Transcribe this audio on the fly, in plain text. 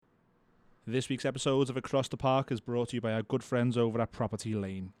This week's episode of Across the Park is brought to you by our good friends over at Property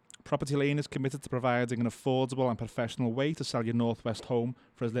Lane. Property Lane is committed to providing an affordable and professional way to sell your Northwest home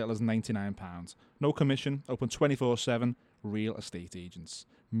for as little as £99. No commission, open 24/7, real estate agents.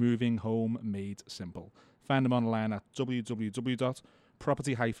 Moving home made simple. Find them online at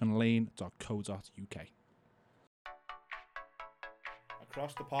www.property-lane.co.uk.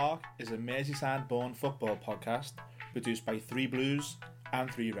 Across the Park is a Merseyside-born football podcast produced by 3 Blues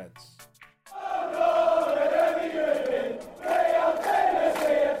and 3 Reds.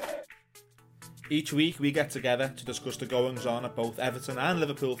 Each week we get together to discuss the goings-on at both Everton and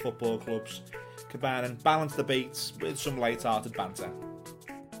Liverpool football clubs, combining balanced debates with some light-hearted banter.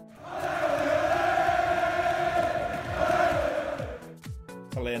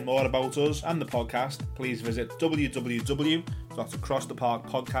 To learn more about us and the podcast, please visit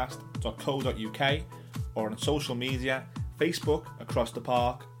www.acrosstheparkpodcast.co.uk or on social media, Facebook Across the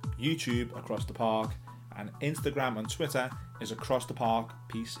Park, YouTube Across the Park, and Instagram and Twitter is Across the Park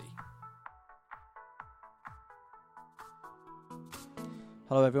PC.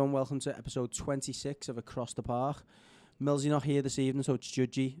 Hello everyone, welcome to episode 26 of Across the Park. Millsy not here this evening, so it's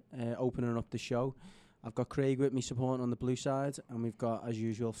Judgy opening up the show. I've got Craig with me supporting on the blue side, and we've got, as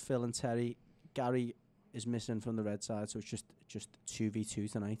usual, Phil and Terry. Gary is missing from the red side, so it's just 2v2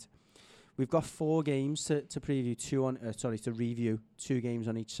 tonight. We've got 4 games to preview, to review 2 games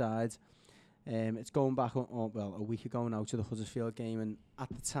on each side. It's going back a week ago now to the Huddersfield game, and at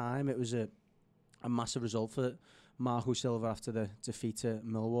the time it was a massive result for Marco Silva after the defeat to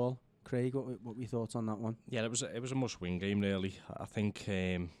Millwall. Craig, what were your thoughts on that one? Yeah, it was a must-win game, really. I think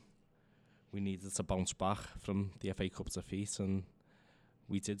we needed to bounce back from the FA Cup defeat, and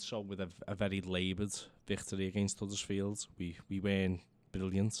we did so with a very laboured victory against Huddersfield. We weren't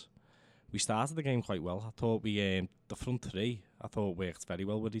brilliant. We started the game quite well. I thought the front three, worked very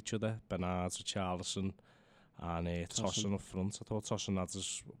well with each other. Bernard, Richarlison and Tosun up front. I thought Tosun had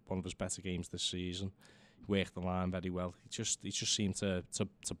one of his better games this season. He worked the line very well. He just seemed to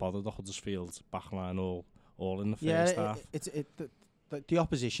bother the Huddersfield back line all in the first half. The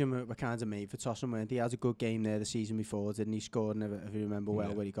opposition were kind of made for Tosun, weren't they? He had a good game there the season before, didn't he? Scored, if you remember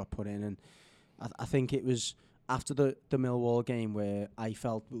well, where he got put in. And I think it was after the Millwall game where I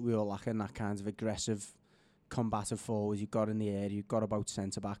felt we were lacking that kind of aggressive, combative forwards. You got in the air, you got about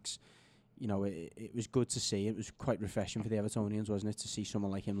centre-backs. You know, it was good to see. It was quite refreshing for the Evertonians, wasn't it, to see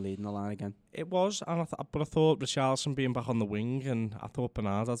someone like him leading the line again? It was, and but I thought Richarlison being back on the wing, and I thought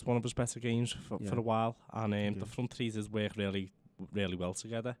Bernard had one of his better games for a while. And the front three did work really well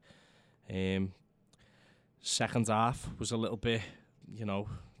together. Second half was a little bit,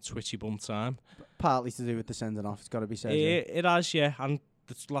 twitchy bum time. Partly to do with the sending off, it's got to be said. It has, yeah. And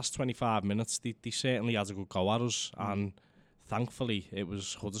the last 25 minutes, they certainly had a good go at us, and thankfully, it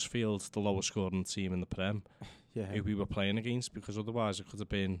was Huddersfield, the lowest scoring team in the Prem, who we were playing against, because otherwise it could have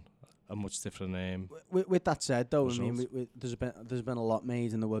been a much different with that said, though, result. I mean, there's been a lot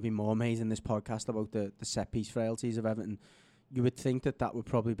made, and there will be more made in this podcast about the set-piece frailties of Everton. You would think that would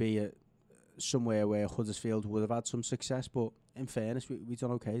probably be somewhere where Huddersfield would have had some success, but in fairness, we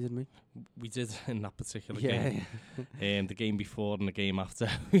done okay, didn't we? We did in that particular game. The game before and the game after,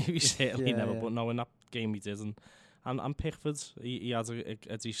 we certainly never. But no, in that game we didn't. And Pickford, he had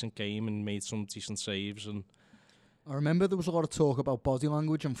a decent game and made some decent saves. And I remember there was a lot of talk about body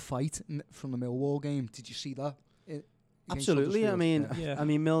language and fight from the Millwall game. Did you see that? Absolutely. I mean,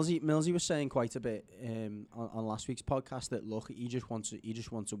 Millsy was saying quite a bit on last week's podcast that look, he just wants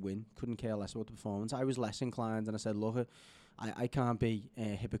to win. Couldn't care less about the performance. I was less inclined, and I said, look, I can't be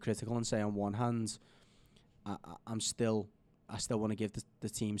hypocritical and say on one hand, I still want to give the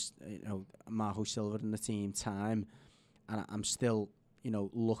teams, Marco Silva and the team time, and I'm still,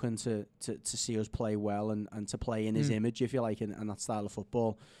 looking to see us play well and to play in his image, if you like, and that style of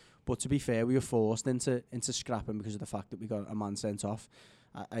football. But to be fair, we were forced into scrapping because of the fact that we got a man sent off.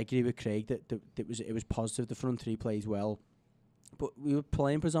 I agree with Craig that it was positive. The front three plays well, but we were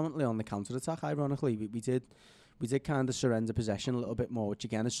playing predominantly on the counter attack. Ironically, we did kind of surrender possession a little bit more, which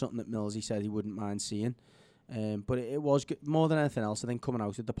again is something that Millsy said he wouldn't mind seeing. But it was good. More than anything else, I think coming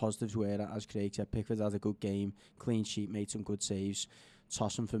out with the positives were, as Craig said, Pickford had a good game, clean sheet, made some good saves.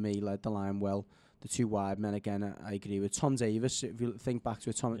 Tosun, for me, led the line well. The 2 wide men, again, I agree with. Tom Davis, if you think back to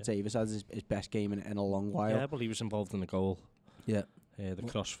it, Davis had his best game in a long while. Yeah, but he was involved in the goal. Yeah. The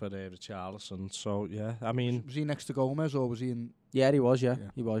cross for Richarlison. So, yeah, I mean... Was he next to Gomez, or was he in... Yeah, he was, yeah.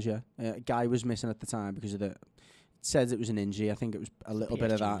 He was, yeah. Guy was missing at the time because of said it was an injury. I think it was a little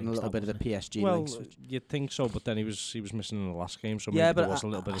bit of that and a little bit of the PSG links. Well, you'd think so, but then he was missing in the last game, so maybe there was a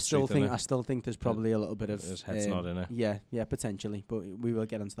little bit of truth in it. I still think there's probably a little bit of his head's not in it. Yeah, potentially, but we will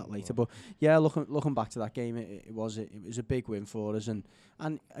get into that later. But yeah, looking back to that game, it was a big win for us, and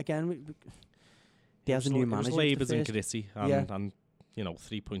again, there's a new manager. It was laboured and gritty, and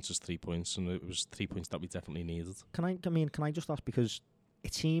 3 points is 3 points, and it was 3 points that we definitely needed. Can I just ask, because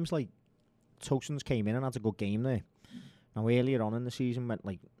it seems like Tosun's came in and had a good game there. Now, earlier on in the season,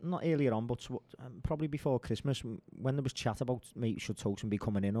 not earlier on, but probably before Christmas, when there was chat about should Tosun be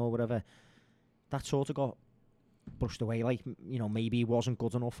coming in or whatever, that sort of got brushed away, maybe he wasn't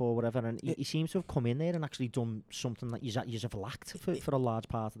good enough or whatever, and he seems to have come in there and actually done something that you have lacked for a large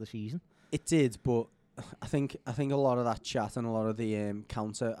part of the season. It did, but I think a lot of that chat and a lot of the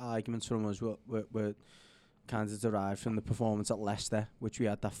counter arguments from us were kind of derived from the performance at Leicester, which we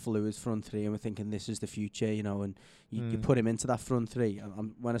had that fluid front three, and we're thinking this is the future, and you put him into that front three.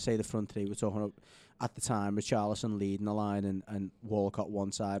 And when I say the front three, we're talking about, at the time, Richarlison leading the line and Walcott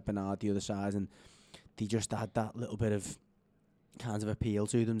one side, Bernard the other side, and they just had that little bit of kind of appeal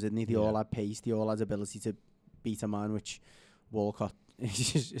to them, didn't they? They all had pace, they all had ability to beat a man, which Walcott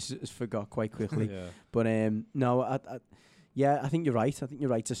has forgot quite quickly. But no, I think you're right. I think you're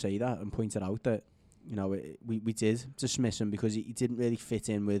right to say that and point it out that we did dismiss him because he didn't really fit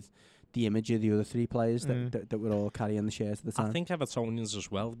in with the image of the other three players that were all carrying the shirt at the time. I think Evertonians as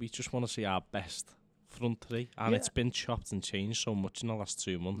well, we just want to see our best front three, and it's been chopped and changed so much in the last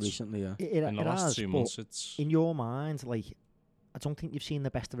 2 months. Recently, yeah. In the last 2 months, it's... In your mind, I don't think you've seen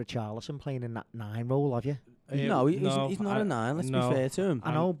the best of Richarlison playing in that 9 role, have you? No, he's not a 9, let's be fair to him.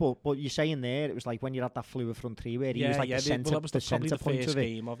 I know, but you're saying there, it was like when you had that fluid front three where he was like the centre point of it.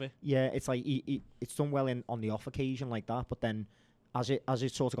 Game of it. Yeah, it's like it's done well on the off occasion like that, but then as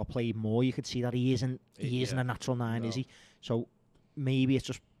it sort of got played more, you could see that he isn't a natural 9, is he? So maybe it's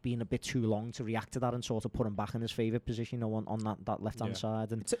just been a bit too long to react to that and sort of put him back in his favourite position, on that left hand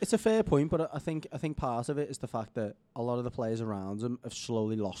side. And it's a fair point, but I think part of it is the fact that a lot of the players around him have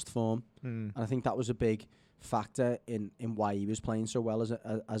slowly lost form, and I think that was a big factor in why he was playing so well as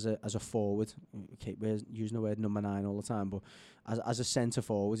a forward. Okay, we're using the word number 9 all the time, but as a centre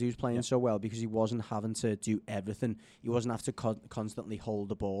forward, he was playing so well because he wasn't having to do everything. He wasn't having to constantly hold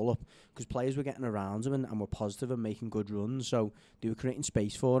the ball up, because players were getting around him and were positive and making good runs, so they were creating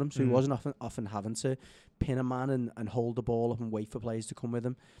space for him. So he wasn't often having to pin a man and hold the ball up and wait for players to come with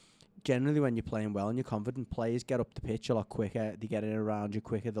him. Generally, when you're playing well and you're confident, players get up the pitch a lot quicker. They get in around you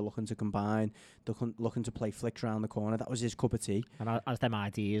quicker. They're looking to combine. They're looking to play flicks around the corner. That was his cup of tea. And as them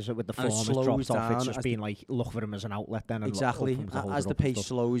ideas with the form has dropped off, it's just been look for him as an outlet then. Exactly. As the pace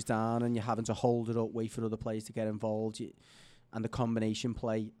slows down and you're having to hold it up, wait for other players to get involved, and the combination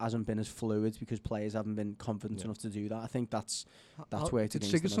play hasn't been as fluid because players haven't been confident enough to do that. I think that's where it's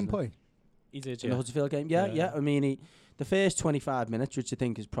against them. Did Sigurdsson play? He did, in the Huddersfield game. Yeah. I mean, the first 25 minutes, which I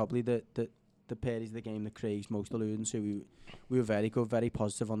think is probably the periods of the game that Craig's most alluding to, we were very good, very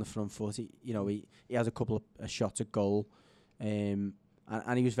positive on the front foot. He has a couple of shots at goal, and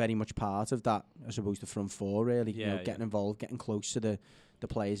he was very much part of that, I suppose, the front four, really. Getting involved, getting close to the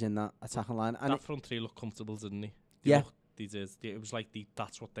players in that attacking line. And that front three looked comfortable, didn't he? They did. It was like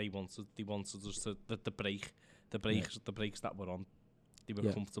that's what they wanted. They wanted us to the breaks that were on. They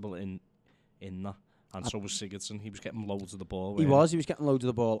were comfortable in that. And so was Sigurdsson. He was getting loads of the ball. He was getting loads of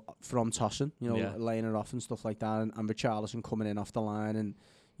the ball from Tosun, laying it off and stuff like that. And Richarlison coming in off the line. And,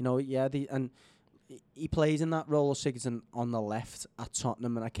 and he plays in that role of Sigurdsson on the left at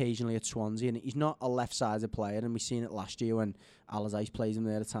Tottenham and occasionally at Swansea. And he's not a left-sided player. And we've seen it last year when Allardyce plays him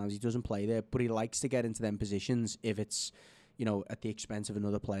there at times. He doesn't play there, but he likes to get into them positions if it's, at the expense of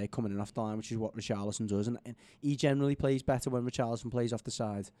another player coming in off the line, which is what Richarlison does. And he generally plays better when Richarlison plays off the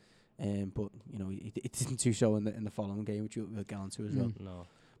side. But it didn't do so in the following game, which we'll get on to as well. No.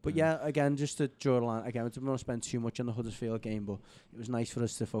 But again, just to draw a line, again, we didn't want to spend too much on the Huddersfield game, but it was nice for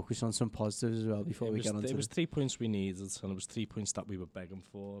us to focus on some positives as well before we get on to it. It was 3 points we needed, and it was 3 points that we were begging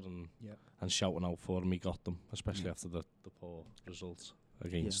for and shouting out for, and we got them, especially after the poor results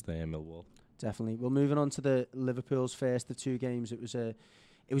against Millwall. Definitely. Well, moving on to the Liverpool's first of 2 games, it was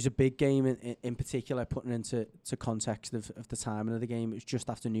a big game in particular, putting into context of the timing of the game. It was just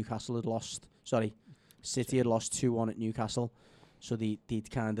after Newcastle had lost. City had lost 2-1 at Newcastle. So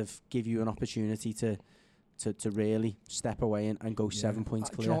they'd kind of give you an opportunity to really step away and go 7 points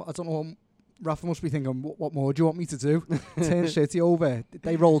clear. I don't know. Rafa must be thinking, what more do you want me to do? Turn City over.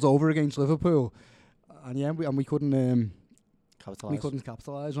 They rolled over against Liverpool. And we couldn't... capitalise. We couldn't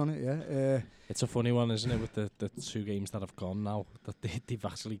capitalise on it, It's a funny one, isn't it, with the 2 games that have gone now, that they've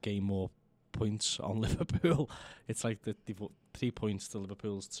actually gained more points on Liverpool. It's like they've got 3 points to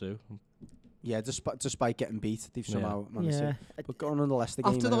Liverpool's 2. Yeah, despite getting beat, they've somehow managed to. But going on the Leicester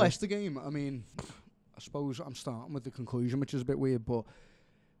game. After the Leicester game, I mean, I suppose I'm starting with the conclusion, which is a bit weird, but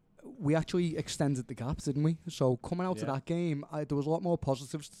we actually extended the gap, didn't we? So coming out of that game, there was a lot more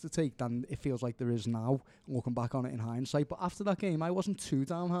positives to take than it feels like there is now, looking back on it in hindsight. But after that game, I wasn't too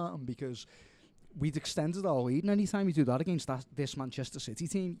downhearted because we'd extended our lead, and anytime you do that against this Manchester City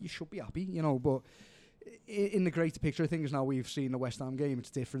team, you should be happy, you know. But in the greater picture of things, now we've seen the West Ham game,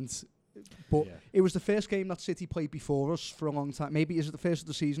 it's different. But it was the first game that City played before us for a long time. Maybe is it the first of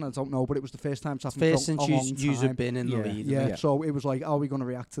the season? I don't know, but it was the first time it's happened first for a long since time. you've been in the lead. Yeah, so it was like, are we going to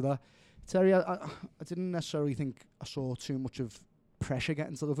react to that? Terry, I didn't necessarily think I saw too much of pressure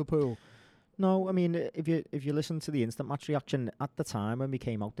getting to Liverpool. No, I mean, if you listen to the instant match reaction at the time when we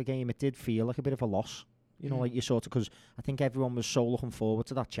came out the game, it did feel like a bit of a loss. You know, like you sort of, because I think everyone was so looking forward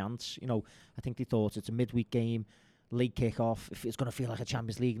to that chance. You know, I think they thought it's a midweek game, late kick-off. If it's going to feel like a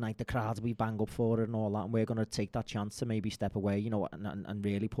Champions League night, the crowds will be bang up for it and all that, and we're going to take that chance to maybe step away, you know, and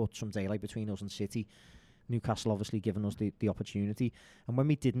really put some daylight between us and City. Newcastle obviously giving us the opportunity. And when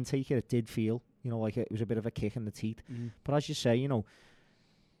we didn't take it, it did feel, you know, like it was a bit of a kick in the teeth. But as you say, you know,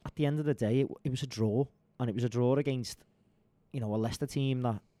 at the end of the day, it was a draw. And it was a draw against, you know, a Leicester team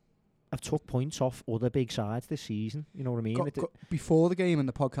that have took points off other big sides this season. You know what I mean? Before the game and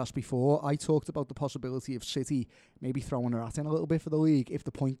the podcast before, I talked about the possibility of City maybe throwing their hat in a little bit for the league if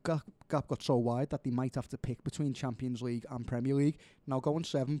the point gap got so wide that they might have to pick between Champions League and Premier League. Now going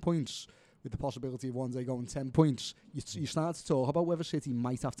 7 points with the possibility of one day going 10 points, you start to talk about whether City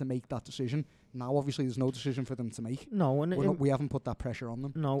might have to make that decision. Now, obviously, there's no decision for them to make. No, and we haven't put that pressure on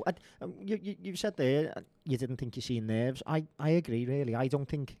them. No, you said there you didn't think you seen nerves. I agree, really. I don't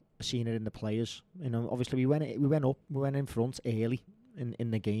think I've seen it in the players. You know, obviously we went in front early in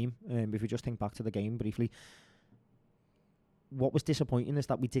the game. If we just think back to the game briefly, what was disappointing is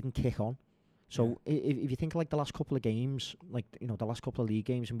that we didn't kick on. So if you think like the last couple of games, like, you know, the last couple of league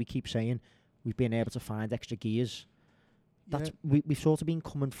games, and we keep saying we've been able to find extra gears, that's we've sort of been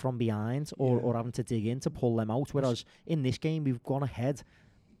coming from behind or having to dig in to pull them out. Whereas in this game we've gone ahead,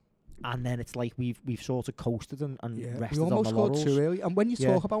 and then it's like we've sort of coasted and rested on the laurels. We almost scored too early. And when you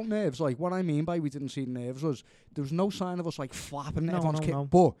talk about nerves, like what I mean by we didn't see nerves was there was no sign of us like flapping everyone's kit.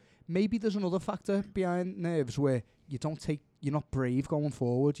 But maybe there's another factor behind nerves where you're not brave going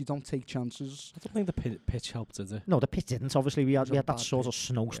forward. You don't take chances. I don't think the pitch helped, did it? No, the pitch didn't. Obviously, we had that sort of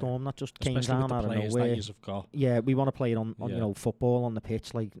snowstorm that just came down out of nowhere. Yeah, we want to play it on you know, football on the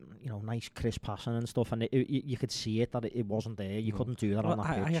pitch, like, you know, nice crisp passing and stuff, and you could see it that it wasn't there. You couldn't do that on that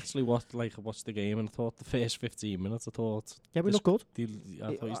pitch. I actually watched the game and thought the first 15 minutes, I thought we looked good.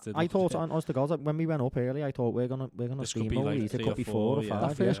 I thought, honest to God, when we went up early, I thought we're gonna steamroll these. It could be 4 or 5.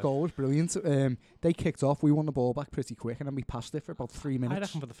 That first goal was brilliant. They kicked off. We won the ball back pretty quick, and then we passed it for about 3 minutes. I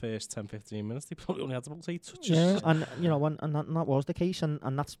reckon for the first 10-15 minutes, they probably only had about 8 touches. Yeah, and you know, and that was the case, and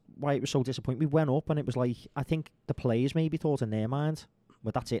that's why it was so disappointing. We went up, and it was like, I think the players maybe thought in their mind,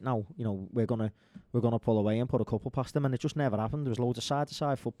 well, that's it now. You know, we're gonna pull away and put a couple past them, and it just never happened. There was loads of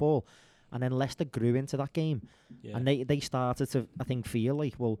side-to-side football, and then Leicester grew into that game, and they started to, I think, feel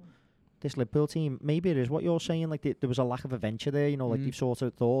like, well, this Liverpool team, maybe it is what you're saying, like there was a lack of adventure there, you know, like they've sort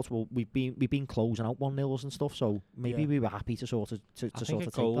of thought, well, we've been closing out 1-0s and stuff, so maybe we were happy to sort of take that. I think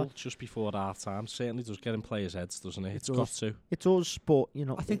a goal just before half time certainly does get in players' heads, doesn't it? It's got to. It does, but, you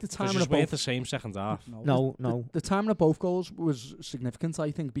know, I think the timing of both the same second half. No. The timing of both goals was significant,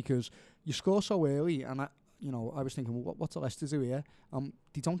 I think, because you score so early, and I was thinking, well, what's the Leicester do here?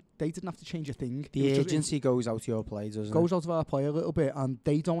 They didn't have to change a thing. The agency goes out to your play, doesn't it? Goes out of our play a little bit, and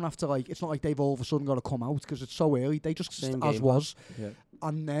they don't have to, like, it's not like they've all of a sudden got to come out because it's so early. They just, as was. Yeah.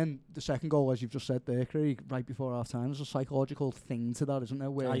 And then the second goal, as you've just said there, Craig, right before half time, there's a psychological thing to that, isn't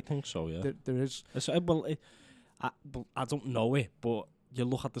there? Where I think so, yeah. There is. I don't know it, but you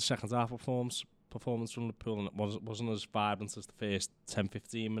look at the second half performance from Liverpool, and it wasn't as vibrant as the first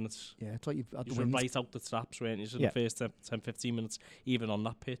 10-15 minutes. Yeah, it's like you've had you were right out the traps, weren't you? The first 10-15 minutes, even on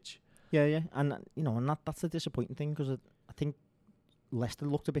that pitch. Yeah, and you know, and that's the disappointing thing, because I think Leicester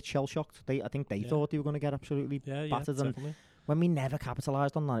looked a bit shell-shocked. I think they thought they were going to get absolutely battered, and when we never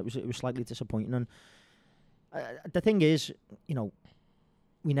capitalised on that, it was slightly disappointing. And the thing is, you know,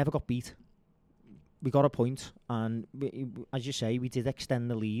 we never got beat. We got a point, and as you say, we did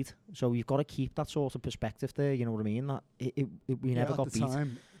extend the lead. So you've got to keep that sort of perspective there. You know what I mean? That we never got beat. At the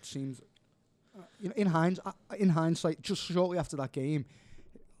time, it seems, in hindsight, just shortly after that game,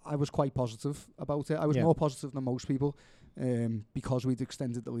 I was quite positive about it. I was more positive than most people, because we'd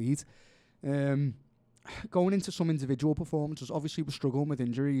extended the lead. going into some individual performances, obviously we're struggling with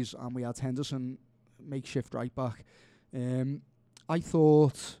injuries, and we had Henderson makeshift right back. I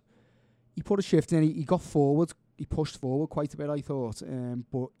thought he put a shift in. He got forward. He pushed forward quite a bit, I thought.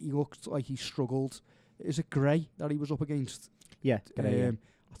 But he looked like he struggled. Is it Gray that he was up against? Yeah, Gray.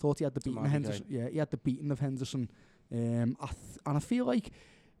 I thought he had the beating of Henderson. Yeah, he had the beating of Henderson. And I feel like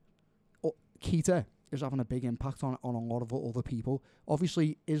Keita is having a big impact on a lot of other people.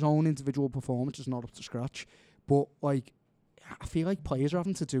 Obviously, his own individual performance is not up to scratch, but like I feel like players are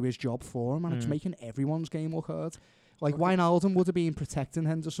having to do his job for him, and it's making everyone's game look hard. Like Wijnaldum would have been protecting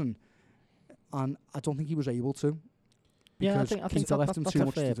Henderson, and I don't think he was able to. Yeah, I think Keita left him too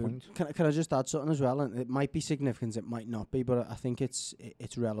much to do. Can I just add something as well? And it might be significant, it might not be, but I think it's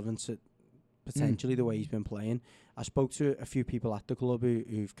relevant to potentially the way he's been playing. I spoke to a few people at the club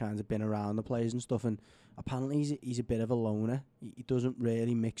who've kind of been around the players and stuff, and apparently he's a bit of a loner. He doesn't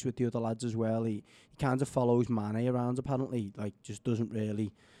really mix with the other lads as well. He kind of follows Mane around, apparently, like just doesn't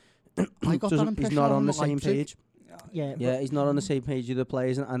really. I got that impression. He's not on the same page. Yeah, he's not on the same page with the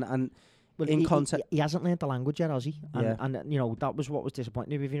players, and well, in context, he hasn't learned the language yet, has he? And you know, that was what was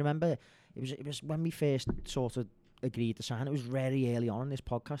disappointing. If you remember, it was when we first sort of agreed to sign. It was very early on in this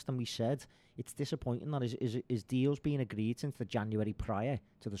podcast, and we said it's disappointing that his deal's been agreed since the January prior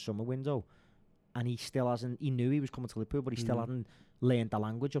to the summer window, and he still hasn't. He knew he was coming to Liverpool, but he still hadn't learned the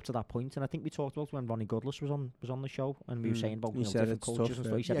language up to that point. And I think we talked about when Ronnie Goodless was on the show, and we were saying about different cultures and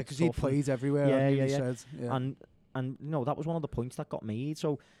stuff. He said because he played everywhere. Yeah. And you know, that was one of the points that got made.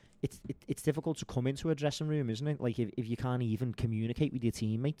 So it's difficult to come into a dressing room, isn't it? Like if you can't even communicate with your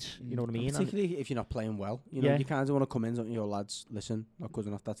teammates, you know what I mean? Particularly if you're not playing well, you know, you kind of want to come in and lads, listen, not good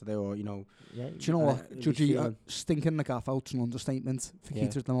enough that today, or you know. Yeah. Do you know what, Judgy, stinking the gaff out's an understatement for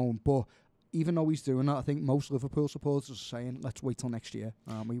Keita at the moment, but even though he's doing that, I think most Liverpool supporters are saying, let's wait till next year.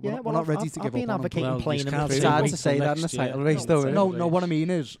 We're not ready to give up on him. I've been advocating playing him. It's hard to say that in the title race, though. No, what I mean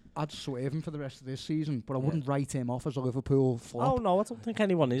is, I'd swerve him for the rest of this season, but I wouldn't write him off as a Liverpool flop. Oh, no, I don't think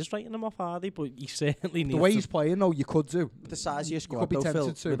anyone is writing him off, are they? But you certainly need the way he's playing, though, you could do. The size of your squad, though, Phil,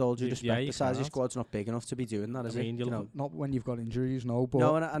 with all due respect, the size of your squad's not big enough to be doing that, is it? You know, not when you've got injuries, no. But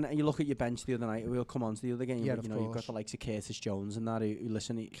no, and you look at your bench the other night, we'll come on to the other game, yeah, but, you know, you've got the likes of Curtis Jones and that, who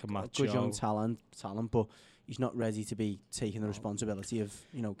listen, good young talent, but he's not ready to be taking the responsibility of,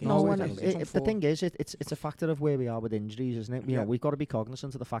 you know, no, and the thing is, it's a factor of where we are with injuries, isn't it? You know, we've got to be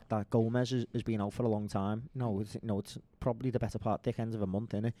cognizant of the fact that Gomez has been out for a long time. It's probably the better part, thick ends of a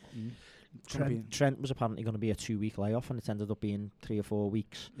month, isn't it? Trent was apparently going to be a 2-week layoff, and it's ended up being 3 or 4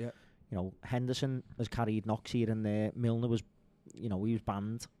 weeks. Yeah. You know, Henderson has carried knocks here and there. Milner was, you know, he was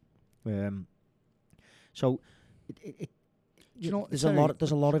banned. So there's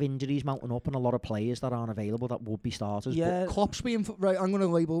a lot of injuries mounting up, and a lot of players that aren't available that would be starters. Yeah, but Klopp's being right. I'm going to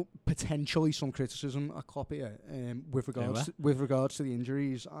label potentially some criticism at Klopp here with regards to the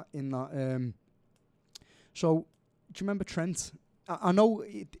injuries in that. So, do you remember Trent? I know.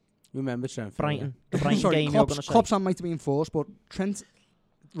 Remember Trent? Brighton. The Brighton Sorry, game. Klopp's hand might have been forced, but Trent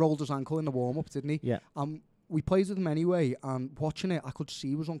rolled his ankle in the warm up, didn't he? Yeah. We played with him anyway, and watching it, I could see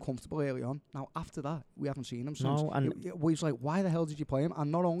he was uncomfortable early on. Now, after that, we haven't seen him since. No, and we was like, why the hell did you play him? And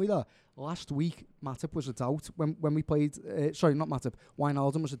not only that, last week, Matip was a doubt. When we played, sorry, not Matip,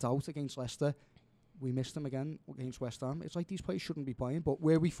 Wijnaldum was a doubt against Leicester. We missed him again against West Ham. It's like these players shouldn't be playing, but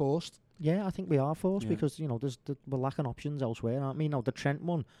were we forced? Yeah, I think we are forced because, you know, we're lacking options elsewhere, aren't we? Now, the Trent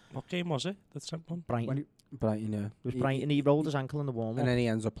one. What game was it? The Trent one? Brighton. Brighton, yeah. It was Brighton. He rolled his ankle in the warm-up. And then he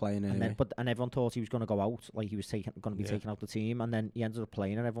ends up playing anyway. And everyone thought he was going to go out, like he was going to be taken out the team, and then he ended up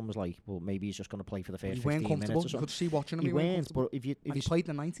playing, and everyone was like, well, maybe he's just going to play for the first 15 minutes or something. You could see watching him. He weren't, but if he played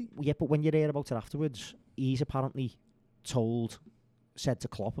the 90? Yeah, but when you hear about it afterwards, he's apparently said to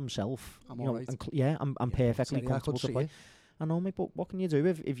Klopp himself, I'm all right. I'm perfectly comfortable to play. I know, mate, but what can you do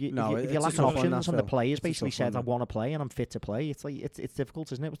if you lack options and the players basically said, I want to play and I'm fit to play? It's like it's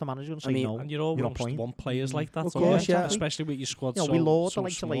difficult, isn't it? Was the manager going to say no? And you're always want players like that, of course, yeah. Especially with your squad. You know, we laud the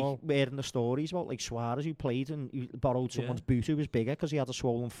likes of like hearing the stories about like Suarez who played and he borrowed someone's boot who was bigger because he had a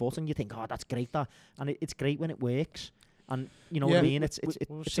swollen foot, and you think, oh, that's great, and it's great when it works. And you know what I mean? It's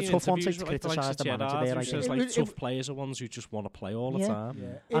a tough one to criticise the manager there. Who says like tough players are ones who just want to play all the time.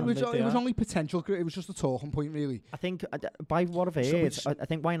 Yeah. It was only potential. It was just a talking point, really. I think by what I've heard, I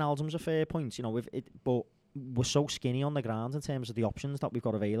think Wijnaldum's a fair point. You know, but we're so skinny on the ground in terms of the options that we've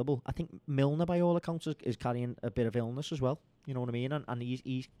got available. I think Milner, by all accounts, is carrying a bit of illness as well. You know what I mean? And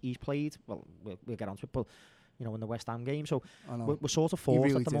he's played. Well, we'll get onto it, but. You know, in the West Ham game, so we're sort of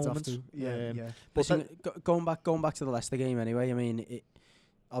forced at the moment. But listen, going back to the Leicester game anyway. I mean,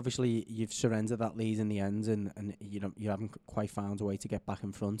 obviously you've surrendered that lead in the end, and you haven't quite found a way to get back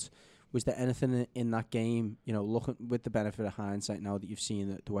in front. Was there anything in that game, looking with the benefit of hindsight now that you've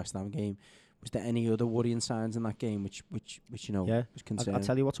seen the West Ham game, was there any other worrying signs in that game which was concerning? I'll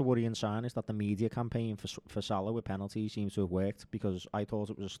tell you what's a worrying sign is that the media campaign for Salah with penalties seems to have worked, because I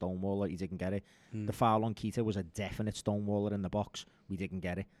thought it was a stonewaller, he didn't get it. The foul on Keita was a definite stonewaller in the box, we didn't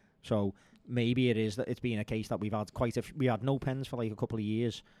get it. So maybe it is that it's been a case that we've had we had no pens for like a couple of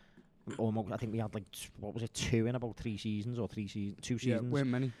years. Almost, I think we had like, what was it, 2 in about 3 seasons or 2 seasons. Yeah, we're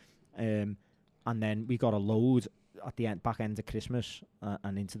many. And then we got a load at the back end of Christmas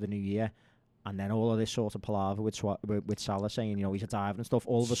and into the new year. And then all of this sort of palaver with Salah saying, he's a diver and stuff.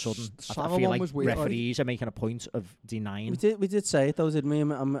 All of a sudden, I feel like referees are making a point of denying. We did say it though, didn't we?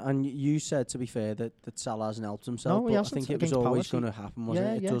 And you said, to be fair, that Salah hasn't helped himself. No, I think it was always going to happen, wasn't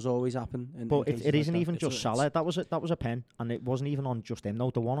it? It does always happen. But it isn't even just Salah. That was a pen, and it wasn't even on just him.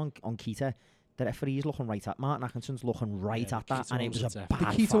 No, the one on Keita, the referee's looking right at Martin Atkinson's looking right at that, and it was a bad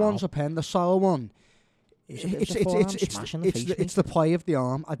foul. The Keita one's a pen. The Salah one. It's the play of the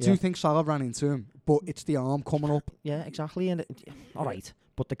arm. I do think Salah ran into him, but it's the arm coming up. Yeah, exactly. And all right,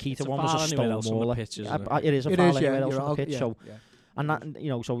 but the Keita one was a stonewall. It is a foul anywhere else on the pitch. So, and that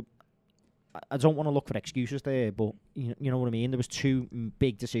so I don't want to look for excuses there, but you know what I mean. There was 2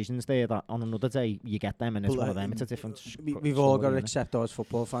 big decisions there that on another day you get them, and it's one of them. It's a different. We've all got to accept as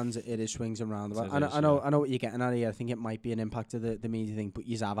football fans. It is swings and roundabouts. I know what you're getting at here. I think it might be an impact of the media thing, but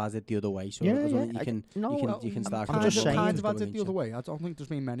you have had it the other way. So you can start. I'm just saying, kind of had it the other way. I don't think there's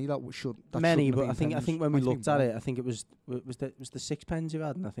been many that should. Many, but I think when we looked at it, I think it was the 6 pens you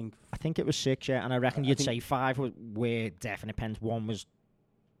had, and I think it was 6. Yeah, and I reckon you'd say 5 were definite pens. 1 was.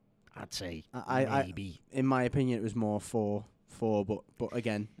 I'd say maybe. In my opinion, it was more 4. But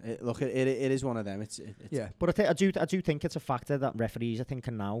again, it is one of them. It's But I do think it's a factor that referees are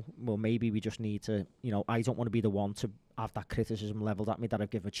thinking now. Well, maybe we just need to. I don't want to be the one to have that criticism levelled at me that I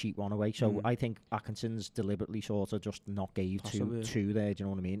give a cheap one away. So I think Atkinson's deliberately sort of just not gave two there. Do you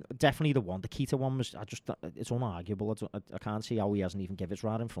know what I mean? Definitely the Keita one was. It's unarguable. I can't see how he hasn't even given it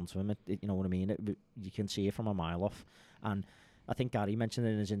right in front of him. You know what I mean? You can see it from a mile off, and. I think Gary mentioned it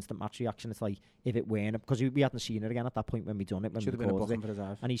in his instant match reaction. It's like, if it weren't, because we hadn't seen it again at that point when we done it. Should have been a booking for a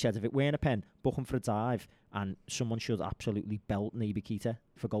dive. And he said, if it weren't a pen, book him for a dive, and someone should absolutely belt Naby Keita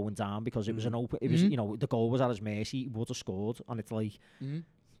for going down, because it was an open. It was, the goal was at his mercy. He would have scored, and it's like,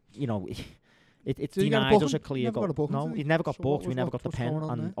 It denied us a clear goal. No, he never got booked. We never got the pen,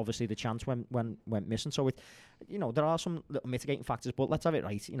 and obviously the chance went missing. So there are some little mitigating factors, but let's have it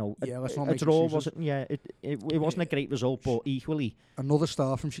right. A draw wasn't. Yeah, it wasn't a great result, but equally another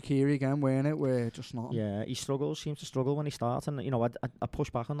star from Shaqiri again, weren't it? We're just not. Yeah, seems to struggle when he starts, and I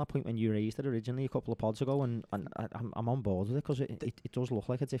pushed back on that point when you raised it originally a couple of pods ago, and I'm on board with it, because it does look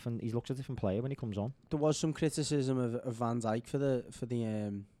like a different. He looks a different player when he comes on. There was some criticism of Van Dijk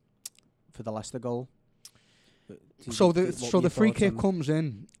for the Leicester goal. So the free kick comes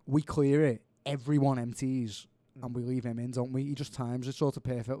in, we clear it, everyone empties, and we leave him in, don't we? He just times it sort of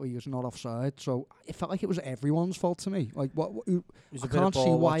perfectly. He's not offside, so it felt like it was everyone's fault to me. Like I can't see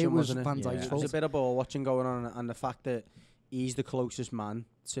why it was Van Dijk's fault. There's a bit of ball watching going on, and the fact that he's the closest man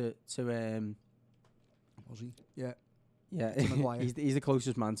to was he? Yeah. Yeah, he's the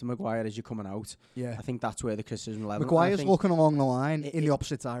closest man to Maguire as you're coming out. Yeah, I think that's where the criticism level. Maguire's looking along the line in the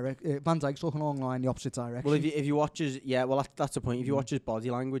opposite direction. Van Dijk's looking along the line in the opposite direction. Well, if you watch his, that's the point. If you watch his body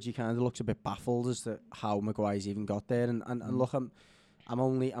language, he kind of looks a bit baffled as to how Maguire's even got there. And look, I'm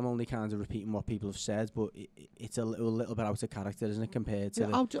only kind of repeating what people have said, but it's a little bit out of character, isn't it, compared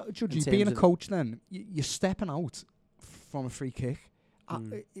to Judge, being a coach, then you're stepping out from a free kick.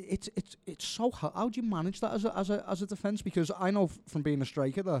 It's so hard. How do you manage that as a defence? Because I know from being a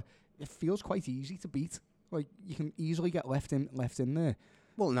striker that it feels quite easy to beat. Like, you can easily get left in there.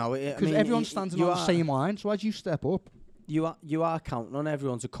 Well, no, because everyone's standing on the same line. So as you step up, you are counting on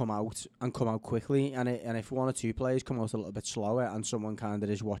everyone to come out quickly, and if 1 or 2 players come out a little bit slower and someone kind of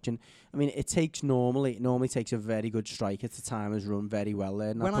is watching, I mean, it normally takes a very good striker to time his run very well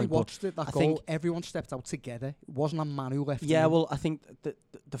there. When I watched that goal, everyone stepped out together. It wasn't a man who left. Yeah, well, I think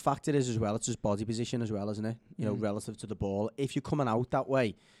the factor is as well, it's his body position as well, isn't it? Relative to the ball. If you're coming out that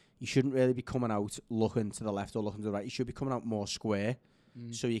way, you shouldn't really be coming out looking to the left or looking to the right. You should be coming out more square.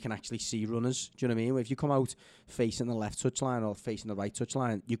 So you can actually see runners. Do you know what I mean? If you come out facing the left touchline or facing the right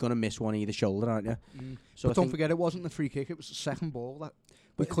touchline, you're going to miss one either shoulder, aren't you? So but don't forget, it wasn't the free kick, it was the second ball that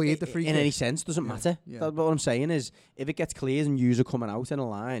we cleared the free kick. In any sense, doesn't matter. What I'm saying is, if it gets cleared and yous are coming out in a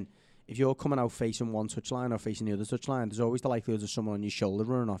line, if you're coming out facing one touchline or facing the other touchline, there's always the likelihood of someone on your shoulder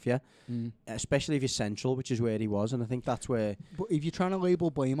running off you, especially if you're central, which is where he was, and I think that's where... But if you're trying to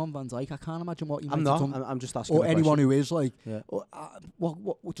label blame on Van Dijk, I can't imagine what he might have done. I'm just asking or anyone who is, like, yeah.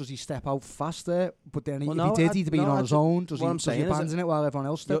 what does he step out faster? But then Well, if he did, he'd have been on his own. Does he abandon it while everyone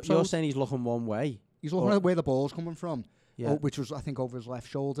else steps out? You're saying he's looking one way. He's looking at where the ball's coming from. Yeah. Which was, I think, over his left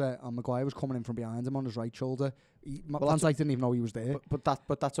shoulder, and Maguire was coming in from behind him on his right shoulder. Van Dijk didn't even know he was there. But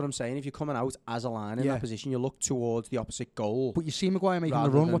that's what I'm saying. If you're coming out as a line in that position, you look towards the opposite goal. But you see Maguire making the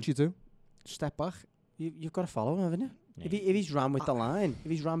run, what you do? Step back. You've got to follow him, haven't you? Yeah. If he's ran with the line,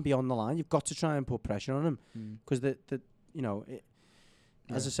 if he's ran beyond the line, you've got to try and put pressure on him. Because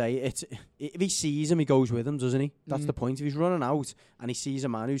as I say, if he sees him, he goes with him, doesn't he? That's the point. If he's running out and he sees a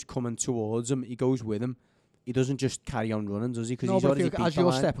man who's coming towards him, he goes with him. He doesn't just carry on running, does he? Because he's already beat as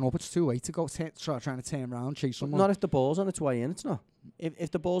you're stepping up, it's too late to go trying to turn around, chase someone. Not if the ball's on its way in, it's not.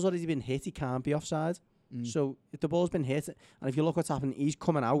 If the ball's already been hit, he can't be offside. So if the ball's been hit, and if you look what's happening, he's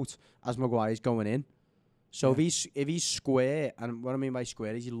coming out as Maguire's going in. So if he's square, and what I mean by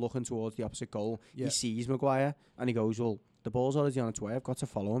square is he's looking towards the opposite goal, he sees Maguire, and he goes, well, the ball's already on its way, I've got to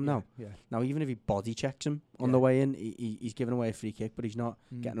follow him now. Yeah. Now, even if he body checks him on the way in, he's giving away a free kick, but he's not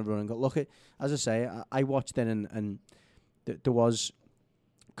getting a run and go. Look, as I say, I watched it, and there was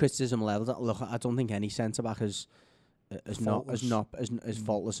criticism levelled. Look, I don't think any centre-back is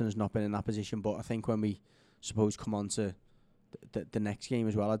faultless and has not been in that position, but I think when we suppose come on to the next game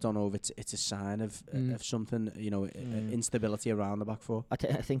as well, I don't know if it's a sign of something, instability around the back four. I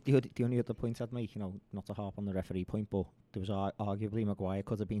think the only other point I'd make, not to harp on the referee point, but there was arguably Maguire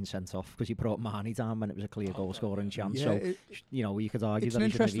could have been sent off because he brought Mane down when it was a clear goal scoring chance. Yeah, so you could argue that he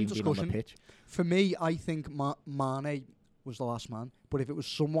shouldn't have even been on the pitch. For me, I think Mane was the last man, but if it was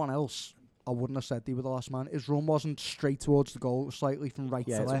someone else, I wouldn't have said they were the last man. His run wasn't straight towards the goal, it was slightly from right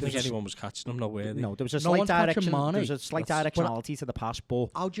to left. I don't think anyone was catching him, no way. No, there was a slight direction. There was a slight directionality to the pass, but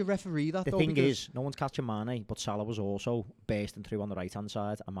how do you referee that? The thing is, no one's catching Mane, but Salah was also bursting through on the right hand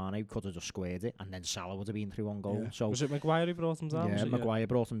side, and Mane could have just squared it, and then Salah would have been through on goal. Yeah. So was it Maguire who brought him down? Yeah, Maguire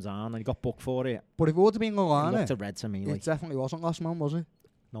brought him down, and he got booked for it. But if it would have been Lallana, it looked a red to me. It definitely wasn't last man, was it?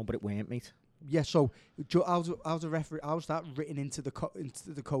 No, but it weren't, mate. Yeah, so how's that written into the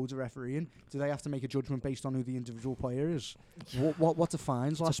codes of refereeing? Do they have to make a judgment based on who the individual player is? What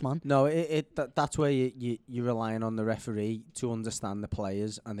defines last man? No, that's where you're relying on the referee to understand the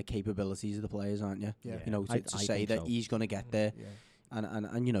players and the capabilities of the players, aren't you? Yeah. To say that he's going to get there,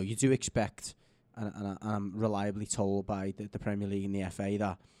 and you do expect, and I'm reliably told by the Premier League and the FA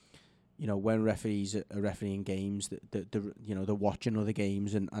that, when referees are refereeing games, they're watching other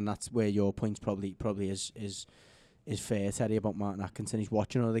games, and that's where your point probably is fair, Terry, about Martin Atkinson. He's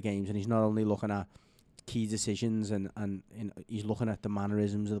watching other games, and he's not only looking at key decisions and he's looking at the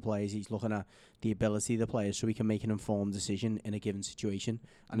mannerisms of the players, he's looking at the ability of the players, so he can make an informed decision in a given situation.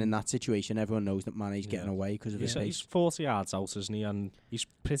 And in that situation, everyone knows that Mane's getting away because of his pace. He's 40 yards out, isn't he? And he's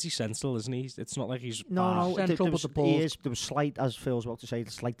pretty central, isn't he? It's not like he's central, but the ball. There was slight, as Phil's about to say,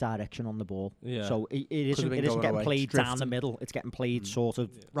 slight direction on the ball. Yeah. So it isn't getting played down the middle. It's getting played sort of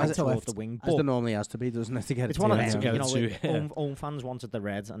right towards the wing. As there normally has to be, doesn't it? To get it's one of them. Own fans wanted the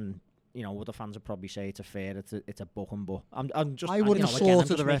red, and other fans would probably say it's a fair, it's a booking, but I wouldn't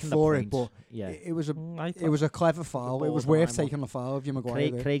slaughter the ref for it, but it was a clever foul. It was worth taking the foul of you,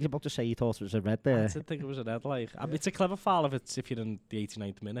 Maguire. Craig's about to say he thought it was a red there. I did think it was a red. It's a clever foul if you're in the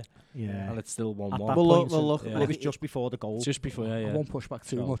 89th minute. Yeah, and it's still 1-1. Well, it was just before the goal. Just before, I won't push back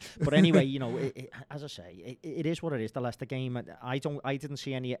too much. But anyway, as I say, it is what it is. The Leicester game, I didn't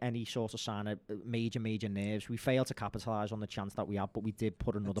see any sort of sign of major nerves. We failed to capitalise on the chance that we had, but we did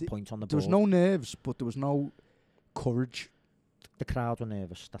put another point on the board. There was no nerves, but there was no courage. The crowd were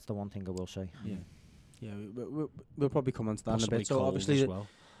nervous. That's the one thing I will say. Yeah, we'll probably come on to that in a bit. So obviously,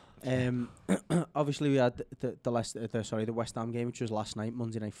 obviously we had the West Ham game, which was last night,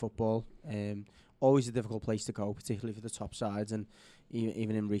 Monday Night Football. Always a difficult place to go, particularly for the top sides, and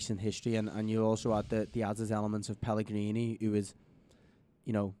even in recent history. And you also had the added element of Pellegrini, who was,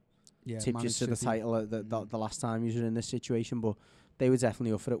 tipped you to the title the last time you were in this situation, but they were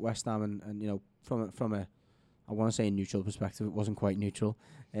definitely up for it, West Ham, and from a I want to say a neutral perspective, it wasn't quite neutral.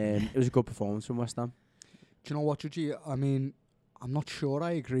 It was a good performance from West Ham. Do you know what, Georgie? I mean, I'm not sure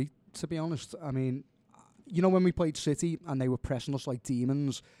I agree, to be honest. I mean, when we played City and they were pressing us like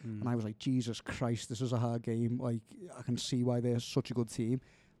demons, and I was like, Jesus Christ, this is a hard game. Like, I can see why they're such a good team.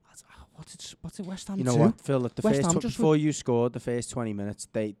 What did West Ham do? You know what, Phil? Before you scored, the first 20 minutes,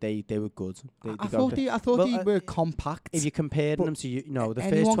 they were good. I thought they were compact. If you compared them to the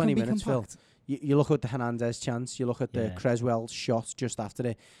first 20 minutes, Phil, You look at the Hernandez chance, you look at the Creswell shot just after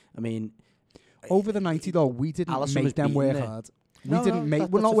it. I mean, over the 90 though, we didn't make them work hard. We didn't make,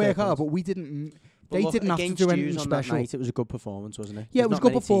 well, not work hard, but we didn't. They didn't have to do anything special. It was a good performance, wasn't it? Yeah, it was a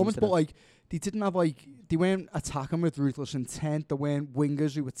good performance, but like they didn't have they weren't attacking with ruthless intent. They weren't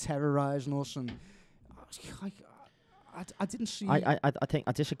wingers who were terrorising us, and I didn't see. I think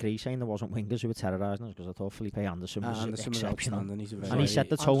I disagree saying there wasn't wingers who were terrorising us, because I thought Felipe Anderson was exceptional, and he set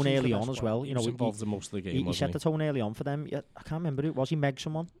the tone early on as well. You know, he involved in most of the game. He set the tone early on for them. Yeah, I can't remember who. Was he Meg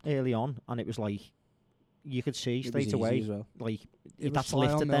someone early on, and it was like you could see straight away, like that's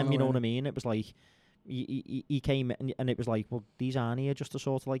lifted them. You know what I mean? It was like. He came and it was like, well, these aren't here just to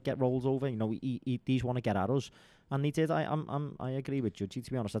sort of like get rolled over. You know, these want to get at us, and they did. I agree with Judgy,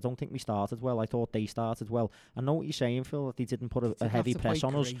 to be honest. I don't think we started well. I thought they started well. I know what you're saying, Phil, that they didn't put a heavy press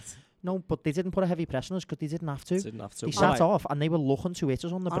on us. No, but they didn't put a heavy press on us because they didn't have to. They sat off and they were looking to hit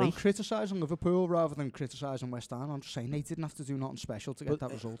us on the break. I'm criticising Liverpool rather than criticising West Ham. I'm just saying they didn't have to do nothing special to get that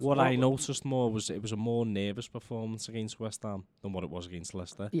result. What I noticed more was it was a more nervous performance against West Ham than what it was against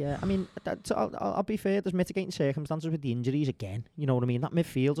Leicester. Yeah, I mean, I'll be fair, there's mitigating circumstances with the injuries again. You know what I mean? That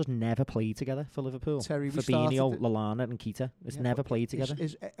midfield has never played together for Liverpool. Terry, Fabinho, Lallana and Keita. It's never played together.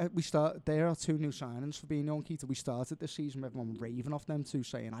 There are two new signings, Fabinho and Keita. We started this season with everyone raving off them two,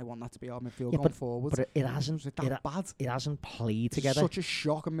 saying, I want that to be our midfield going forward. But it hasn't. Bad. It hasn't played together. Such a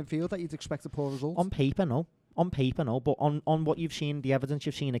shock in midfield that you'd expect a poor result. On paper, no. But on what you've seen, the evidence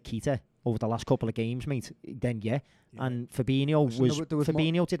you've seen of Keita over the last couple of games, mate, then yeah. And Fabinho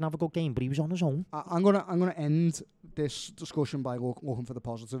Fabinho didn't have a good game, but he was on his own. I'm gonna end this discussion by looking for the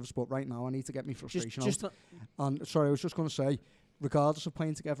positives, but right now I need to get my frustration out. And sorry, I was just gonna say, regardless of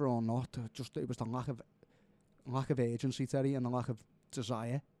playing together or not, it was the lack of agency, Terry, and the lack of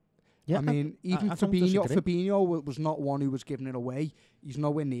desire. Yeah, I mean, even Fabinho was not one who was giving it away. He's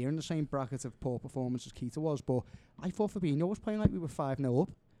nowhere near in the same bracket of poor performance as Keita was, but I thought Fabinho was playing like we were 5-0 up.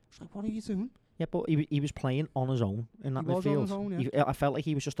 It's like, what are you doing? Yeah, but he was playing on his own in that midfield. On his own, yeah. I felt like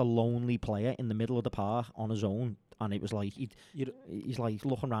he was just a lonely player in the middle of the park on his own, and it was like he's like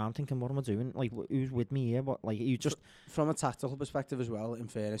looking around thinking, what am I doing? Like, who's with me here? What, like, you just from a tactical perspective as well. In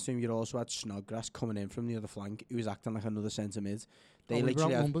fairness to him, you also had Snodgrass coming in from the other flank. He was acting like another centre mid. They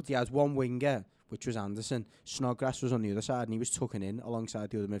had one winger, which was Anderson. Snodgrass was on the other side, and he was tucking in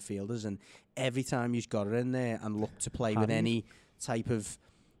alongside the other midfielders. And every time he's got her in there and looked to play with any type of,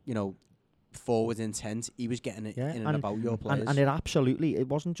 forward intent, he was getting it in and about your players. And it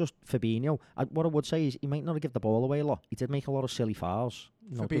wasn't just Fabinho. What I would say is he might not have given the ball away a lot. He did make a lot of silly fouls.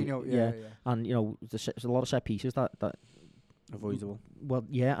 Fabinho, yeah. And, there's a lot of set pieces that avoidable. Well,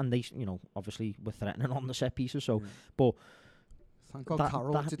 yeah, and they, obviously were threatening on the set pieces. So, but thank God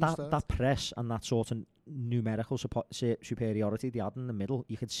that press and that sort of numerical superiority they had in the middle,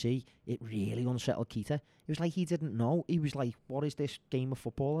 you could see it really unsettled Keita. It was like he didn't know. He was like, what is this game of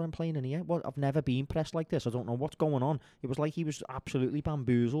football I'm playing in here? I've never been pressed like this. I don't know what's going on. It was like he was absolutely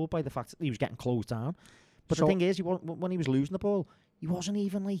bamboozled by the fact that he was getting closed down. But the thing is, when he was losing the ball, he wasn't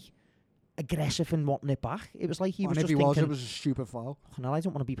even like aggressive and wanting it back. It was like he was just thinking, it was a stupid foul. No, I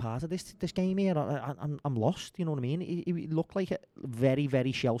don't want to be part of this game here. I'm lost. You know what I mean? He looked like very,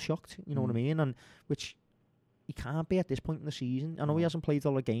 very shell shocked. You know what I mean? And which he can't be at this point in the season. I know he hasn't played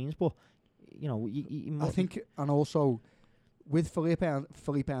all the games, but I think, and also with Felipe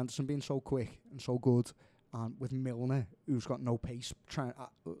Anderson being so quick and so good, and with Milner who's got no pace, trying,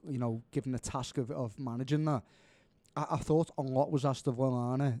 given the task of managing that. I thought a lot was asked of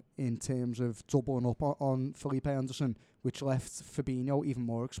Lallana in terms of doubling up on Felipe Anderson, which left Fabinho even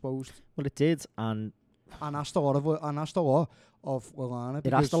more exposed. Well, it did, and asked a lot of Lallana.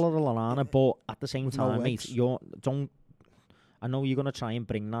 It asked a lot of Lallana, but at the same time, mate, I know you're going to try and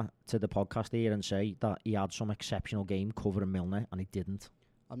bring that to the podcast here and say that he had some exceptional game covering Milner, and he didn't.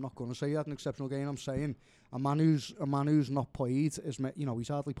 I'm not going to say he had an exceptional game. I'm saying a man who's not played he's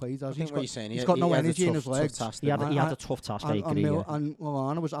hardly played. He's got no energy in his legs. He had a tough task. I agree. And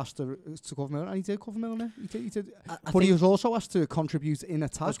Lallana was asked to cover Milner, and he did cover Milner. He did. But he was also asked to contribute in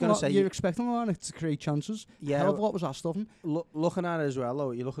attack. I was going to say, you're expecting Lallana to create chances. Yeah, hell of a lot was asked of him. Looking at it as well,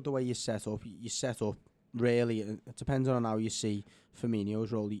 though, you look at the way you set up. Really, it depends on how you see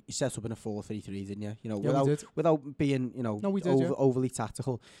Firmino's role. You set up in a 4-3-3, didn't you? Without being, overly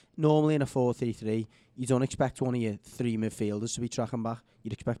tactical. Normally in a 4-3-3, you don't expect one of your three midfielders to be tracking back.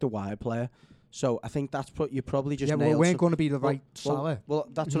 You'd expect a wide player. So I think that's you probably just nailed. Yeah, we weren't going to be the right Salah. Well,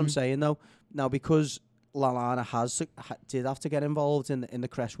 that's what I'm saying though. Now because Lallana did have to get involved in the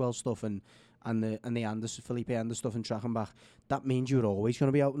Cresswell stuff and and the Felipe Anderson stuff and Trachenbach, that means you're always going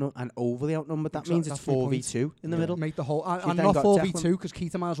to be and overly outnumbered. That means it's 4v2 in the middle. Make the whole and not 4v2 because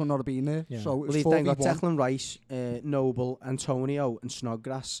Keita might as well not have been there. Yeah. So it's you've then got Declan Rice, Noble, Antonio, and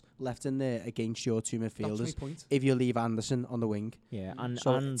Snodgrass left in there against your two midfielders. If you leave Anderson on the wing,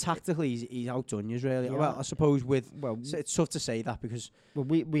 and tactically he's outdone you really. Yeah. Well, I suppose it's tough to say that because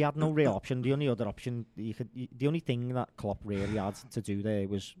we had no real option. The only other option the only thing that Klopp really had to do there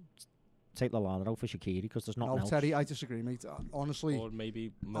was take Lallana out for Shaqiri because there's nothing else. Terry, I disagree, mate. Honestly, or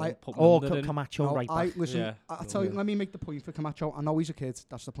maybe Camacho right back. Listen, I tell you, let me make the point for Camacho. I know he's a kid.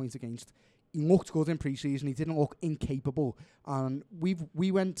 That's the point against. He looked good in pre-season. He didn't look incapable, and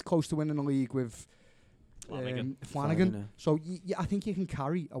we went close to winning the league with Flanagan. So I think you can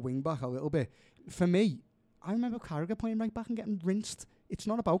carry a wing back a little bit. For me, I remember Carragher playing right back and getting rinsed. It's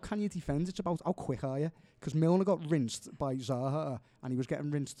not about can you defend, it's about how quick are you. Because Milner got rinsed by Zaha and he was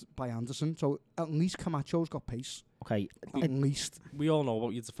getting rinsed by Anderson. So at least Camacho's got pace. Okay. At least. We all know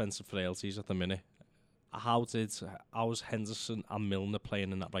about your defensive frailties at the minute. How's Henderson and Milner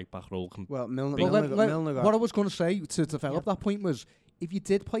playing in that right back role? Milner got what I was going to say to develop that point was, if you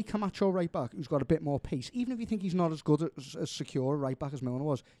did play Camacho right back, who's got a bit more pace, even if you think he's not as good as secure right back as Milner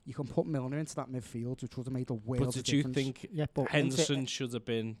was, you can put Milner into that midfield, which would have made a world of difference. But did you think Henderson should have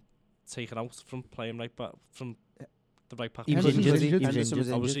been taken out from playing right back from the right back? He was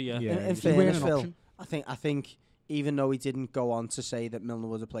injured. Obviously, yeah. In fairness, Phil, I think even though he didn't go on to say that Milner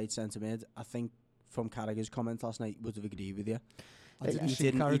would have played centre mid, I think from Carragher's comment last night would have agreed with you. He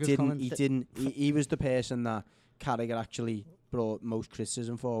was the person that Carragher actually brought most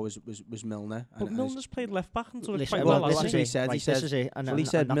criticism for was Milner. But Milner's played left back until quite well. He said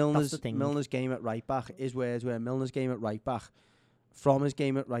Milner's game at right back is where Milner's game at right back. From his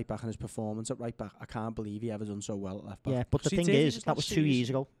game at right back and his performance at right back, I can't believe he ever done so well at left back. Yeah, but the thing is, that was 2 years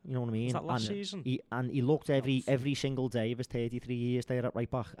ago. You know what I mean? Was that last season? He looked every single day of his 33 years there at right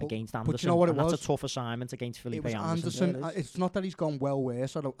back against Anderson. But you know what it was? That's a tough assignment against Felipe Anderson. It's not that he's gone well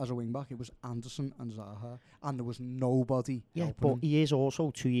worse as a wing back. It was Anderson and Zaha, and there was nobody. Yeah, but he is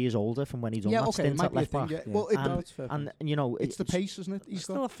also 2 years older from when he's on that stint at left back. Yeah. Well, and you know, it's the pace, isn't it? He's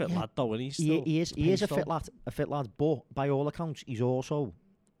still a fit lad, though, and he is a fit lad. But by all accounts, he's also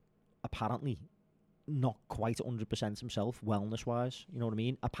apparently not quite 100% himself wellness wise, you know what I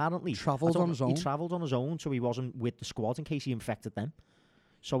mean? Apparently he travelled on his own, so he wasn't with the squad in case he infected them.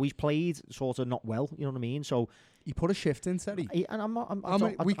 So he's played sort of not well, you know what I mean? So he put a shift in, Teddy.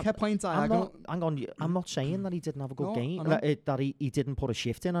 We kept playing diagonal. I'm not saying that he didn't have a good game, that he didn't put a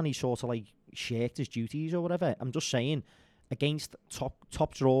shift in and he sort of like shirked his duties or whatever. I'm just saying, against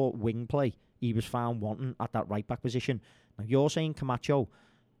top draw wing play, he was found wanting at that right back position. Now you're saying Camacho.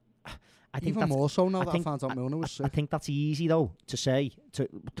 I think even more so now that I found out Milner was sick. I think that's easy though to say, to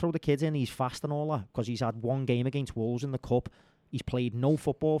throw the kid in. He's fast and all that because he's had one game against Wolves in the cup. He's played no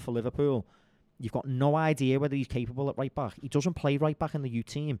football for Liverpool. You've got no idea whether he's capable at right back. He doesn't play right back in the U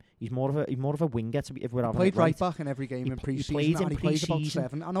team. He's more of a winger. If we're having played right back in every game in pre-season. He played about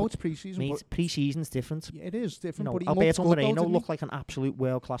 7. I know it's pre-season, but pre-season's different. Yeah, it is different. But Alberto Moreno looked like an absolute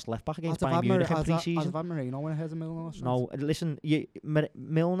world-class left back against Bayern Munich in pre-season. I'd have had Moreno when ahead of Milner. No, listen,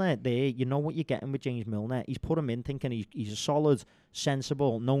 Milner there. You know what you're getting with James Milner. He's put him in thinking he's a solid,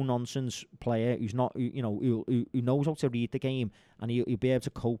 sensible, no-nonsense player who's not, who knows how to read the game and he'll be able to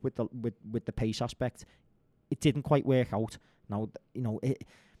cope with the pace aspect. It didn't quite work out. Now,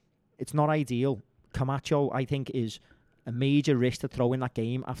 it's not ideal. Camacho, I think, is a major risk to throw in that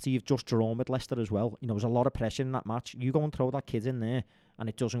game after you've just drawn with Leicester as well. There's a lot of pressure in that match. You go and throw that kid in there and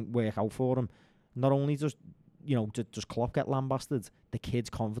it doesn't work out for him. Not only does Klopp get lambasted, the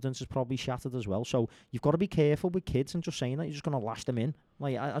kid's confidence is probably shattered as well. So you've got to be careful with kids and just saying that you're just going to lash them in.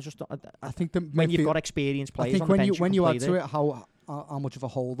 Like I think that when you've got experienced players, I think on the bench, when you add to it how much of a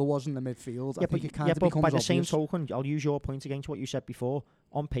hole there was in the midfield, I think it kind of becomes obvious. By the same token, I'll use your point against what you said before.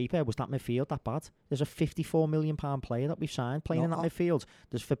 On paper, was that midfield that bad? There's a £54 million player that we've signed playing in that midfield.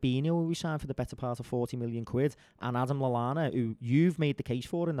 There's Fabinho, who we signed for the better part of 40 million quid, and Adam Lallana, who you've made the case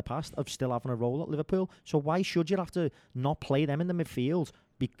for in the past of still having a role at Liverpool. So why should you have to not play them in the midfield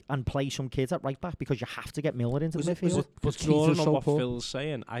and play some kids at right back because you have to get Milner into the midfield? But drawing on what Phil's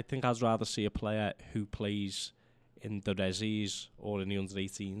saying, I think I'd rather see a player who plays in the Resis or in the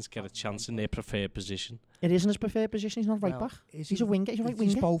under-18s get a chance in their preferred position. It isn't his preferred position. He's not right back. He's a winger. He's a right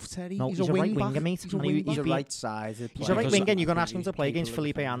winger. He's both, Terry. No, he's a right winger, back. mate. He's a right-sided player. He's a right winger, and you're going to ask him to play against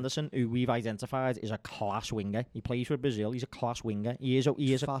Felipe Anderson, who we've identified is a class winger. He plays for Brazil. He's a class winger. He is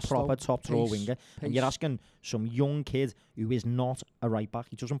a proper top-draw winger. And you're asking some young kid who is not a right back.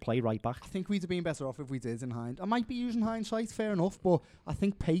 He doesn't play right back. I think we'd have been better off if we did in hindsight. I might be using hindsight, fair enough, but I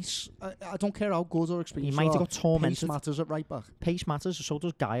think pace, I don't care how good or experienced he might have got tormented. Pace matters at right back. Pace matters, so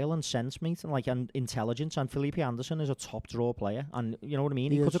does guile and sense, mate, and intelligence. And Felipe Anderson is a top draw player, and you know what I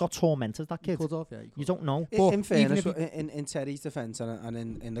mean. He could have got tormented, that kid. Could have, yeah. You don't know. In fairness, in Terry's defence and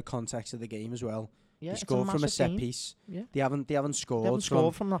in the context of the game as well, yeah, they scored from a set piece. Yeah. They haven't scored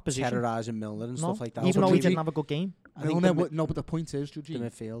from that position. Terrorising Milner and stuff like that. Even though he didn't have a good game. But the point is, Judgy, the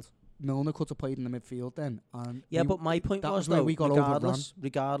midfield. Milner could have played in the midfield then. And but my point was though,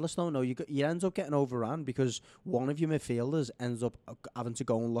 regardless though, no, you end up getting overrun because one of your midfielders ends up having to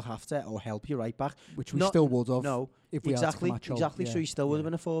go and look after or help you right back, which we still would have. No, if we exactly. Yeah. So he still would have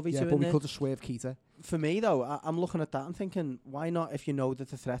been a 4v2. Yeah, but we could have swerved Keita. For me though, I'm looking at that and thinking, why not? If you know that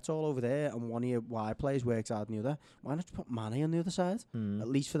the threat's all over there and one of your wide players works hard on the other, why not put Mane on the other side at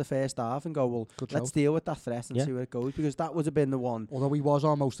least for the first half and go, well, let's deal with that threat and see where it goes, because that would have been the one. Although he was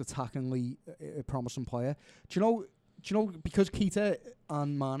our most attackingly promising player. Do you know, because Keita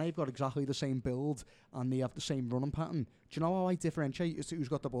and Mane have got exactly the same build and they have the same running pattern, do you know how I differentiate as to who's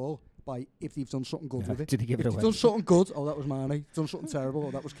got the ball? By if they've done something good with it. Did he give it away? Done something good, oh that was Mane. Done something terrible,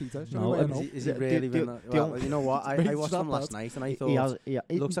 oh that was Keita. No, is it really been that? Well, you know what? I watched him last night and I thought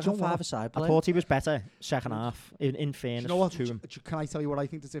he looks like a five-a-side player. I thought he was better second half, in fairness to him. Can I tell you what I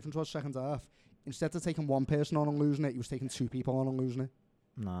think the difference was second half? Instead of taking one person on and losing it, he was taking two people on and losing it.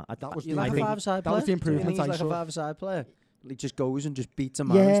 Nah, that was the improvement I saw. Like a five-a-side player. He just goes and just beats a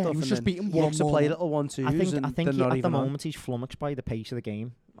man and stuff. He was just beating one to play little 1-2s. I think at the moment he's flummoxed by the pace of the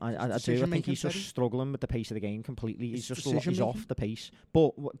game. I think he's just struggling with the pace of the game completely. He's off the pace.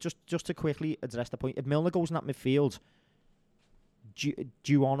 But just to quickly address the point, if Milner goes in that midfield, do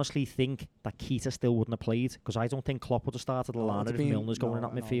you honestly think that Keita still wouldn't have played? Because I don't think Klopp would have started Lallana if Milner's going in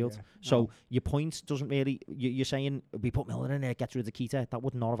that midfield. So your point doesn't really... You're saying, we put Milner in there, get rid of Keita. That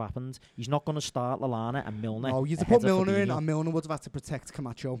would not have happened. He's not going to start Lallana and Milner. No, you'd put Milner in and Milner would have had to protect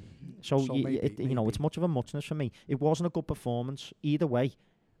Camacho. So maybe. It's much of a muchness for me. It wasn't a good performance either way.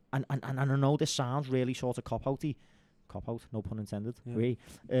 And I know this sounds really sort of cop-outy. Cop-out, no pun intended.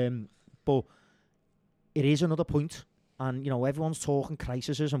 Yeah. But it is another point. And, everyone's talking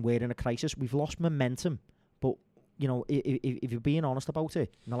crises and we're in a crisis. We've lost momentum. But, if you're being honest about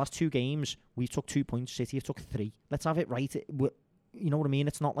it, in the last 2 games, we took 2 points. City have took 3. Let's have it right. You know what I mean?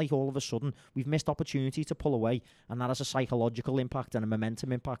 It's not like all of a sudden we've missed opportunity to pull away. And that has a psychological impact and a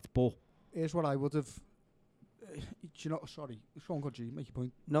momentum impact. But here's what I would have... sorry. Go on, G, make your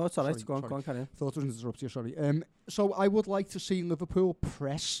point. No, it's all right. Go on, carry on. Thought I was interrupt you, sorry. So I would like to see Liverpool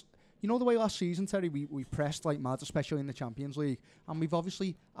press... You know the way last season, Terry, we pressed like mad, especially in the Champions League, and we've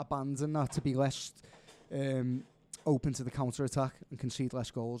obviously abandoned that to be less open to the counter-attack and concede less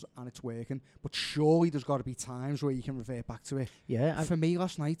goals, and it's working. But surely there's got to be times where you can revert back to it. Yeah. For me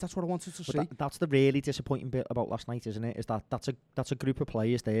last night, that's what I wanted to see. That's the really disappointing bit about last night, isn't it? Is that's a group of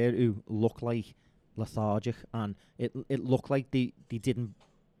players there who look like lethargic, and it looked like they didn't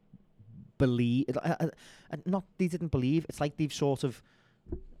believe. They didn't believe. It's like they've sort of...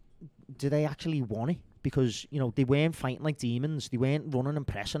 Do they actually want it? Because, they weren't fighting like demons. They weren't running and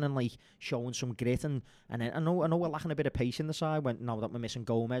pressing and like showing some grit. And then I know we're lacking a bit of pace in the side now that we're missing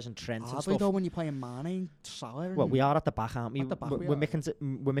Gomez and Trent and stuff. Though when you're playing Mane, Salah? Well, we are at the back, aren't we?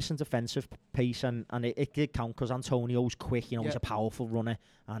 We're missing defensive pace, and it did count because Antonio's quick. He's a powerful runner,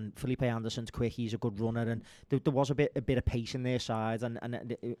 and Felipe Anderson's quick. He's a good runner, and there was a bit of pace in their side,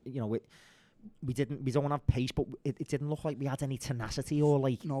 and we don't have pace, but it didn't look like we had any tenacity or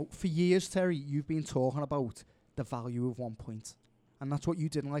like... No, for years, Terry, you've been talking about the value of 1 point. And that's what you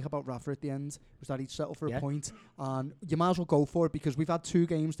didn't like about Rafa at the end, was that he'd settle for a point. And you might as well go for it, because we've had 2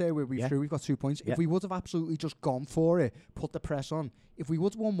 games there where we've got 2 points. If we would have absolutely just gone for it, put the press on, if we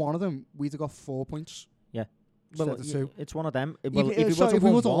would have won one of them, we'd have got 4 points. Yeah. Well, it's one of them. If we would have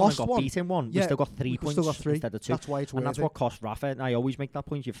lost one and got beaten one, we still got 3 points instead of 2. That's why it's worth it. And that's what cost Rafa. And I always make that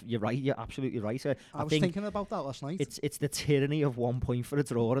point. You're right. You're absolutely right. I was thinking about that last night. It's the tyranny of 1 point for a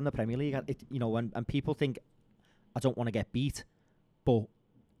draw in the Premier League. And people think, I don't want to get beat, but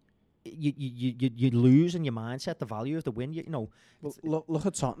you lose in your mindset the value of the win. Well, look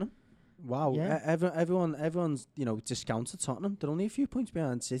at Tottenham. Wow. Yeah. Everyone's discounted Tottenham. They're only a few points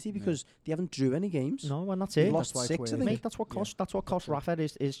behind City because they haven't drew any games. No, and that's They've it. lost 6, I think. Mate, that's what cost Rafa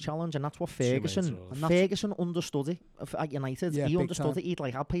his challenge, and that's what Ferguson understood it at United. He understood it. He'd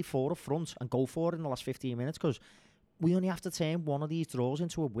like, I'll pay 4 up front and go for it in the last 15 minutes because we only have to turn one of these draws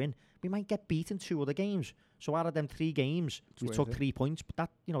into a win. We might get beaten 2 other games. So out of them 3 games, we took 3 points. But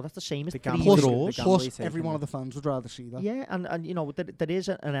that's the same as 3 draws. Plus, every one of the fans would rather see that. Yeah, and there is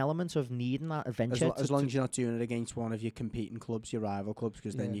an element of needing that adventure. As long as you're not doing it against one of your competing clubs, your rival clubs,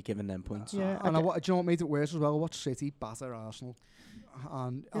 because then you're giving them points. Yeah, and do you know what made it worse as well? I watched City batter Arsenal.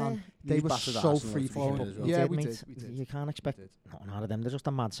 And they were so free flowing. Well. Yeah, we did. did. You can't expect nothing out of them. They're just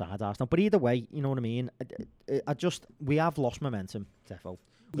a mad side, Arsenal. But either way, you know what I mean. We have lost momentum, defo.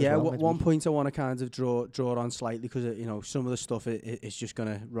 Yeah, one point I want to kind of draw on slightly because some of the stuff is just going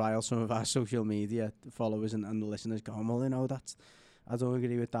to rile some of our social media followers and the listeners. Going, well, I don't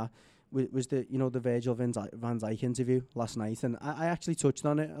agree with that. Was the the Virgil van Dijk interview last night, and I actually touched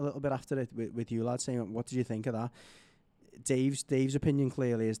on it a little bit after it with you lads, saying what did you think of that? Dave's opinion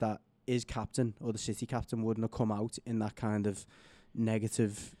clearly is that his captain or the City captain wouldn't have come out in that kind of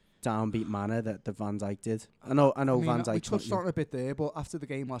negative, downbeat manner that the Van Dijk did. I know Van Dijk. We touched on it a bit there, but after the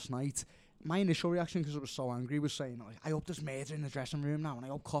game last night, my initial reaction, because I was so angry, was saying, like, I hope there's murder in the dressing room now, and I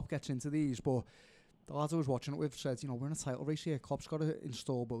hope Klopp gets into these. But the lads I was watching it with said, we're in a title race here. Klopp's got to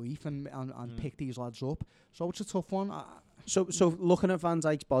install belief and pick these lads up. So it's a tough one. So looking at Van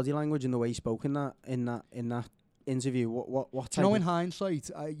Dijk's body language and the way he spoke in that interview, what type in hindsight,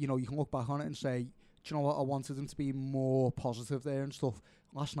 you can look back on it and say, do you know what, I wanted him to be more positive there and stuff.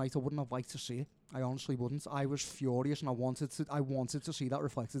 Last night I wouldn't have liked to see it. I honestly wouldn't. I was furious and I wanted to see that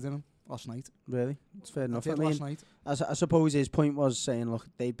reflected in him last night. Really? It's fair enough. I mean, last night. I suppose his point was saying, look,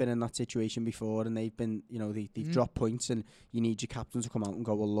 they've been in that situation before and they've been, they've dropped points and you need your captain to come out and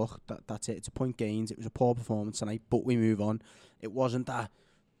go, well, look, that's it. It's a point gained. It was a poor performance tonight, but we move on. It wasn't that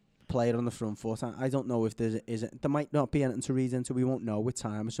player on the front foot. I don't know if there might not be anything to read into. We won't know with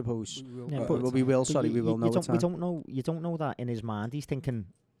time, I suppose. We will know with time. You don't know that in his mind. He's thinking,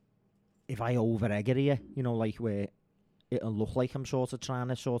 if I over-egg it here, like where it'll look like I'm sort of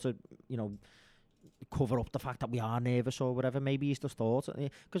trying to cover up the fact that we are nervous or whatever. Maybe he's just thought,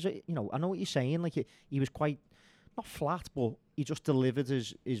 because I know what you're saying. Like he was quite not flat, but he just delivered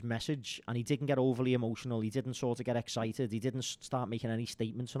his message, and he didn't get overly emotional. He didn't sort of get excited. He didn't start making any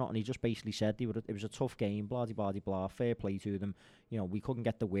statements or not, and he just basically said it was a tough game, blah blah blah. Fair play to them. We couldn't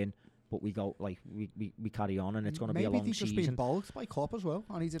get the win, but we go we carry on, and it's going to be a long season. Maybe he's just been bogged by Klopp as well,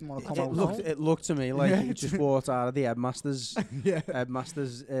 and he didn't want to come out. It looked to me like he just walked out of the headmaster's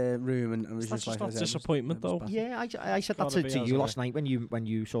room and was just like disappointment though. Yeah, I said that to you last night when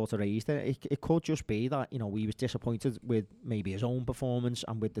you sort of raised it. It could just be that he was disappointed with maybe his own performance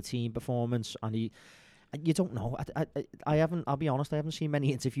and with the team performance, and you don't know. I'll be honest, I haven't seen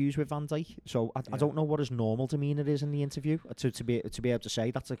many interviews with Van Dijk, so I don't know what his normal demeanour is in the interview to be able to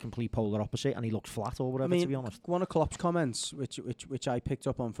say that's a complete polar opposite and he looks flat or whatever, to be honest. One of Klopp's comments, which I picked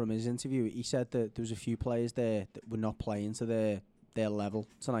up on from his interview, he said that there was a few players there that were not playing to their level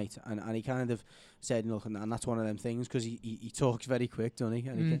tonight, and he kind of said, look, and that's one of them things, because he talks very quick, doesn't he?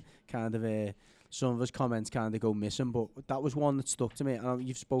 And he kind of... some of his comments kind of go missing, but that was one that stuck to me. And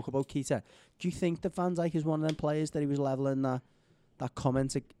you've spoke about Keita. Do you think that Van Dijk is one of them players that he was levelling that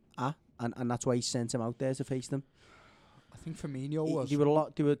comment at, and that's why he sent him out there to face them? I think Firmino was. They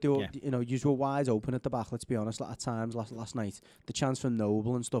were you were wide open at the back. Let's be honest. At times last night, the chance for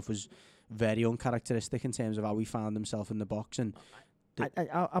Noble and stuff was very uncharacteristic in terms of how he found himself in the box. And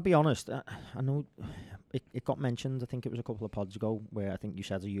I'll be honest. I know it got mentioned. I think it was a couple of pods ago where I think you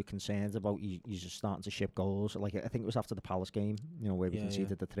said, "Are you concerned about you just starting to ship goals?" Like I think it was after the Palace game, where we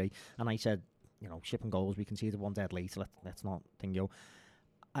conceded the 3, and I said, shipping goals, we conceded one dead late. Let's not think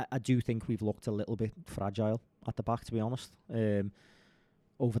I do think we've looked a little bit fragile at the back, to be honest,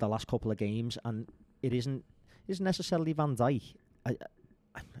 over the last couple of games, and it isn't necessarily Van Dijk.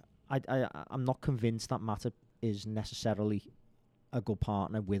 I'm not convinced that Matip is necessarily a good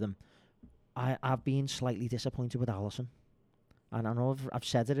partner with him. I've been slightly disappointed with Alisson, and I know I've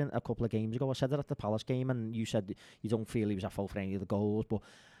said it in a couple of games ago. I said it at the Palace game, and you said you don't feel he was at fault for any of the goals, but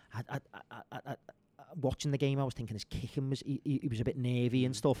I watching the game, I was thinking his kicking was he was a bit nervy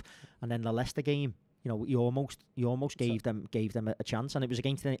and stuff, and then the Leicester game, he almost gave them a chance, and it was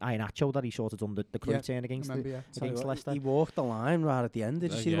against Iheanacho that he sort of done the quick turn against Leicester. He walked the line right at the end.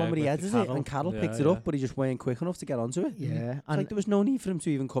 Did you see the one where he headed it and Carroll picked it up, but he just weren't quick enough to get onto it? Yeah, and like there was no need for him to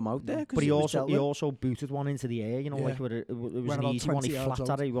even come out there. But he also booted one into the air. Like it was an easy one. He flapped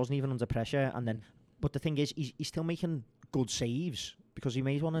at it. He wasn't even under pressure, and then. But the thing is, he's still making good saves because he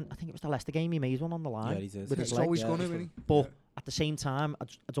made one, I think it was the Leicester game, he made one on the line. Yeah, he did. With his It's leg. always going to, really. But at the same time, I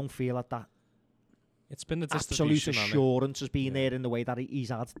don't feel like that It's been a absolute distribution. assurance has been there in the way that he's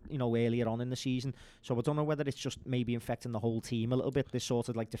had, earlier on in the season. So I don't know whether it's just maybe infecting the whole team a little bit. This sort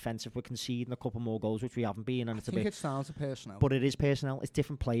of like defensive, we're conceding a couple more goals, which we haven't been, and I it's a think bit. it's down to personnel. But it is personnel. It's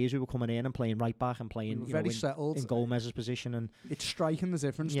different players who were coming in and playing right back and playing very settled in Gomez's position, and it's striking the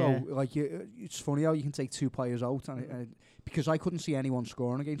difference, Yeah. though. Like, it's funny how you can take two players out, and because I couldn't see anyone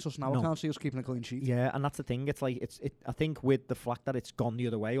scoring against us. Now No. I can't see us keeping a clean sheet. yeah, and that's the thing. It's like I think with the fact that it's gone the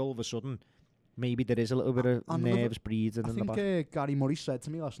other way, all of a sudden, maybe there is a little bit of And nerves breathing I in the back. think Gary Murray said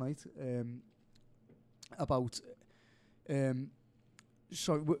to me last night about.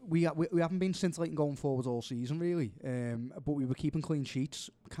 So we haven't been scintillating going forward all season, really, but we were keeping clean sheets.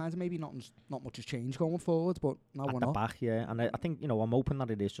 Kind of maybe not much has changed going forward, but now At we're the not. back, yeah, and I think I'm hoping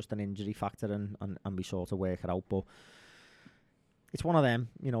that it is just an injury factor and we sort of work it out. But it's one of them.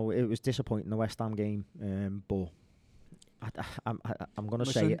 It was disappointing, the West Ham game, but I'm gonna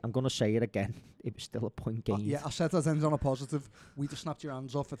say Listen. it. I'm gonna say it again. It was still a point game. Yeah, I said that ends on a positive. We just snapped your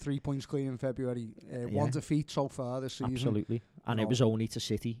hands off for 3 points clean in February. One defeat so far this season. Absolutely, and it was only to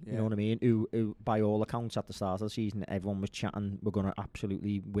City. You know what I mean? Who, by all accounts, at the start of the season, everyone was chatting, we're going to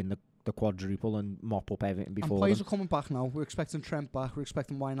absolutely win the quadruple and mop up everything before. And players them. are coming back now. We're expecting Trent back. We're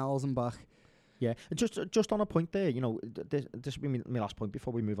expecting Wijnaldum back. Yeah, and just on a point there, this will be my last point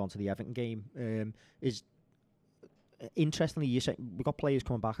before we move on to the Everton game. Is interestingly, you say we got players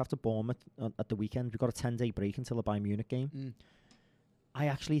coming back after Bournemouth at the weekend. We've got a 10-day break until the Bayern Munich game. I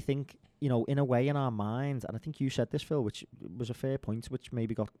actually think, in a way, in our minds, and I think you said this, Phil, which was a fair point, which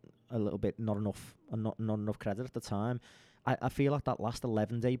maybe got a little bit not enough credit at the time. I feel like that last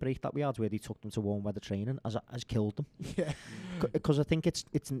 11-day break that we had, where they took them to warm weather training, has killed them. Yeah, because I think it's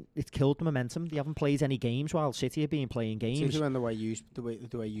killed the momentum. They haven't played any games while City have been playing games. City and the way you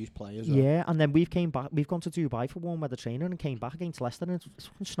play as well. Yeah, and then we've gone to Dubai for warm weather training and came back against Leicester and it's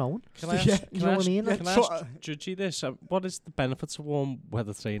fucking snowing. Can I ask, you know what I mean? Can I ask Judgy this? What is the benefits of warm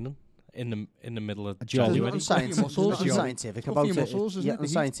weather training in the middle of January? There's nothing scientific about it. Nothing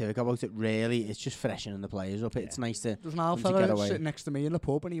scientific about it, really. It's just freshening the players up. It's nice to. There's an alpha sitting next to me in the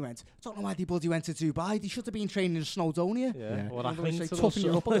pub, and he went, I don't know why they bloody went to Dubai. They should have been training in Snowdonia. Yeah. Well, I think toughen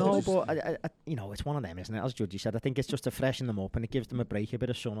you up a little. No, but it's one of them, isn't it? As Judgy said, I think it's just to freshen them up and it gives them a break, a bit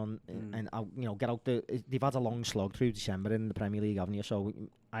of sun on, and get out they've had a long slog through December in the Premier League, haven't you? So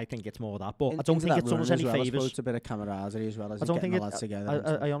I think it's more that. But I don't think it's done us any favours. It's a bit of camaraderie as well as I don't think getting the lads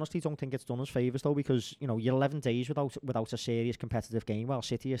together. I honestly don't think it's done us favours though, because you're 11 days without a serious competitive game, while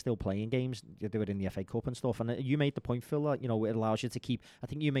City are still playing games. You do it in the FA Cup and stuff. And you made the point, Phil, that it allows you to keep. I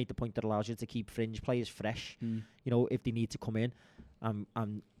think you made the point that allows you to keep fringe players fresh. If they need to come in.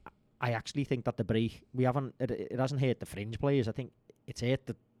 And I actually think that the break it hasn't hurt the fringe players. I think it's hurt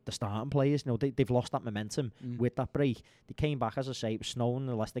the starting players. They've lost that momentum with that break. They came back, as I say, it was snowing in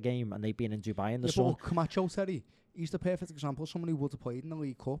the Leicester game, and they've been in Dubai in the sun. Camacho, Terry, he's the perfect example of someone who would have played in the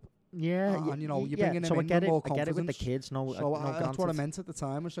League Cup. Yeah, and you're bringing him in with more confidence. I get it with the kids. That's what I meant at the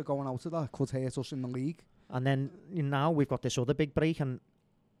time, was going out of that could hurt us in the league. And then now we've got this other big break, and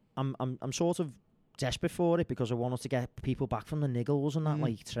I'm sort of desperate for it because I want us to get people back from the niggles and that,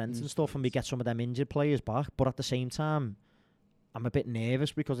 like Trent and stuff, and we get some of them injured players back. But at the same time, I'm a bit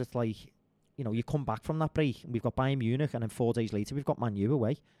nervous because it's like, you come back from that break, and we've got Bayern Munich, and then 4 days later we've got Man U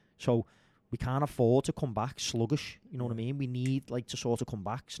away. So we can't afford to come back sluggish. You know what I mean? We need to sort of come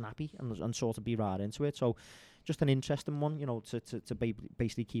back snappy and sort of be right into it. So just an interesting one, to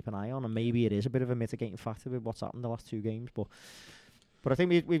basically keep an eye on, and maybe it is a bit of a mitigating factor with what's happened the last 2 games, but I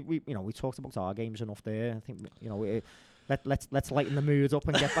think we talked about our games enough there. I think let's lighten the mood up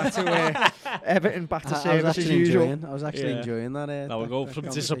and get back to Everton, back to service as usual. I was actually enjoying that. Now we're going from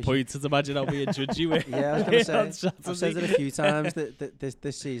disappointed. Imagine how we judge you. Yeah, I was going to say. I've said it a few times that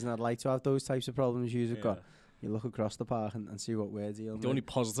this season I'd like to have those types of problems you've got. You look across the park and see what we're dealing with. The only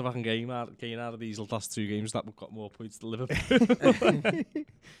positive I can gain out of these last 2 games that we've got more points to Liverpool.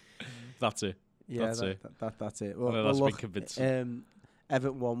 That's it. Yeah, that's it. Well, been convincing.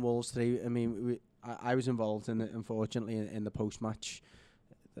 Everton 1, Wolves 3. I mean, I was involved in it, unfortunately, in the post-match,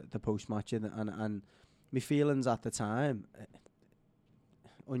 and my feelings at the time,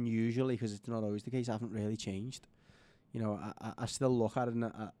 unusually, because it's not always the case, haven't really changed. I still look at it,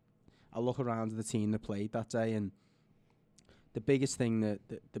 and I look around the team that played that day, and the biggest thing,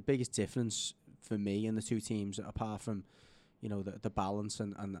 the biggest difference for me in the 2 teams, apart from the balance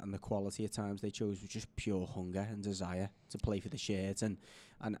and the quality at times they chose, was just pure hunger and desire to play for the shirts. And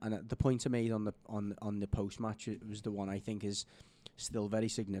the point I made on the post match was the one I think is still very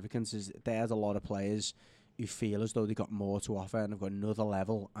significant. Is they had a lot of players who feel as though they've got more to offer and have got another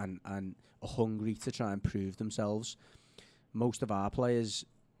level and are hungry to try and prove themselves. Most of our players,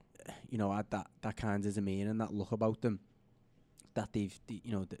 you know, had that kind of demeanour and that look about them, that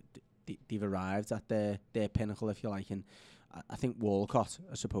they've arrived at their pinnacle, if you like. And I think Walcott,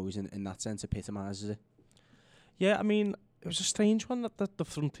 I suppose, in that sense, epitomises it. Yeah, I mean, it was a strange one that the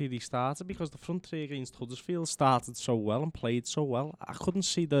front three started, because the front three against Huddersfield started so well and played so well. I couldn't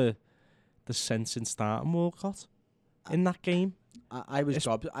see the sense in starting Walcott in that game. I was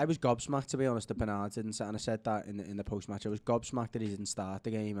gobsmacked, to be honest, that Bernard didn't, and I said that in the post-match. I was gobsmacked that he didn't start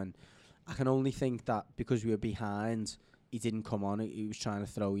the game, and I can only think that because we were behind, he didn't come on. He was trying to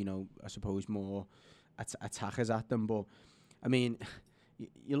throw, you know, I suppose more attackers at them. But I mean,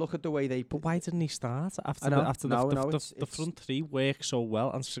 you look at the way they. But why didn't he start after the front three worked so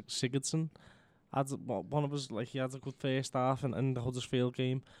well, and Sigurdsson had one of us, like, he had a good first half in the Huddersfield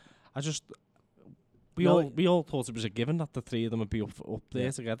game. We all thought it was a given that the three of them would be up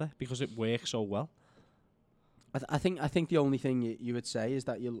there together, because it worked so well. I think the only thing you would say is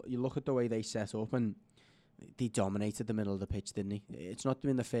that you look at the way they set up, and they dominated the middle of the pitch, didn't they? It's not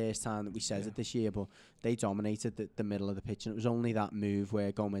been the first time that we said it this year, but they dominated the middle of the pitch, and it was only that move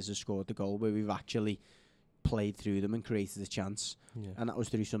where Gomez has scored the goal where we've actually played through them and created a chance, and that was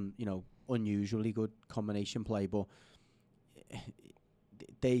through some, you know, unusually good combination play. But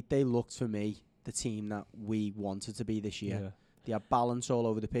they looked, for me, the team that we wanted to be this year. Yeah. They have balance all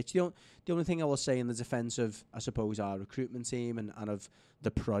over the pitch. The only thing I will say in the defence of, I suppose, our recruitment team and of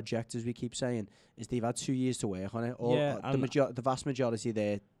the project, as we keep saying, is they've had 2 years to work on it. The vast majority of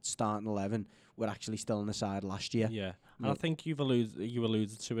their starting 11 were actually still on the side last year. Yeah, and I think you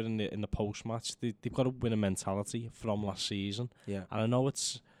alluded to it in the post-match. They've got a winning mentality from last season. Yeah, and I know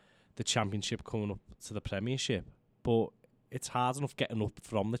it's the Championship coming up to the Premiership, but it's hard enough getting up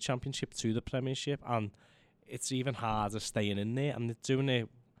from the Championship to the Premiership, and it's even harder staying in there, and they're doing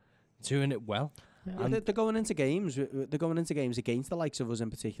it well. Yeah, they're going into games. They're going into games against the likes of us in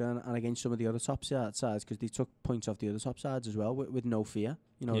particular, and against some of the other top sides, because they took points off the other top sides as well with no fear.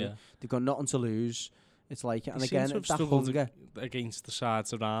 You know, they've got nothing to lose. It's like, and again, that hunger against the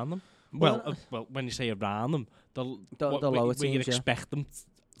sides around them. Well, when you say around them, the lower teams, you'd expect them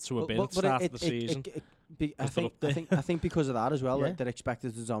to have been at the start of the season. I think because of that as well, they're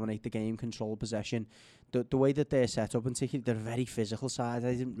expected to dominate the game, control possession. The way that they're set up, and they're a very physical side.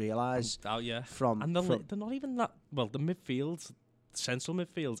 I didn't realise. They're not even that well. The midfield, central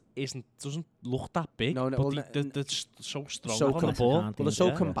midfield, doesn't look that big. No, but they're so strong on the ball. Well, they're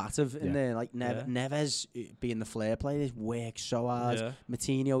so combative in there. Like Neves being the flair player, he's worked so hard. Yeah.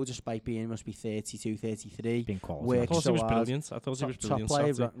 Matinho, despite must be 32, 33, being quality. Worked so hard. I thought he was brilliant. Top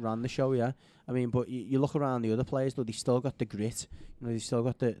player ran the show, yeah. I mean, but you look around the other players, though, they still got the grit. You know, they still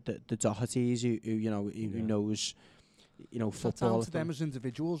got the Dohertys who knows, you know, football. Down to them as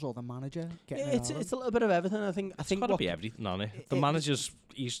individuals or the manager? It's a little bit of everything. I think it's got to be everything on it. The manager's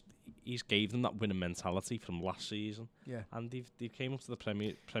he's gave them that winning mentality from last season. Yeah, and they came up to the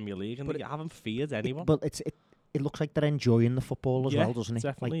Premier League and they haven't feared anyone. But it looks like they're enjoying the football as well, doesn't it?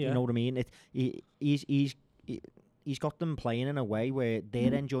 Definitely, like, you know what I mean? He's got them playing in a way where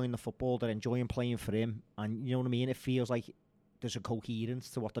they're enjoying the football, they're enjoying playing for him, and you know what I mean? It feels like there's a coherence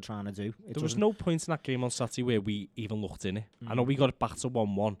to what they're trying to do. There was no point in that game on Saturday where we even looked in it. I know we got it back to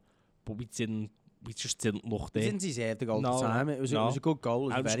 1-1, but we just didn't look there. We didn't deserve the goal at the time. It was a good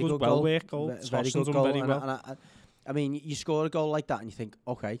goal. It was a very good goal. Very good goal. Very well. I mean, you score a goal like that and you think,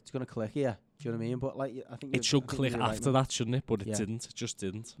 okay, it's going to click here. Do you know what I mean? But like, I think it should click after that, shouldn't it? But it didn't. It just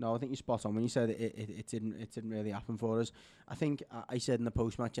didn't. No, I think you're spot on when you said it didn't really happen for us. I think I said in the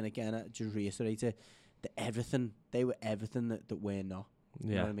post match, and again, I just reiterate it, that they were everything that we're not.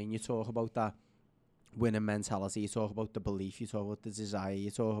 You know what I mean? You talk about that winning mentality, you talk about the belief, you talk about the desire,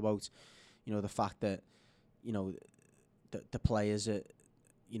 you talk about, you know, the fact that, you know, the players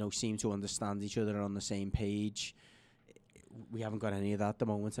seem to understand each other, are on the same page. We haven't got any of that at the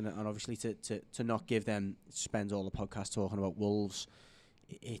moment, and obviously to not give them, spend all the podcast talking about Wolves,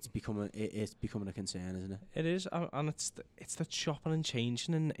 it's becoming a concern, isn't it? It is, and it's the chopping and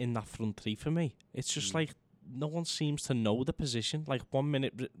changing in that front three for me. It's just like no one seems to know the position. Like one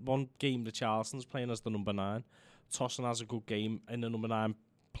game, the Charleston's playing as the number 9, Tosson has a good game in the number 9,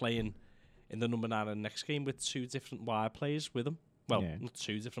 playing in the number 9 in the next game with 2 different wide players with him. Well, not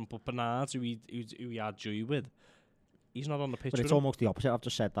 2 different, but Bernard, who he had Dewey with. He's not on the pitch. But it's almost the opposite. I've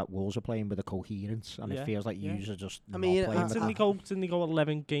just said that Wolves are playing with a coherence, and it feels like yous are just. I mean, didn't they go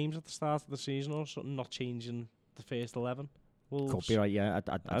 11 games at the start of the season or something, not changing the first 11? Wolves. Could be right, yeah.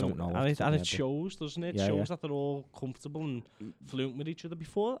 I don't know. And it shows, doesn't it? It shows Yeah. that they're all comfortable and fluent with each other.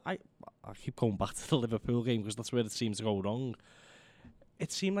 Before, I keep going back to the Liverpool game because that's where it seems to go wrong.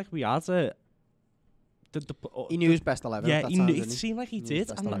 It seemed like we had he knew his best 11. Yeah, it seemed like he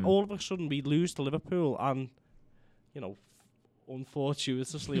did. And then all of a sudden we lose to Liverpool and, you know,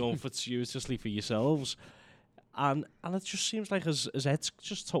 unfortuitously for yourselves. And it just seems like his head's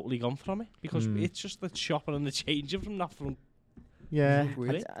just totally gone from it because it's just the chopping and the changing from that front. Yeah,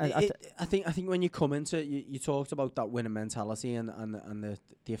 I think when you come into you talked about that winning mentality and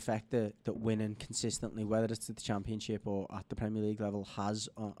the effect that winning consistently, whether it's at the Championship or at the Premier League level, has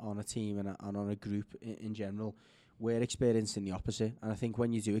on a team and on a group in general. We're experiencing the opposite, and I think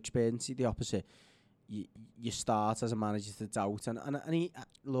when you do experience the opposite, you start as a manager to doubt. And he,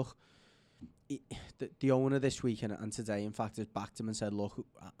 look, the owner this week and today, in fact, has backed him and said, look,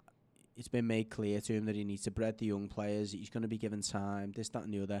 it's been made clear to him that he needs to breed the young players. He's going to be given time, this, that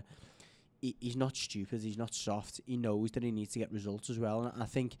and the other. He's not stupid. He's not soft. He knows that he needs to get results as well. And I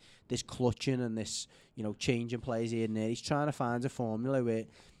think this clutching and this, changing players here and there, he's trying to find a formula where,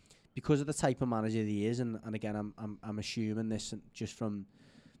 because of the type of manager that he is, and again, I'm assuming this just from,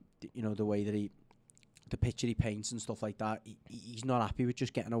 the way that the picture he paints and stuff like that, he's not happy with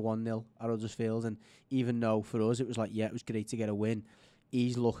just getting a 1-0 at Huddersfield. And even though for us it was like, yeah, it was great to get a win,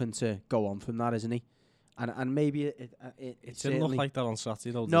 he's looking to go on from that, isn't he? And maybe it didn't look like that on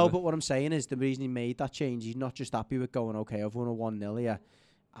Saturday, though. No, but what I'm saying is the reason he made that change, he's not just happy with going, okay, I've won a 1-0 here.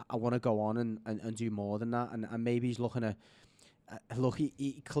 I want to go on and do more than that. And maybe he's looking at... look,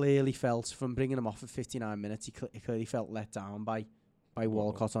 he clearly felt, from bringing him off at 59 minutes, he clearly felt let down by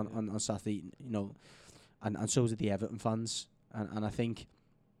Walcott on Saturday, and so did the Everton fans. And I think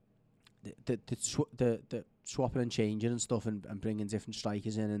the swapping and changing and stuff and bringing different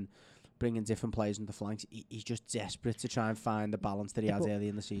strikers in and bringing different players into the flanks, he's just desperate to try and find the balance that he had early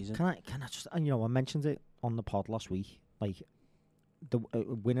in the season. Can I just, I mentioned it on the pod last week, like the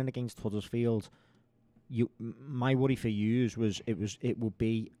winning against Huddersfield. My worry for you was it would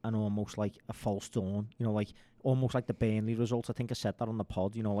be an almost like a false dawn, like almost like the Burnley result. I think I said that on the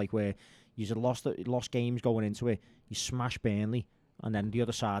pod, like where you had lost games going into it, you smash Burnley, and then the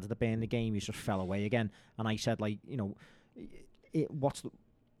other side of the Burnley game, you just fell away again. And I said, what's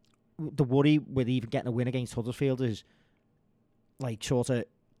the worry with even getting a win against Huddersfield is, like, sort of,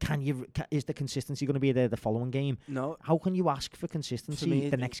 is the consistency going to be there the following game? No. How can you ask for consistency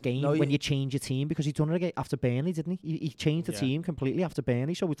the next game when you change your team? Because he done it after Burnley, didn't he? He changed the team completely after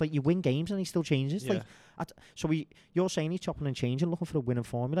Burnley. So it's like you win games and he still changes. Yeah. You're saying he's chopping and changing, looking for a winning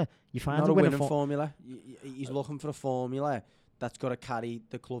formula. You find not a winning formula. He's looking for a formula that's got to carry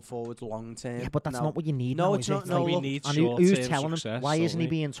the club forwards long term. Yeah, but that's not what you need. No, it's not. No, we need who's telling him? Why isn't he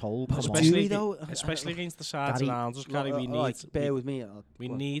being told? Especially against the sides around us, Gary. We need. Bear with me. We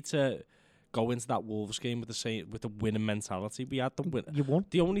need to go into that Wolves game with the winning mentality. We had the win. You won.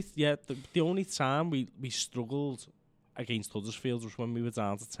 The only time we struggled against Huddersfield was when we were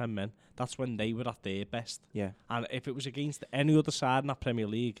down to 10 men. That's when they were at their best. Yeah. And if it was against any other side in that Premier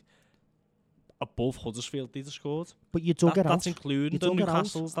League above Huddersfield, they'd have scored. But you dug it out. That's including the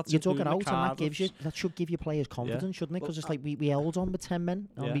Newcastles. You dug it out, and that should give your players confidence, shouldn't it? Because it's like we held on with 10 men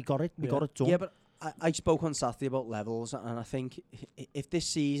and we got it done. Yeah, but I spoke on Saturday about levels, and I think if this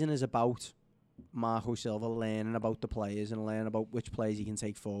season is about Marco Silva learning about the players and learning about which players he can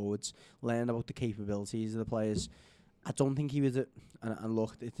take forwards, learning about the capabilities of the players, I don't think he would. And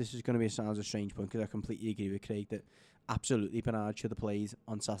look, this is going to sound a strange point because I completely agree with Craig that absolutely Bernard should have played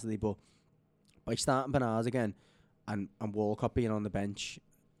on Saturday, but by starting Bernard again and Walcott being on the bench,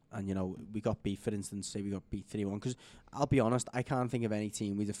 and we got beat, for instance, say we got beat 3-1, because I'll be honest, I can't think of any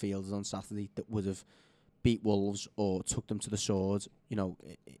team we'd have fielded on Saturday that would have beat Wolves or took them to the sword,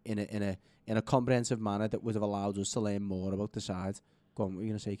 in a comprehensive manner that would have allowed us to learn more about the side. Go on, what were you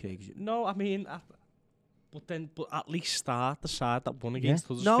going to say, Craig? No, I mean, but at least start the side that won against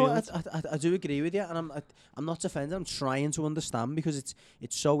Huddersfield. No, I do agree with you, and I'm not defending. I'm trying to understand, because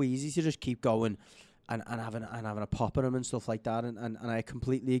it's so easy to just keep going and having a pop at them and stuff like that. And I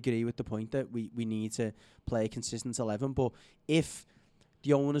completely agree with the point that we need to play a consistent 11. But if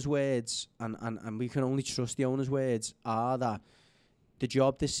the owner's words, and we can only trust the owner's words, are that the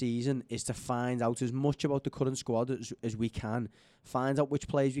job this season is to find out as much about the current squad as we can, find out which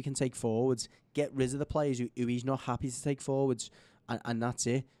players we can take forwards, get rid of the players who he's not happy to take forwards, and that's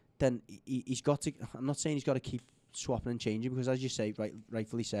it. Then he's got to. I'm not saying he's got to keep swapping and changing, because, as you say,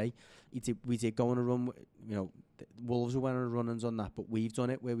 rightfully say, we did go on a run. Wolves were on a run-ins on that, but we've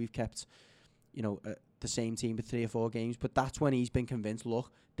done it where we've kept, the same team for 3 or 4 games. But that's when he's been convinced,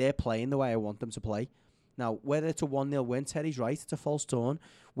 look, they're playing the way I want them to play. Now, whether it's a 1-0 win, Terry's right, it's a false tone.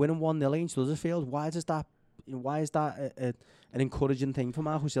 Winning 1-0 against Huddersfield, why is that an encouraging thing for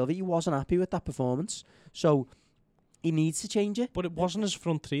Marco Silva? He wasn't happy with that performance. So he needs to change it. But it wasn't his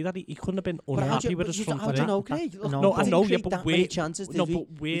front three that he couldn't have been unhappy with his front three. I don't know, Craig. No, I know, yeah, but we're chances, no,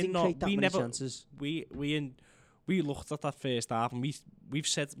 but we're not. We never. We looked at that first half, and we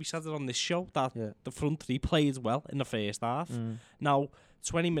said it on this show that the front three played well in the first half. Now,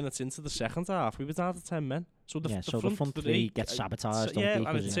 20 minutes into the second half, we were down to 10 men. So the front three gets sabotaged.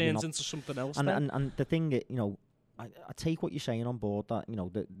 And it turns into something else. And the thing, I take what you're saying on board, that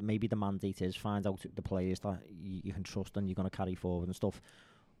that maybe the mandate is find out the players that you can trust and you're going to carry forward and stuff.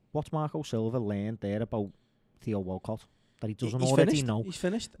 What's Marco Silva learned there about Theo Walcott that he doesn't already know? He's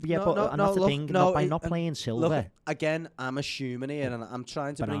finished. Yeah, that's the thing. By not playing Silva. Look, again, I'm assuming here, and I'm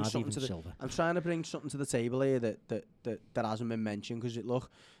trying to bring something to the table here that hasn't been mentioned, because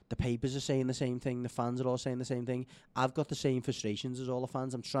the papers are saying the same thing, the fans are all saying the same thing. I've got the same frustrations as all the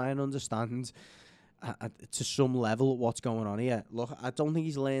fans. I'm trying to understand to some level what's going on here. Look, I don't think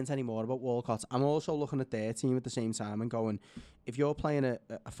he's learned any more about Walcott. I'm also looking at their team at the same time and going, if you're playing a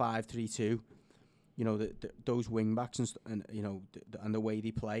 5-3-2, those wing backs and the way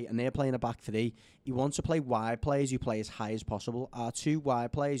they play, and they're playing a back three, you want to play wide players who play as high as possible. Our two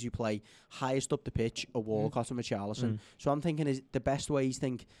wide players who play highest up the pitch are Walcott and Richarlison. So I'm thinking is the best way he's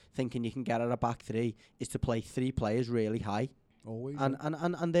thinking you can get at a back three is to play three players really high. Always.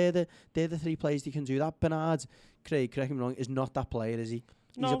 And they're the three players that can do that. Bernard, Craig, correct me wrong, is not that player, is he?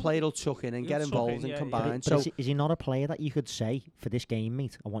 No. He's a player who'll tuck in and get involved and combine. But is he not a player that you could say, for this game,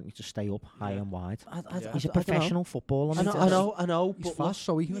 mate, I want you to stay up high and wide? He's a professional footballer. I know. He's fast,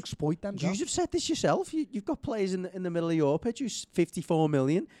 so he can exploit them. You've said this yourself. You've got players in the middle of your pitch who's 54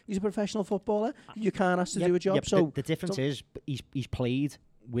 million. He's a professional footballer. You can't ask to do a job. So the difference is he's played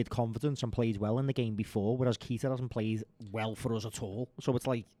with confidence and played well in the game before, whereas Keita hasn't played well for us at all. So it's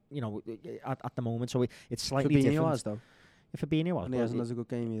like, at the moment, so it's slightly Fabinho different. Has, though. Fabinho was. And he hasn't had a good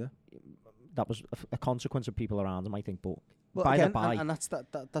game either. That was a consequence of people around him, I think. But and that's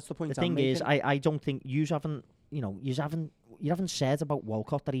the point. The thing is, I don't think you haven't said about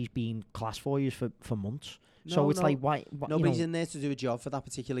Walcott that he's been class for you for months. Like why nobody's in there to do a job for that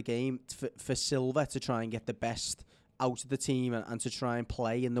particular game. For Silva to try and get the best out of the team and to try and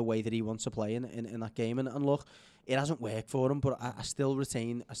play in the way that he wants to play in that game. And look, it hasn't worked for him, but I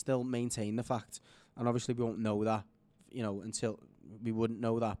still maintain the fact, and obviously we won't know that, until we wouldn't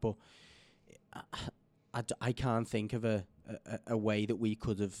know that, but I can't think of a way that we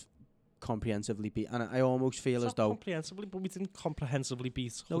could have comprehensively beat, and I almost feel as though comprehensively, but we didn't comprehensively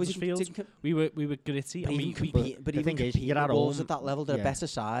beat Huddersfield. We were gritty. But even you're at Wolves at that level, they're a better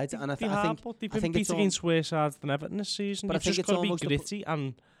side, and I think beat against worse sides than Everton this season. But I think it's got to be gritty,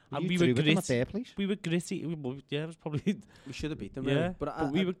 and we were gritty. We were gritty. Yeah, it was probably we should have beat them. Yeah, really.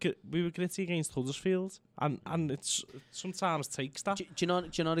 but we were gritty against Huddersfield, and it's sometimes takes that. Do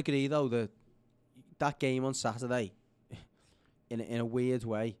you not agree though that game on Saturday, in a weird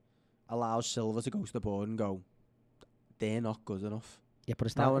way, allows Silva to go to the board and go, they're not good enough. Yeah, but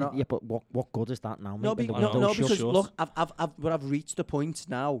it's that. Yeah, but what good is that now? No, because look, I've reached the point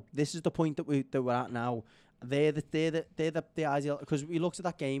now. This is the point that we're at now. They're the ideal, because we looked at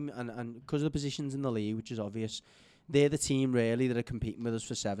that game and because of the positions in the league, which is obvious, they're the team really that are competing with us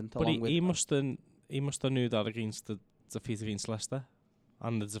for 7th. But he must have knew that against the defeat against Leicester.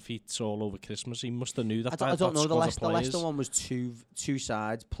 And the defeats all over Christmas. He must have knew that. I don't know. The Leicester one was two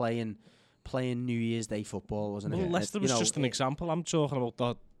sides playing New Year's Day football, wasn't it? Well, Leicester was just an example. I'm talking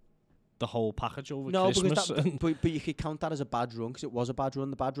about the whole package over Christmas. But you could count that as a bad run, because it was a bad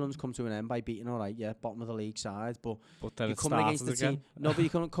run. The bad runs come to an end by beating, bottom of the league side. But then it started again. But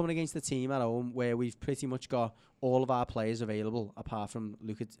you're coming against the team at home where we've pretty much got all of our players available apart from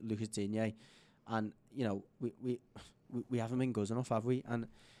Lucas Digne, and we haven't been good enough, have we? And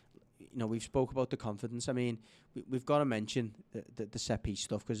we've spoke about the confidence. I mean, we've got to mention the set piece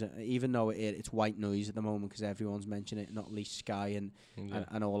stuff, because even though it's white noise at the moment, because everyone's mentioning it, not least Sky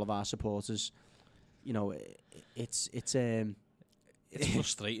and all of our supporters. It's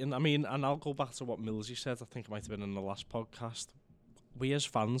frustrating. I mean, and I'll go back to what Millsy said. I think it might have been in the last podcast. We as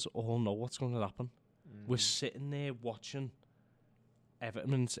fans all know what's going to happen. We're sitting there watching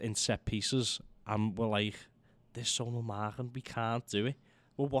Everton in set pieces, and we're like, this zonal marking, we can't do it.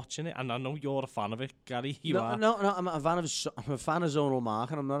 We're watching it, and I know you're a fan of it, Gary. You are. No, I'm a fan of zonal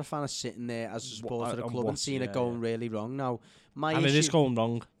marking. I'm not a fan of sitting there as a supporter of the club and seeing it going really wrong. Now, it is going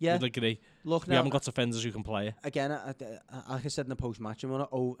wrong. Yeah, I agree. Look, we haven't got defenders who can play it. Again, like I said in the post-match, I'm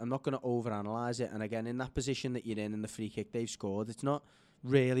not going to overanalyze it. And again, in that position that you're in the free kick they've scored, it's not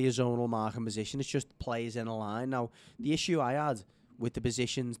really a zonal marking position. It's just players in a line. Now, the issue I had with the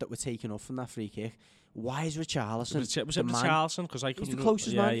positions that were taken up from that free kick, why is Richarlison? Was it Richarlison? Because he's the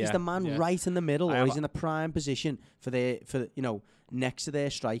closest man. He's the man right in the middle, or he's in the prime position for next to their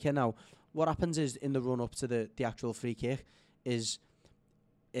striker. Now, what happens is in the run up to the actual free kick is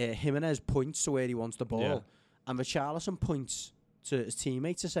Jimenez points to where he wants the ball, and Richarlison points to his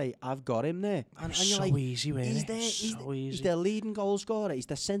teammate to say, "I've got him there." And you're so like, easy, he's there. He's their leading goal scorer. He's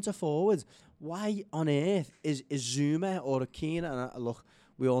the centre forward. Why on earth is Zuma or Keane? And look,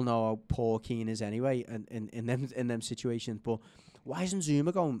 we all know how poor Keane is anyway, in them situations. But why isn't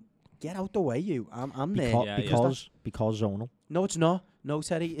Zuma going? Get out the way, you. I'm there. Because zonal. No, it's not. No,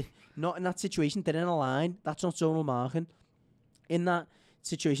 Terry. Not in that situation. They're in a line. That's not zonal marking. In that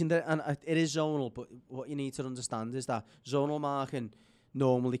situation, and it is zonal, but what you need to understand is that zonal marking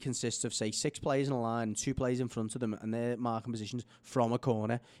normally consists of, say, 6 players in a line and 2 players in front of them, and they're marking positions from a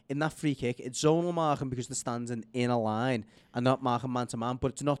corner. In that free kick, it's zonal marking because they're standing in a line and not marking man-to-man,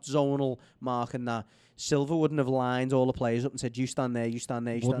 but it's not zonal marking that Silva wouldn't have lined all the players up and said, you stand there, you stand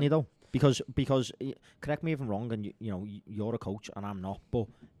there, you wouldn't stand. He though? Because correct me if I'm wrong, and you're a coach and I'm not, but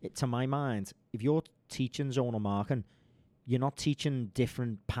to my mind, if you're teaching zonal marking, you're not teaching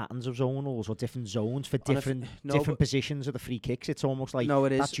different patterns of zonals or different zones for different positions of the free kicks. It's almost like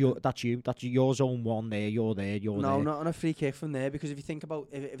it that's your zone 1 there, you're there. No, not on a free kick from there, because if you think about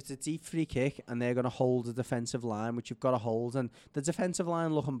if it's a deep free kick and they're going to hold the defensive line, which you've got to hold, and the defensive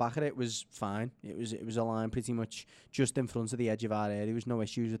line, looking back at it, was fine. It was a line pretty much just in front of the edge of our area. There was no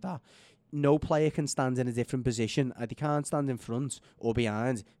issues with that. No player can stand in a different position. They can't stand in front or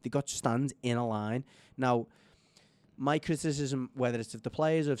behind. They got to stand in a line. Now, my criticism, whether it's of the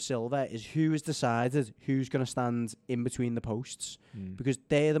players or of Silva, is who has decided who's going to stand in between the posts, because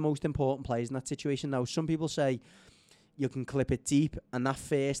they're the most important players in that situation. Now, some people say you can clip it deep, and that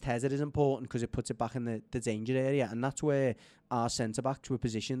first header is important because it puts it back in the danger area, and that's where our centre-backs were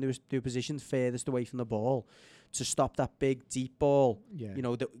positioned. They were positioned furthest away from the ball to stop that big, deep ball,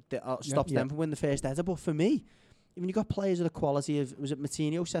 that stops them from winning the first header. But for me, when you got players of the quality of, was it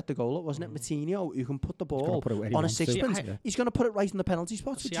Matinho set the goal up, wasn't it? Matinho, who can put the ball on a sixpence. He's going to put it right in the penalty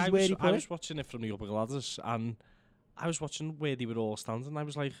spot, which is where he put it. I was watching it from the upper ladders, and I was watching where they were all standing, and I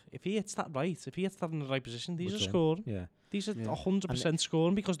was like, if he hits that right, if he hits that in the right position, these are scoring. Yeah. These are 100%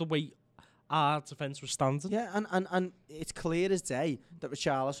 scoring because the way our defence was standing. Yeah, and it's clear as day that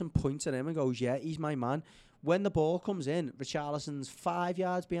Richarlison points at him and goes, yeah, he's my man. When the ball comes in, Richarlison's 5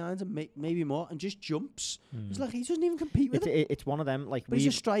 yards behind him, maybe more, and just jumps. He's like, he doesn't even compete with it. It's one of them, like, but he's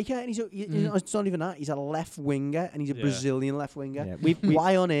a striker, and it's not even that. He's a left winger, and he's a Brazilian left winger. Yeah.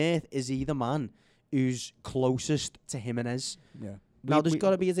 Why on earth is he the man who's closest to Jimenez? Yeah. Now, there's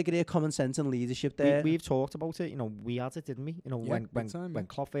got to be a degree of common sense and leadership there. We've talked about it. We had it, didn't we? When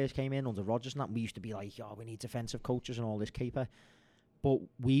Klopp first came in under Rodgers and that, we used to be like, oh, we need defensive coaches and all this caper. But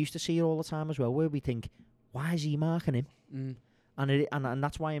we used to see it all the time as well, where we think, why is he marking him? And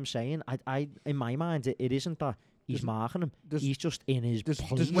that's why I'm saying, I in my mind, it isn't that he's marking him. He's just in his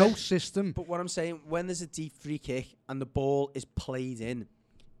position. There's no system. But what I'm saying, when there's a deep free kick and the ball is played in,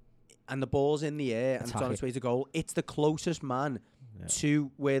 and the ball's in the air and it's on its way to goal, it's the closest man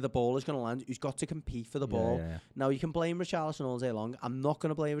to where the ball is going to land who's got to compete for the ball. Yeah. Now, you can blame Richarlison all day long. I'm not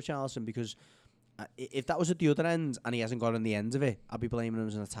going to blame Richarlison because if that was at the other end and he hasn't got on the end of it, I'd be blaming him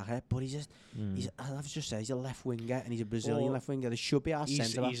as an attacker. But he's a left winger, and he's a Brazilian left winger. There should be our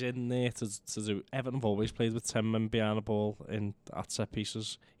centre back. He's in there to do. Everton have always played with 10 men behind the ball at set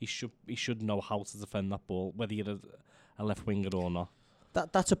pieces. He should know how to defend that ball, whether you're a left winger or not.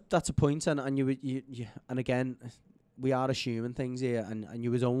 That's a point, and you and again, we are assuming things here, and you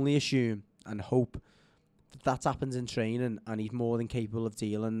would only assume and hope that happens in training, and he's more than capable of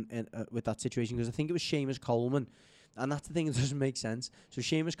dealing with that situation. Because I think it was Seamus Coleman, and that's the thing that doesn't make sense. So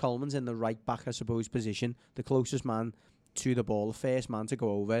Seamus Coleman's in the right back, I suppose, position, the closest man to the ball, the first man to go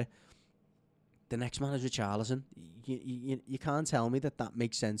over. The next man is Richarlison. You can't tell me that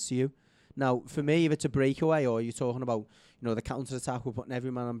makes sense to you. Now, for me, if it's a breakaway or you're talking about, the counter-attack, we're putting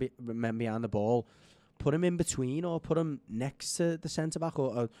every man behind the ball, put him in between or put him next to the centre-back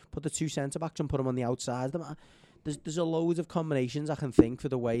or put the 2 centre-backs and put him on the outside of them. There's a load of combinations I can think for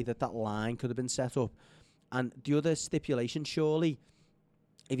the way that line could have been set up. And the other stipulation, surely,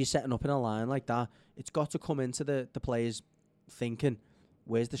 if you're setting up in a line like that, it's got to come into the players thinking,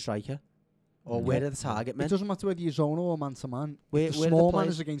 where's the striker? Or where are the target men? It doesn't matter whether you're zonal or man-to-man. The small man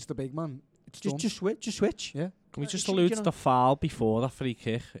is against the big man. Just switch. Yeah. Can we just allude to the foul before that free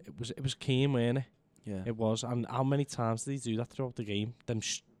kick? It was Keane, wasn't it? Yeah. It was. And how many times did he do that throughout the game?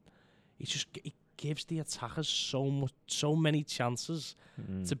 gives the attackers so many chances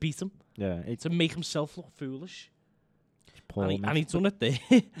to beat him. Yeah, to make himself look foolish. And he's done it there.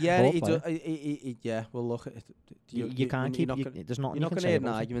 Yeah, well, look, you can't keep. There's nothing. You're not going to hear an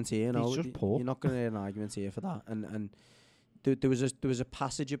argument here. You know, he's just poor. You're not going to hear an argument here for that. And there was a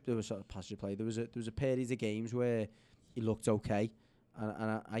passage of play. There was a period of games where he looked okay.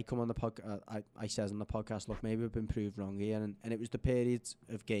 And I come on the podcast. I says on the podcast, look, maybe we've been proved wrong here. And it was the periods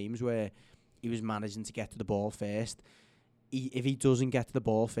of games where he was managing to get to the ball first. If he doesn't get to the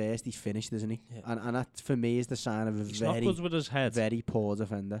ball first, he's finished, isn't he? Yeah. And that, for me, is the sign of he's not good with his head. Very poor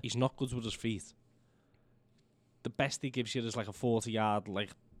defender. He's not good with his feet. The best he gives you is like a 40-yard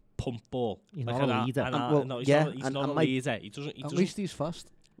pump ball. He's like not a leader. He's not a leader. He doesn't. At least he's fast.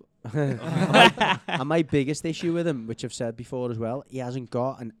 And my biggest issue with him, which I've said before as well, he hasn't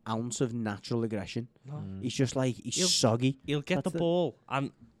got an ounce of natural aggression. No. He's just he's soggy. He'll get the ball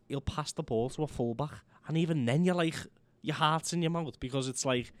and he'll pass the ball to a fullback, and even then you're like, your heart's in your mouth because it's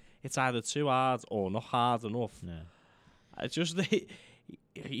like it's either too hard or not hard enough. Yeah. It's just he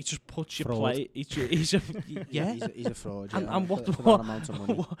just puts your play. He's a fraud. Yeah. And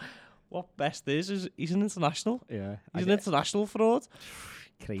what best is he's an international. Yeah, he's an international fraud.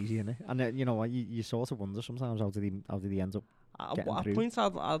 Crazy, isn't it? And you know what? You sort of wonder sometimes how did he end up getting through? A point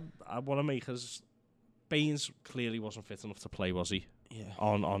I want to make is Baines clearly wasn't fit enough to play, was he? Yeah.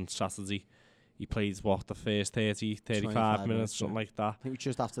 On Saturday. He played the first 35 minutes, something like that. I think it was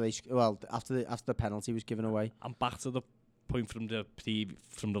just after after the penalty was given away. And back to the point from the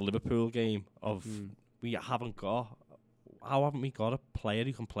Liverpool game of how haven't we got a player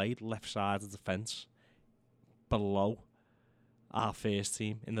who can play left side of the defence below our first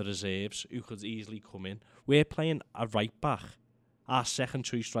team in the reserves who could easily come in? We're playing a right back, our second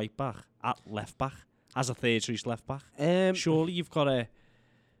choice right back at left back as a third choice left back. Surely you've got a.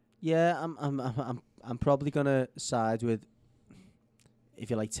 Yeah, I'm probably gonna side with, if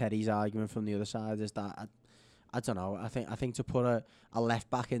you like, Terry's argument from the other side is that I don't know. I think to put a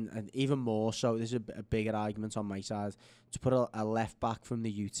left back in, and even more so, this is a bigger argument on my side, to put a left back from the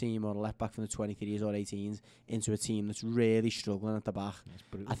U team or a left back from the 23s or 18s into a team that's really struggling at the back.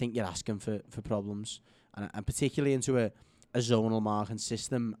 I think you're asking for problems, and particularly into a zonal marking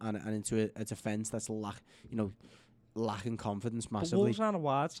system and into a defence that's lacking confidence massively. But Wolves aren't a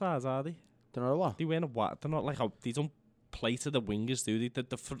wide side, are they? They're not a what? They weren't a wide. They're not they don't play to the wingers, do they?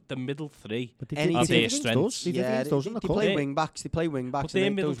 The middle three are their strengths. They play wing backs. They play wing backs. But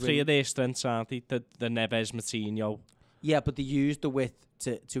their middle three are their strengths, aren't they? The Neves, Moutinho. Yeah, but they use the width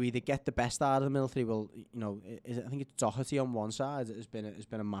to either get the best out of the middle three. Well, I think it's Doherty on one side has been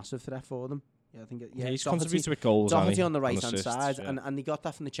a massive threat for them. Yeah, I think he's contributed with goals. Doherty on the right hand side, and he got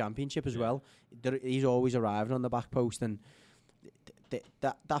that from the Championship as well. He's always arriving on the back post, and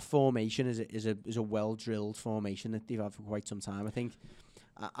that formation is a well drilled formation that they've had for quite some time. I think.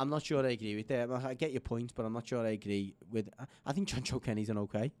 I'm not sure I agree with that. I get your point, but I'm not sure I agree with. I think Jonjo Kenny's done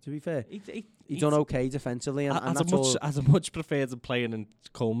okay. To be fair, he's done okay defensively, and I'd much prefer to playing in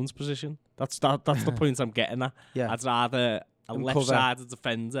Coleman's position. That's the point I'm getting at. Yeah. I'd rather a left-sided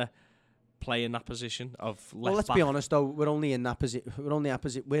defender play in that position of left back. Well, let's be honest though, we're only in that position.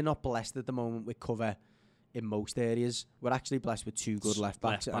 We're not blessed at the moment with cover in most areas. We're actually blessed with two good left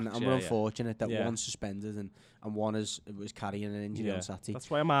backs, and we're unfortunate that one's suspended and one was carrying an injury on Saturday.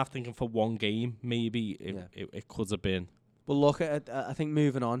 That's why I'm half thinking for one game maybe it could have been. Well, look, I think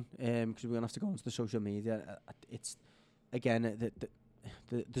moving on, because we're going to have to go into the social media, it's again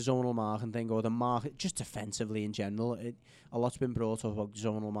the zonal marking thing, or the market just defensively in general. A lot's been brought up about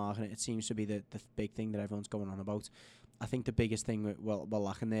zonal marking. It seems to be the big thing that everyone's going on about. I think the biggest thing we're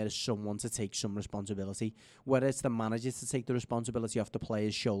lacking there is someone to take some responsibility. Whether it's the manager to take the responsibility off the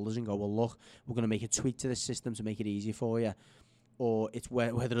players' shoulders and go, well, look, we're going to make a tweak to the system to make it easier for you. Or it's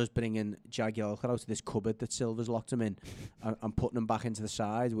whether us bringing Jagielka out of this cupboard that Silva's locked him in and putting him back into the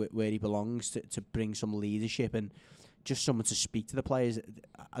side where he belongs to bring some leadership and just someone to speak to the players.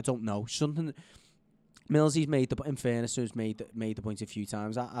 I don't know. Something Millsy's made, in fairness, has made the point a few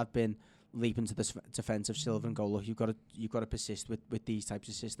times. I've been leaping to the defence of Silva and go, look, you've got to persist with these types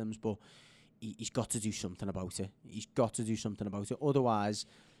of systems, but he's got to do something about it. He's got to do something about it. Otherwise,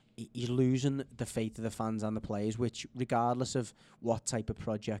 he's losing the faith of the fans and the players, which, regardless of what type of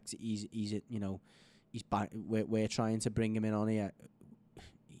project we're trying to bring him in on here,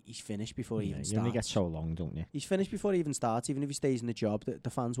 he's finished before he even starts. You only get so long, don't you? He's finished before he even starts. Even if he stays in the job, the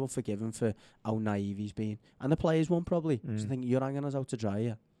fans won't forgive him for how naive he's been, and the players won't probably. So I think you're hanging us out to dry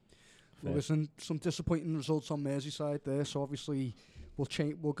here. Well, listen, some disappointing results on Merseyside there, so obviously we're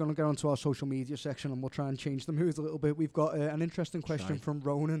going to get onto our social media section and we'll try and change the mood a little bit. We've got an interesting question from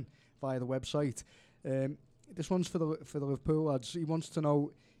Ronan via the website. This one's for the Liverpool lads. He wants to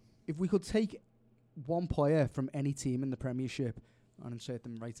know if we could take one player from any team in the Premiership and insert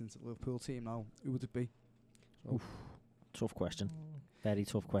them right into the Liverpool team now, who would it be? So Tough question. Very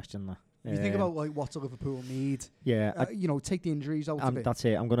tough question. That. If you think about like what Liverpool need, take the injuries out of it. That's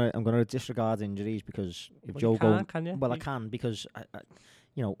it. I'm gonna disregard injuries because if Joe I can because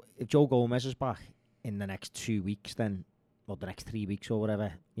if Joe Gomez is back in the next 2 weeks, then or the next 3 weeks or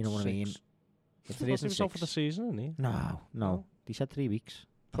whatever, you know what I mean. If there isn't 6 for the season, isn't he? No. He said 3 weeks.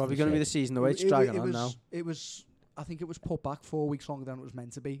 Probably going to be the season the way it's dragging on now. I think it was put back 4 weeks longer than it was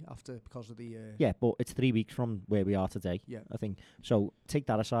meant to be because of the. Yeah, but it's 3 weeks from where we are today. Yeah, I think so. Take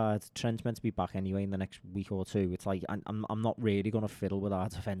that aside. Trent's meant to be back anyway in the next week or two. It's like I'm not really going to fiddle with our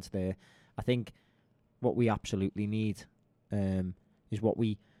defence there. I think what we absolutely need is what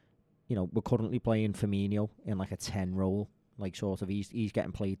we're currently playing Firmino in like a 10 role, like sort of he's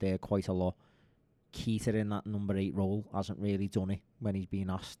getting played there quite a lot. Keita in that number 8 role hasn't really done it when he's been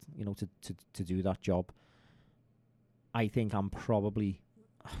asked, to do that job. I think I'm probably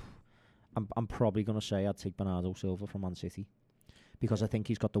going to say I'd take Bernardo Silva from Man City because I think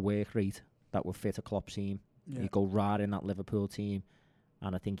he's got the work rate that would fit a Klopp team. Yeah. He'd go right in that Liverpool team,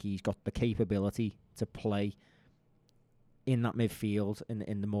 and I think he's got the capability to play in that midfield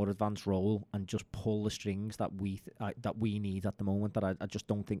in the more advanced role and just pull the strings that we need at the moment that I just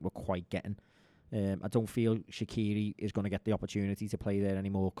don't think we're quite getting. I don't feel Shaqiri is going to get the opportunity to play there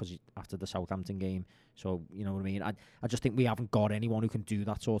anymore because after the Southampton game. So, you know what I mean? I just think we haven't got anyone who can do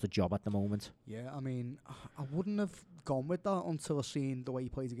that sort of job at the moment. Yeah, I mean, I wouldn't have gone with that until I seen the way he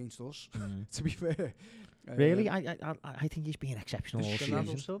played against us, to be fair. Really? I think he's been exceptional all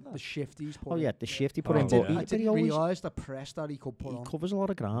season. The shift he's put in. Oh, yeah, the shift he put in. But I didn't realise the press that he could put on. He covers a lot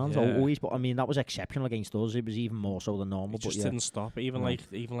of ground, always. But, I mean, that was exceptional against us. It was even more so than normal. He just didn't stop. Even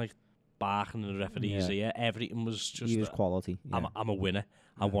like Bach and the referees here, everything was just. He was quality. Yeah. I'm a winner.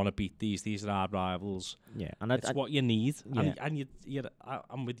 I want to beat these. These are our rivals. Yeah, and it's what you need. Yeah. And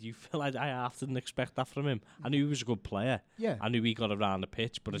I'm with you, Phil. I half didn't expect that from him. I knew he was a good player. Yeah. I knew he got around the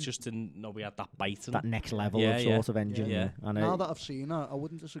pitch, but I just didn't know we had that bite. That next level of sort of engine. Yeah. And now that I've seen it, I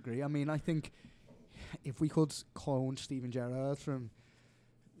wouldn't disagree. I mean, I think if we could clone Steven Gerrard from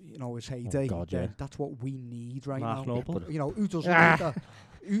his heyday, that's what we need right Mark now. Noble. Who doesn't need that?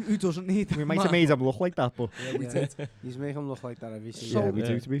 Who doesn't need that? We might have made him look like that, but we did. He's making him look like that every season. So we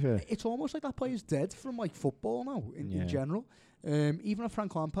do, to be fair. It's almost like that player's dead from like football now in general. Even a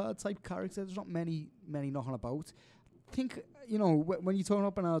Frank Lampard type character, there's not many knocking about. I think when you talk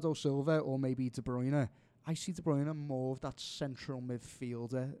about Bernardo Silva or maybe De Bruyne, I see De Bruyne more of that central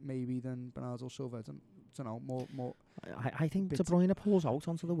midfielder maybe than Bernardo Silva. I don't know, more. I think De Bruyne pulls out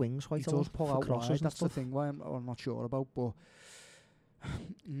onto the wings quite a lot. He does pull out wide. That's the thing why I'm not sure about, but.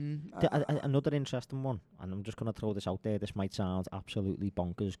 Another interesting one, and I'm just going to throw this out there. This might sound absolutely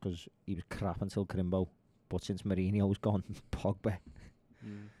bonkers because he was crap until Crimbo, but since Mourinho's gone, Pogba.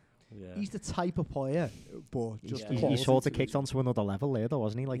 Yeah. He's the type of player, but just he sort of kicked onto another level there, though,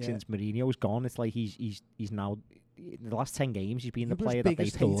 wasn't he? Like since Mourinho's gone, it's like he's now. In the last 10 games, he's been the player that they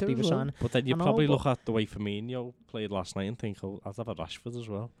thought he was on. But then you probably look at the way Firmino played last night and think, I'd have a Rashford as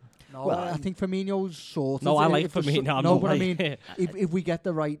well. No, I think Firmino's sort of. No, I like Firmino. No, but I mean, if we get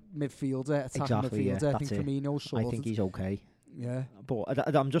the right midfielder, attacking midfielder, I think Firmino's sort of. I think he's okay. Yeah.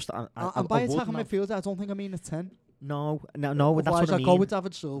 But I'm just. And by attacking midfielder, I don't think I mean a 10. No, that's what I mean. Go with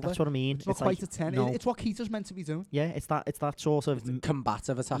David Silva. That's what I mean. It's not quite a 10. No. It's what Keita's meant to be doing. Yeah, it's that sort of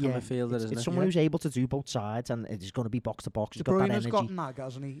combative attacking midfielder, isn't it? It's someone who's able to do both sides, and it's going to be box to box. He's got that energy. got nag,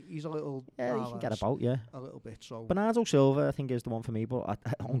 hasn't he? He's a little. Yeah, he can get about. Yeah, a little bit. So Bernardo Silva, I think, is the one for me. But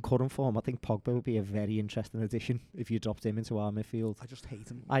on current form, I think Pogba would be a very interesting addition if you dropped him into our midfield. I just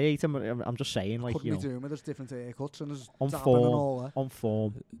hate him. I hate him. I'm just saying, like Couldn't be doing with his different haircuts and his on form. And all that. On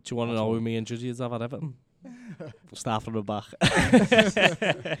form. Do you want to know who me and Judy have at Everton? We'll start from the back. we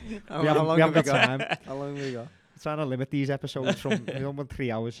haven't got time. How long have we got? I'm trying to limit these episodes from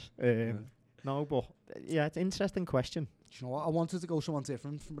 3 hours. No, but it's an interesting question. Do you know what? I wanted to go someone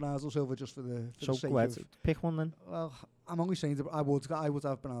different from Bernardo Silva just for the sake of... Pick one then. Well, I'm only saying I would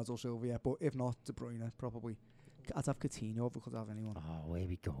have Bernardo Silva, but if not, De Bruyne, probably. I'd have Coutinho if I could have anyone. Oh, here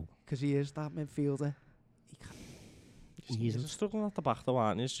we go. Because he is that midfielder. He's struggling at the back though,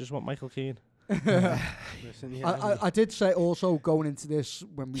 aren't he? It's just what Michael Keane. I did say also going into this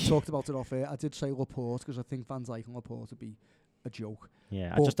when we talked about it off air, I did say Laporte because I think Van Dijk and Laporte would be a joke.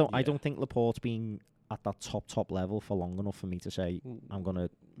 Yeah, I don't think Laporte's been at that top level for long enough for me to say I'm gonna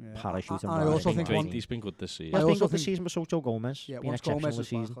parachute him. I also think he's been good this season. He's been good this season, but so Joe Gomez. Yeah, been exceptional this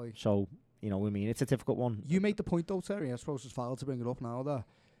season. So you know what I mean. It's a difficult one. You made the point though, Terry. I suppose it's foul to bring it up now that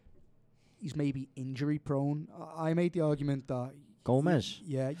he's maybe injury prone. I made the argument that Gomez.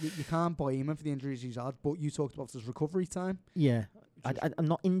 You can't blame him for the injuries he's had, but you talked about his recovery time. Yeah, I'm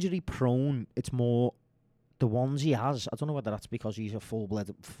not injury prone. It's more the ones he has. I don't know whether that's because he's a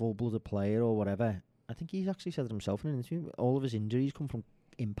full-blooded player or whatever. I think he's actually said it himself in an interview. All of his injuries come from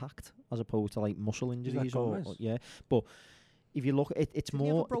impact as opposed to like muscle injuries or yeah. But if you look, it's more.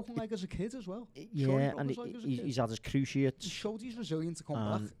 He have a broken leg as a kid as well. Yeah, and he's had his cruciates. He showed he's resilient to come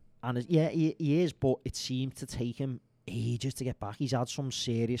back. And he is, but it seemed to take him ages to get back. He's had some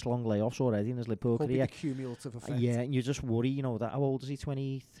serious long layoffs already in his Liverpool career. Could be the cumulative effect. Yeah, and you just worry, you know, that how old is he?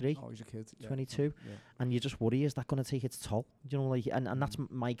 23? Oh, he's a kid. 22. Yeah. And you just worry, is that going to take its toll? You know, like, and that's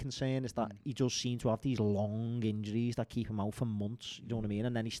my concern, is that he does seem to have these long injuries that keep him out for months. You know what I mean?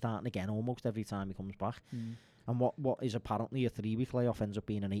 And then he's starting again almost every time he comes back. And what is apparently a 3-week layoff ends up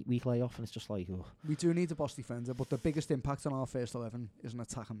being an 8-week layoff, and it's just like, oh. We do need a boss defender, but the biggest impact on our first 11 is an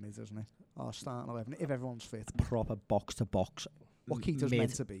attacking mid, isn't it? Our starting 11, if everyone's fit. Proper box-to-box. What Keita's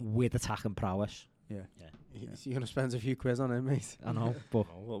meant to be. With attacking prowess. Yeah. You're going to spend a few quiz on him, mate. I know, but...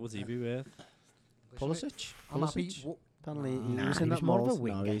 what would he be worth? Pulisic? I'm happy. Apparently he was in that more mould. of a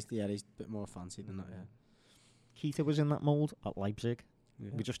winger. No, he's a bit more fancy than that, Keita was in that mould at Leipzig. Yeah.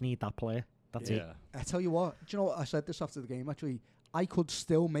 We just need that player. That's it. I tell you what, do you know what? I said this after the game, actually. I could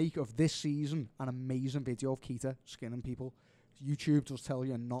still make of this season an amazing video of Keita skinning people. YouTube does tell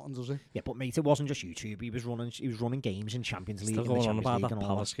you nothing, does it? Yeah, but mate, it wasn't just YouTube. He was running games in Champions League. Still going on about that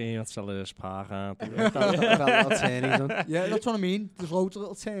Palace game at Selhurst Park, aren't they? Yeah, that's what I mean. There's loads of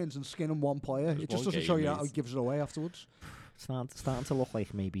little turns and skinning one player. It just doesn't show you how he gives it away afterwards. It's starting to look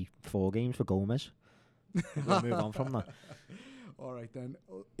like maybe 4 games for Gomez. We'll move on from that. All right then.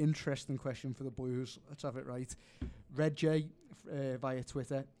 Interesting question for the Blues. Let's have it right. Red J via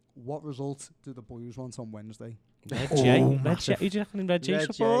Twitter. What result do the Blues want on Wednesday? Red J. Who do you reckon Red J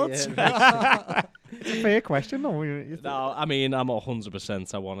supports? It's a fair question, though. No, I mean, I'm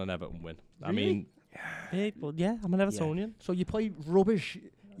 100%. I want an Everton win. Really? I mean, I'm an Evertonian. Yeah. So you play rubbish.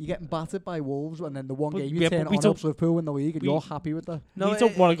 You're getting battered by Wolves, and then the one game you turn we on up Liverpool in the league, and you're happy with that. No, we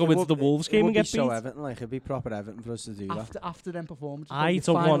don't want to go into the Wolves game and get beat. It would be so Everton, like it'd be proper Everton for us to do that. After them performances, I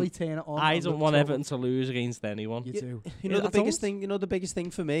don't want Everton to lose against anyone. You do. You know the biggest thing. You know the biggest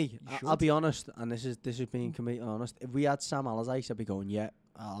thing for me. I'll be honest, and this is being completely honest. If we had Sam Allardyce, I'd be going, yeah,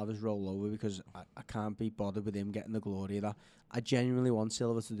 I'll just roll over because I can't be bothered with him getting the glory of that. I genuinely want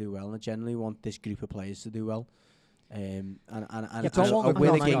Silva to do well, and I genuinely want this group of players to do well. And a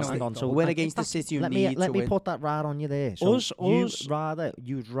win against the City. Let me put that right on you there. So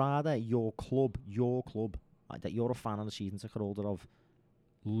you'd rather your club that you're a fan of the season ticket holder of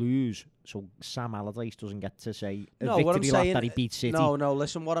lose, so Sam Allardyce doesn't get to say victory lap that he beat City. No.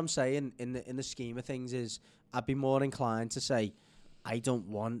 Listen, what I'm saying in the scheme of things is, I'd be more inclined to say, I don't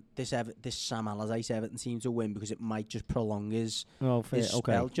want this Sam Allardyce Everton team to win because it might just prolong his spell. Do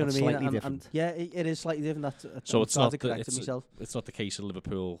you know what I mean? Different. It is slightly different. So it's not the case of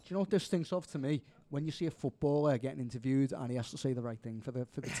Liverpool. Do you know what this thinks of to me? When you see a footballer getting interviewed and he has to say the right thing for the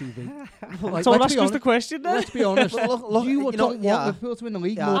TV. So ask us the question then. Let's be honest. Look, you don't want Liverpool to win the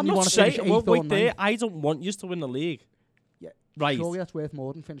league. Yeah, I'm not saying. Well, wait there. I don't want you to win the league. Yeah, right. Surely that's worth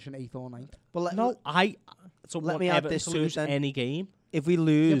more than finishing 8th or 9th. Well, let me add this to lose any game. If we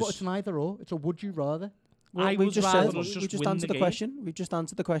lose, yeah, but it's an either or. It's a would you rather. Well, we just answered the question. We just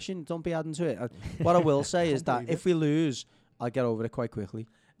answered the question. Don't be adding to it. What I will say is that if we lose, I'll get over it quite quickly.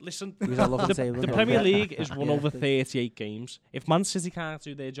 Listen, the Premier League is run over 38 games. If Man City can't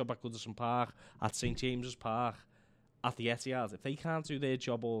do their job at Goodison Park, at St James's Park, at the Etihad, if they can't do their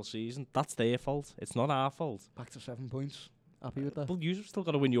job all season, that's their fault. It's not our fault. Back to 7 points. Happy with that? Well, you've still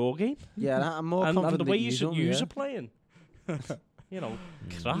got to win your game. Yeah, I'm more confident. And the way you are playing. You know,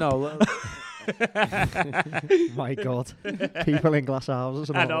 crap. No. My God. People in glass houses.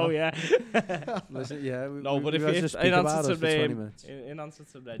 And I know, yeah. Listen, yeah. But if in answer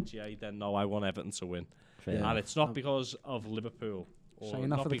to Red J, then no, I want Everton to win. Yeah. And it's not because of Liverpool. Or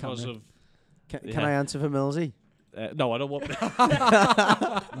not because of... Can I answer for Millsy? No, I don't want...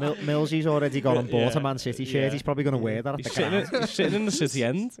 Millsy's already got on board a Man City shirt. He's probably going to wear that at the ground. He's sitting in the City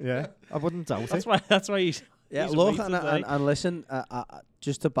end. Yeah, I wouldn't doubt it. That's why he's... Yeah, look, and listen,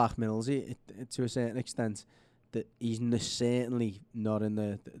 just to back Millsy to a certain extent, that he's certainly not in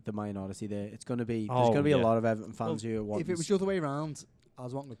the minority there. It's going to be there's going to be a lot of Everton fans who want. If it was the other way around, I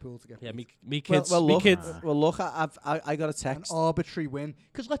was wanting Liverpool to get. Yeah, me kids. Well, look, I got a text. An arbitrary win,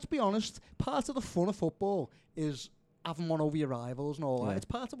 because let's be honest, part of the fun of football is having one over your rivals and all that. It's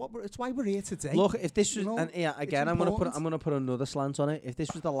part of it's why we're here today. Look, if this was, and yeah, again, I'm gonna put another slant on it. If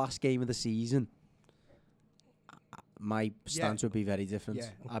this was the last game of the season, my stance would be very different. Yeah.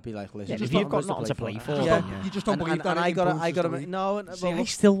 I'd be like, listen, if you've got nothing to play for, you just don't believe that. I gotta no. See, I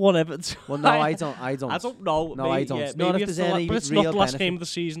still want Everton. Well, no, I don't. I don't know. No, I don't. Yeah, Not if it's there's any but it's real not the last benefit. game of the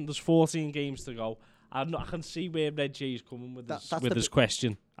season. There's 14 games to go. I can see where Red J is coming with this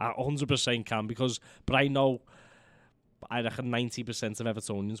question. I 100% can but I know. I reckon 90% of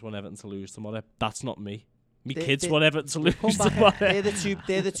Evertonians want Everton to lose tomorrow. That's not me. Me kids want Everton to lose tomorrow. They're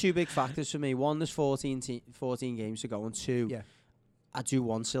the two big factors for me. One, there's 14 games to go, and two, I do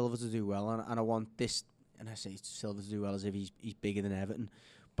want Silva to do well, and I want this. And I say Silva to do well as if he's bigger than Everton,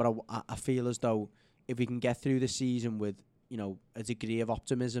 but I feel as though if we can get through the season with a degree of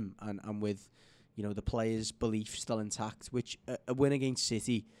optimism and with the players' belief still intact, which a win against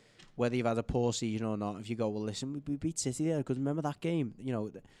City, whether you've had a poor season or not, if you go, well, listen, we beat City there, because remember that game,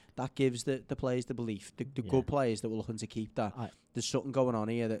 that gives the players the belief, the good players that we're looking to keep that. There's something going on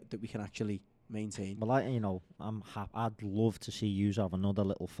here that we can actually maintain. Well, I'm happy. I'd love to see you have another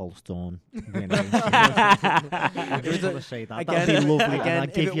little false dawn. I just want to say that. That'd be lovely. Again,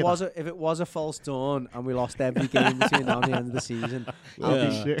 if it was a false dawn and we lost every game between now and the end of the season,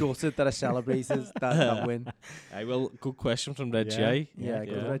 I'll be gutted that I celebrated that win. Good question from Red J. Yeah,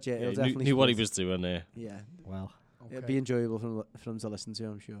 good Red J. He'll definitely knew what he was doing there. Yeah. Well, it'd be enjoyable for them to listen to,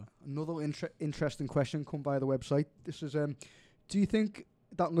 I'm sure. Another interesting question come by the website. This is, do you think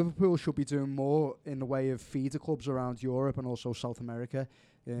that Liverpool should be doing more in the way of feeder clubs around Europe and also South America?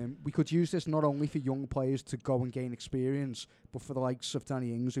 We could use this not only for young players to go and gain experience, but for the likes of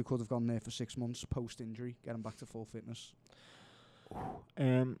Danny Ings, who could have gone there for 6 months post-injury, getting back to full fitness.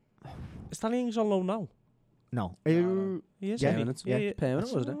 Is Danny Ings on loan now? No. He is permanent.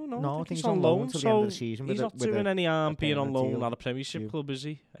 Permanent, wasn't it? No, I think he's on loan until the end of the season. He's not doing any harm being on loan at a Premiership club, is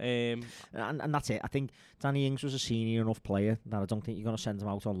he? And that's it. I think Danny Ings was a senior enough player that I don't think you're going to send him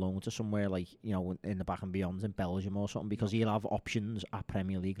out on loan to somewhere like, in the back and beyond in Belgium or something, because he'll have options at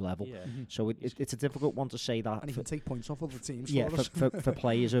Premier League level. Yeah. So it's a difficult one to say that. And he can take points off other teams. Yeah, for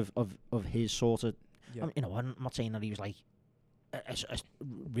players of his sort of... Yeah. I'm not saying that he was like a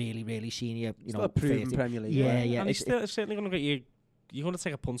really, really senior, still a proven Premier League. Yeah. And he's certainly going to get you. You're going to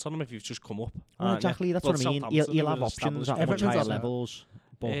take a punt on him if you've just come up. Well, exactly, that's what I mean. He'll have options at much higher levels.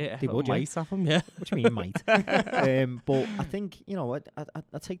 But they would, might have him, yeah. What do you mean, might? But I think,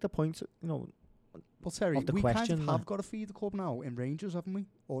 I take the point, But Terry, we kind of have got a feeder club now in Rangers, haven't we?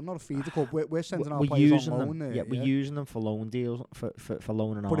 Or not a feeder club. We're sending our players on loan there. Yeah, we're using them for loan deals, for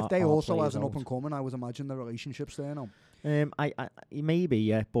loaning our. But if they also has an up and coming, I would imagine the relationships there now. I maybe,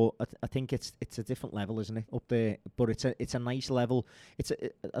 yeah, but I think it's a different level, isn't it, up there? But it's a nice level.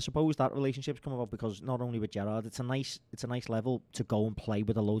 I suppose that relationship's come about because not only with Gerrard, it's a nice level to go and play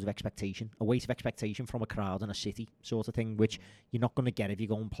with a load of expectation, a weight of expectation from a crowd and a city sort of thing, which you're not going to get if you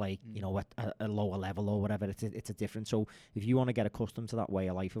go and play, at a lower level or whatever. It's a different. So if you want to get accustomed to that way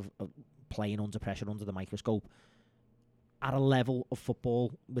of life of playing under pressure under the microscope, at a level of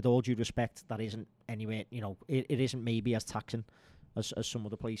football, with all due respect, that isn't anywhere, it isn't maybe as taxing as some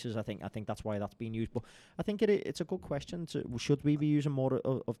other places. I think that's why that's being used. But I think it's a good question. Should we be using more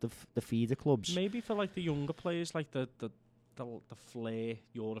of the feeder clubs? Maybe for like the younger players, like the flair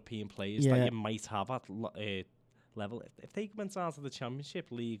European players that you might have at level. If they went out to the Championship,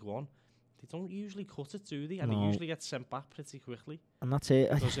 League One, they don't usually cut it, do they? And they usually get sent back pretty quickly. And that's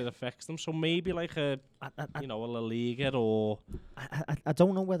it. Because it affects them. So maybe like a La Liga or... I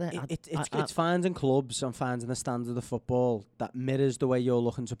don't know whether... It's finding clubs and finding the standard of football that mirrors the way you're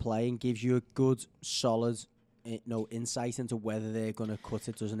looking to play and gives you a good, solid insight into whether they're going to cut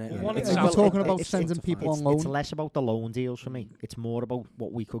it, doesn't it? We're talking about sending people on loan. It's less about the loan deals for me. It's more about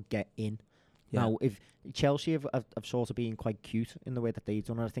what we could get in. Yeah. Now, if Chelsea have sort of been quite cute in the way that they've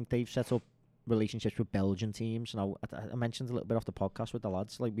done it, I think they've set up relationships with Belgian teams. Now, I mentioned a little bit off the podcast with the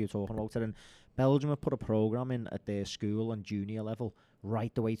lads, like we were talking about it, and Belgium have put a programme in at their school and junior level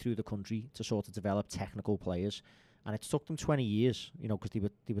right the way through the country to sort of develop technical players. And it took them 20 years, because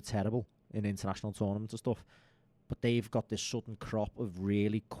they were terrible in international tournaments and stuff. But they've got this sudden crop of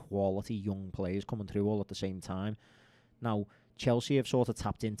really quality young players coming through all at the same time. Now, Chelsea have sort of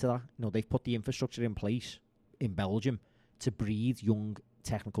tapped into that. They've put the infrastructure in place in Belgium to breed young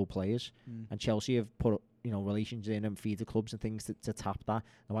technical players. And Chelsea have put, relations in and feeder clubs and things to tap that.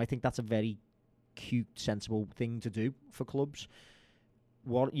 Now, I think that's a very cute, sensible thing to do for clubs.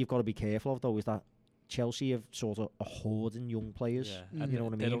 What you've got to be careful of, though, is that Chelsea have sort of a hoarding young players. Yeah. You know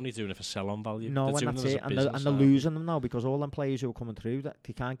what I mean? They're only doing it for sell-on value. No, they're and that's it. And they're losing them now because all them players who are coming through, that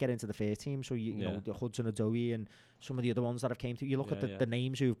they can't get into the first team. So you know, the Hudson-Odoi and some of the other ones that have came through. You look at the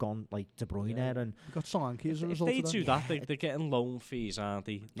names who've gone, like De Bruyne and you've got Solanke as a result. If they of that. do that, they're getting loan fees, aren't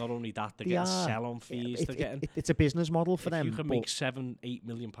they? Not only that, they're getting sell-on fees. They're getting. It's a business model for them. You can make £7-8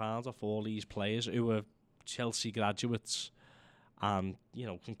 million off all these players who are Chelsea graduates, and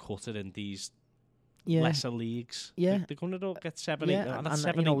can cut it in these lesser leagues. Yeah, they're going to get 7-8 million. And that's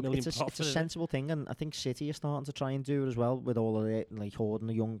 7-8 million it's a sensible thing, and I think City are starting to try and do it as well with all of the hoarding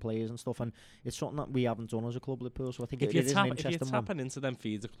the young players and stuff. And it's something that we haven't done as a club, Liverpool. So I think it is an interesting one. If you're tapping into them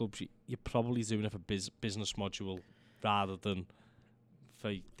feeder clubs, you're probably doing it for business module rather than for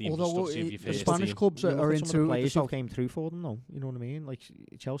the infrastructure of your the Spanish clubs are into some of the players who came through for them, though. You know what I mean? Like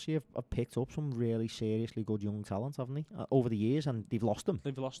Chelsea have picked up some really seriously good young talent, haven't they? Over the years, and they've lost them.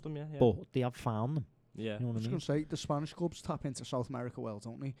 Yeah. But they have found them. Yeah, I was going to say, the Spanish clubs tap into South America well,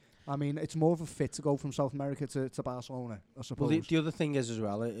 don't they? I mean, it's more of a fit to go from South America to Barcelona, I suppose. Well, the other thing is as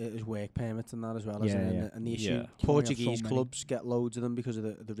well, is work permits and that as well, isn't it? And the issue, Yeah. Portuguese clubs get loads of them because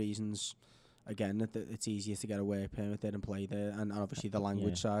of the reasons, again, that it's easier to get a work permit there and play there, and obviously the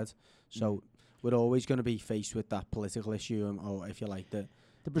language side. So we're always going to be faced with that political issue, or if you like, the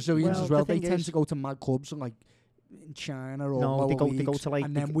Brazilians as well, they tend to go to mad clubs and like in China or they go to like,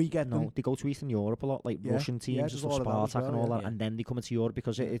 and then we get them. They go to Eastern Europe a lot, like Russian teams, and Spartak and all that, and then they come into Europe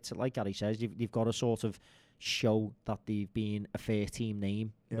because it's like Gary says, you've got to sort of show that they've been a first team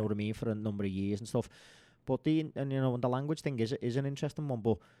name, you know what I mean, for a number of years and stuff. But the language thing is an interesting one.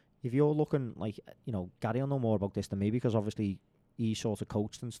 But if you're looking like, Gary will know more about this than me because obviously he's sort of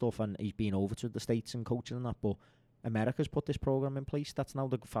coached and stuff, and he's been over to the States and coaching and that. But America's put this program in place. That's now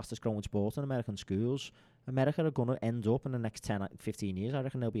the fastest growing sport in American schools. America are going to end up in the next 10, 15 years. I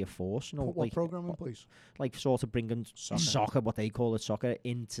reckon they'll be a force. Put what program in place? Like sort of bringing soccer, what they call it, soccer,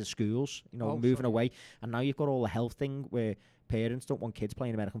 into schools, moving away. And now you've got all the health thing where parents don't want kids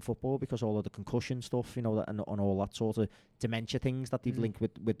playing American football because all of the concussion stuff, and all that sort of dementia things that they've linked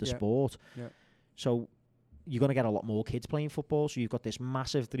with the sport. Yeah. So you're going to get a lot more kids playing football. So you've got this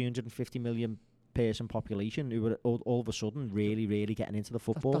massive 350 million person population who are all of a sudden really getting into the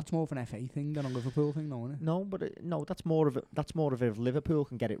football. That's more of an FA thing than a Liverpool thing, though, isn't it? No, but that's more of if Liverpool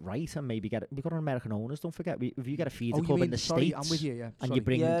can get it right and maybe get it. We've got American owners. Don't forget, if you get a feeder club in the States, I'm with you, and you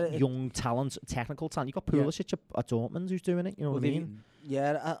bring young talent, technical talent, you've got Pulisic at Dortmund who's doing it. You know what I mean?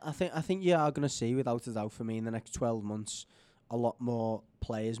 Yeah, I think you are going to see, without a doubt, for me in the next 12 months, a lot more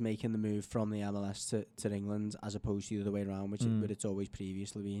players making the move from the MLS to England as opposed to the other way around, which it's always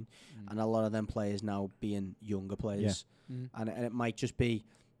previously been. And a lot of them players now being younger players. And it might just be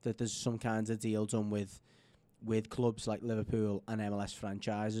that there's some kinds of deal done with clubs like Liverpool and MLS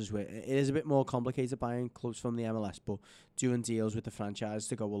franchises where it is a bit more complicated buying clubs from the MLS, but doing deals with the franchise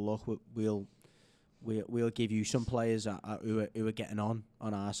to go, well, look, we'll give you some players who are getting on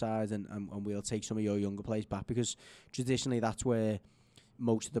our side, and we'll take some of your younger players back, because traditionally that's where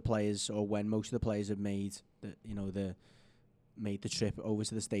most of the players, or when most of the players have made the trip over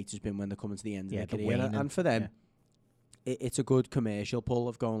to the States, has been when they're coming to the end of their career, and for them. It's a good commercial pull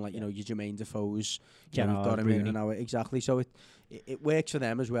of going, like, your Jermaine Defoe's, you've got him in an hour. Exactly. So it works for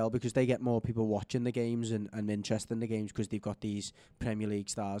them as well, because they get more people watching the games and interested in the games because they've got these Premier League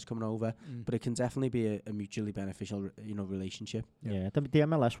stars coming over. But it can definitely be a mutually beneficial, relationship. Yeah, the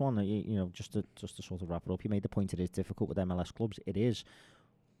MLS one, just to sort of wrap it up, you made the point it is difficult with MLS clubs. It is.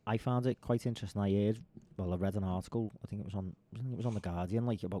 I found it quite interesting. I read an article, I think it was on The Guardian,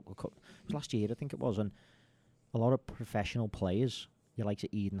 it was last year, I think it was, and a lot of professional players, you like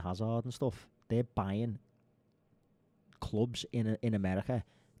Eden Hazard and stuff, they're buying clubs in America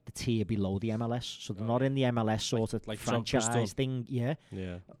the tier below the MLS, so they're not in the MLS sort of franchise thing. Yeah.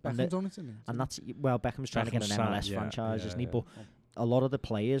 Beckham's done it, isn't it? And that's, Beckham's trying to get an MLS franchise, isn't he? But a lot of the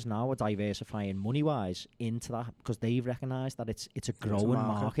players now are diversifying money-wise into that because they've recognised that it's a growing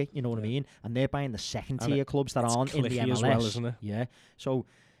market, you know what I mean? And they're buying the second-tier clubs that aren't in the MLS. As well, isn't it? Yeah. So,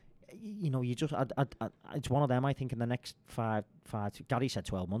 you just, it's one of them, I think, in the next five, Gary said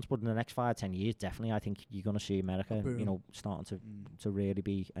 12 months, but in the next 5-10 years, definitely, I think you're going to see America, starting to really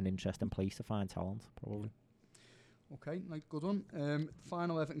be an interesting place to find talent, probably. Okay, good one.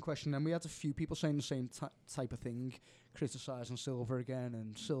 Final Everton question then. We had a few people saying the same type of thing, criticising Silva again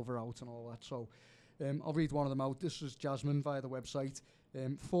and Silva out and all that. So I'll read one of them out. This is Jasmine via the website.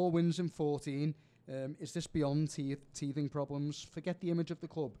 4 wins in 14. Is this beyond teething problems? Forget the image of the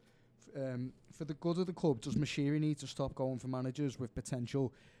club. For the good of the club, does Moshiri need to stop going for managers with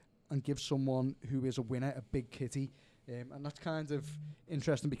potential and give someone who is a winner a big kitty? And that's kind of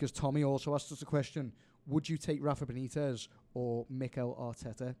interesting because Tommy also asked us a question: would you take Rafa Benitez or Mikel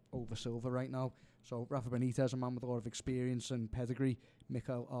Arteta over Silva right now? So Rafa Benitez, a man with a lot of experience and pedigree.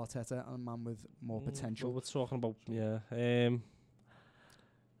 Mikel Arteta, a man with more potential. Well, we're talking about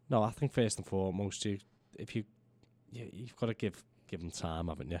no, I think first and foremost, you've got to give him time,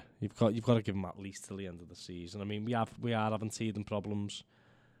 haven't you? You've got to give him at least till the end of the season. I mean, we are having teething problems.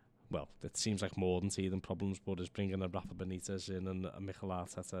 Well, it seems like more than teething problems, but is bringing a Rafa Benitez in and a Mikel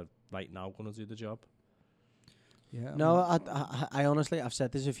Arteta right now going to do the job? Yeah. No, I honestly, I've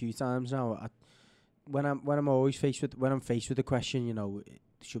said this a few times now. When I'm faced with the question, you know,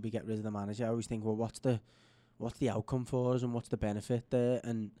 should we get rid of the manager? I always think, well, what's the outcome for us and what's the benefit there?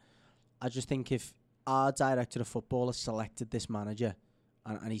 And I just think if our director of football has selected this manager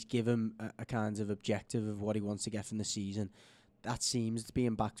and he's given a kind of objective of what he wants to get from the season, that seems to be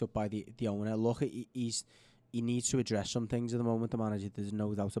backed up by the owner. Look, he needs to address some things at the moment, the manager, there's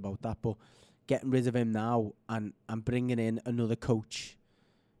no doubt about that, but getting rid of him now and bringing in another coach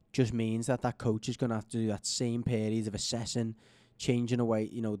just means that coach is going to have to do that same period of assessing, changing away,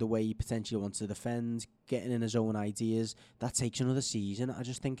 you know, the way he potentially wants to defend, getting in his own ideas. That takes another season. I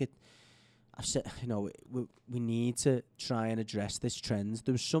just think I've said, you know, we need to try and address this trend.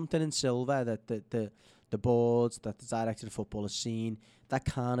 There was something in Silva that the boards, that the director of football has seen, that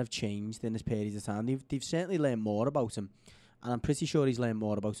can't have changed in this period of time. They've certainly learned more about him, and I'm pretty sure he's learned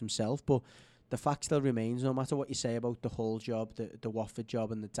more about himself, but the fact still remains, no matter what you say about the Hull job, the Watford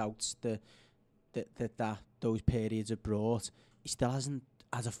job, and the doubts that those periods have brought, he still hasn't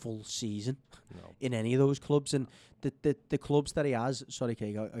had a full season in any of those clubs. And the clubs that he has, sorry,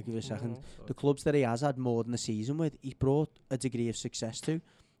 Craig, I'll give you a second. The clubs that he has had more than a season with, he's brought a degree of success to.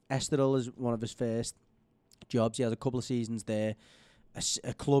 Estoril is one of his first jobs. He has a couple of seasons there.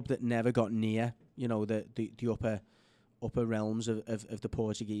 A club that never got near, you know, the upper realms of the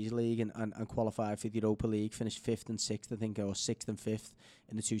Portuguese league and qualified for the Europa League, finished 5th and 6th, I think, or 6th and 5th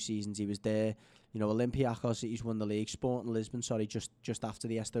in the 2 seasons he was there. You know, Olympiacos, he's won the league. Sporting Lisbon, just after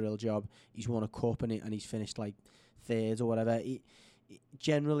the Estoril job, he's won a cup and he's finished like 3rd or whatever.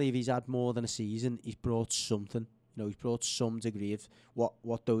 Generally, if he's had more than a season, he's brought something. You know, he's brought some degree of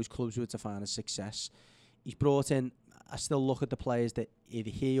what those clubs would define as success. He's brought in, I still look at the players that either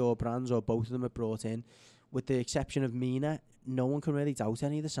he or Brands or both of them have brought in. With the exception of Mina, no one can really doubt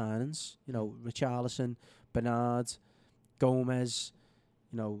any of the signings. You know, Richarlison, Bernard, Gomez,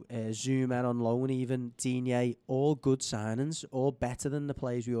 you know, Zuma on loan even, Digne, all good signings, all better than the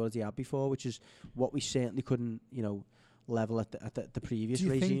players we already had before, which is what we certainly couldn't, you know, level at the previous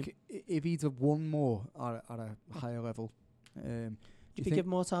regime. Do you think if he'd have won more at a higher level, do you give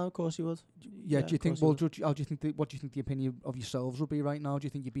more time? Of course he would. Yeah, do you think? Well, what do you think the opinion of yourselves would be right now? Do you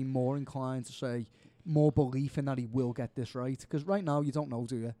think you'd be more inclined to say more belief in that he will get this right? Because right now you don't know,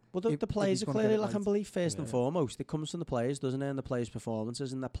 do you? Well, the players are clearly lacking belief first and foremost. It comes from the players, doesn't it? And the players'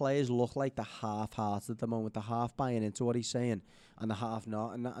 performances, and the players look like they're half-hearted at the moment. They're half buying into what he's saying, and the half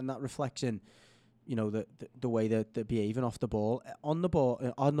not, and that reflects in, you know, the way that they're behaving off the ball, on the ball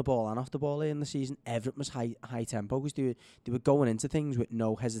and off the ball in the season. Everything was high tempo because they were going into things with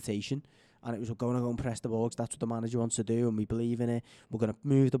no hesitation, and it was going to go and press the ball because that's what the manager wants to do, and we believe in it. We're going to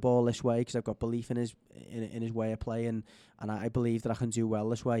move the ball this way because I've got belief in his way of playing, and I believe that I can do well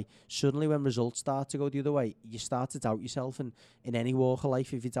this way. Suddenly, when results start to go the other way, you start to doubt yourself, and in any walk of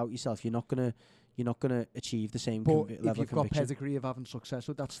life, if you doubt yourself, you're not going to achieve the same level of conviction. But if you've got pedigree of having success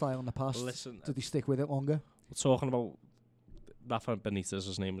with that style in the past, did he stick with it longer? We're talking about Rafa Benitez,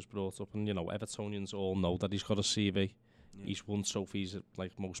 his name was brought up, and, you know, Evertonians all know that he's got a CV. Yeah. He's won trophies at,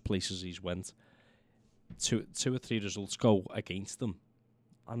 like, most places he's went. Two or three results go against him.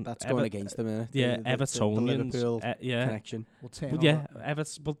 And that's going against them, isn't it? Yeah, Evertonians. The Liverpool connection.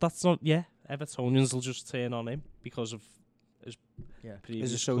 But that's not. Yeah, Evertonians will just turn on him because of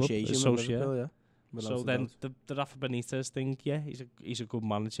his association with Liverpool, yeah. So then the Rafa Benitez thing, he's a good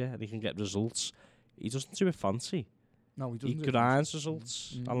manager and he can get results. He doesn't do it fancy. No, he doesn't. He grinds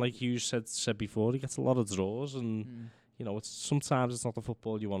results, and like you said before, he gets a lot of draws, and you know, sometimes it's not the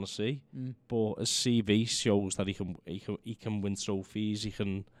football you want to see. But his CV shows that he can win trophies. He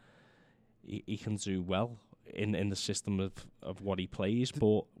can do well in the system of what he plays.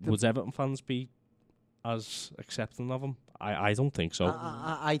 But would Everton fans be as accepting of him? I don't think so.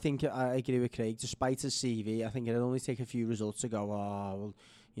 I think I agree with Craig. Despite his CV, I think it'll only take a few results to go, oh, well,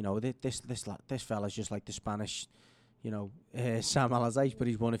 you know, this fella's just like the Spanish, you know, Sam Allardyce, but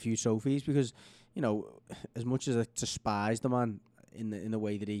he's won a few trophies. Because, you know, as much as I despise the man in the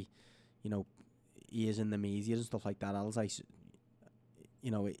way that he, you know, he is in the media and stuff like that, Allardyce, you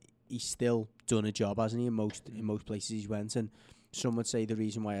know, he's still done a job, hasn't he? In most places he's went, and some would say the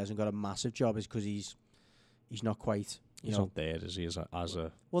reason why he hasn't got a massive job is because he's not quite. He's not there, is he, as a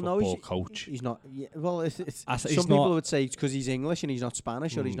well, football coach? He's not. Yeah, well, some he's people would say it's because he's English and he's not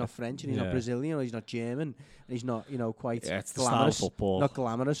Spanish, or he's not French and he's not Yeah. Brazilian, or he's not German and he's not, quite It's the style of glamorous. football. Not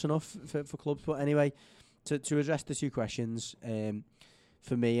glamorous enough for clubs. But anyway, to address the two questions,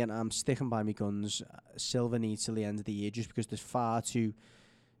 for me, and I'm sticking by my guns, Silva needs till the end of the year just because there's far too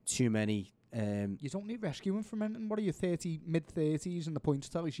many. You don't need rescuing from anything. What are you, mid-30s and the points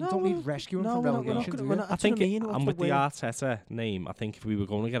tallies? You No, don't we're need not- rescuing no, from we're not relegation, gonna- do we're you? not- I That's what think, I mean, what's and the with the way- Arteta name, I think if we were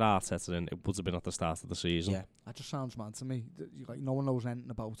going to get Arteta in, it would have been at the start of the season. Yeah. That just sounds mad to me. Like, no one knows anything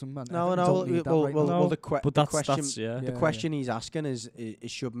about him. And No, Everton no. don't need that Well, right well, now. well, But the that's question. yeah. The question he's asking is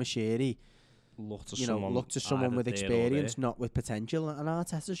should Mashiri, Look to look to someone either with there or experience, there. not with potential. And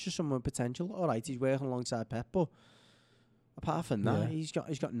Arteta's just someone with potential. All right, he's working alongside Pep, but apart from that, Yeah. he's got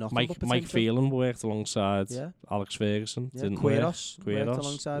nothing but Mike potential. Phelan worked alongside Yeah. Alex Ferguson. Yeah, Didn't work. Queiroz worked Queiroz,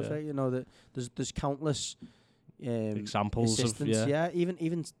 alongside. yeah. That there's countless Examples of assistants.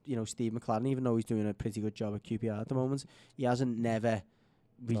 Even Steve McLaren, even though he's doing a pretty good job at QPR at the moment, he hasn't never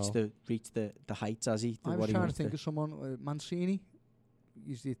reached the heights, has he? I was trying to think of someone, Mancini.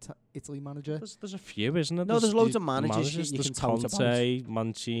 He's the Italy manager. There's a few, isn't there? No, there's loads of managers you There's can tout Conte,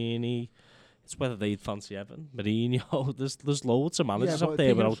 Mancini. It's whether they'd fancy Everton, Mourinho. There's loads of managers out there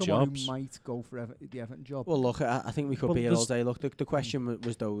thinking of without someone jobs. who might go for the Everton job. Well, look, I think we could Well, be here all there's- day. Look, the question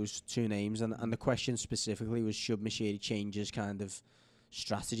was those two names, and the question specifically was should Mashiri change his kind of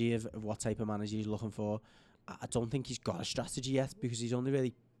strategy of what type of manager he's looking for. I don't think he's got a strategy yet because he's only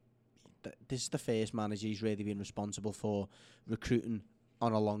really. This is the first manager he's really been responsible for recruiting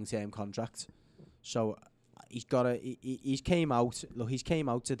on a long-term contract. So he's got a. He's came out. Look, he's came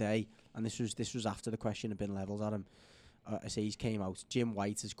out today, and this was after the question had been levelled at him. I say he's came out. Jim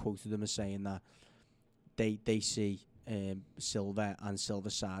White has quoted him as saying that they see Silva and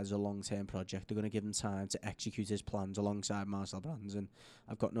Silva's side as a long-term project. They're going to give him time to execute his plans alongside Marcel Brands, and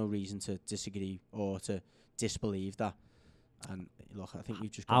I've got no reason to disagree or to disbelieve that. And look, I think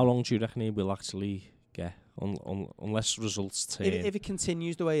we've just. How long do you reckon he will actually get, unless results turn? If it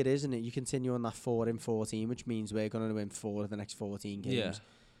continues the way it is, and you continue on that 4-14, which means we're going to win 4 of the next 14 games. Yeah.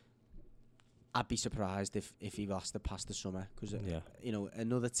 I'd be surprised if he lost it past the summer because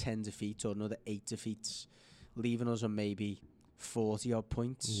another 10 defeats or another 8 defeats, leaving us on maybe 40 odd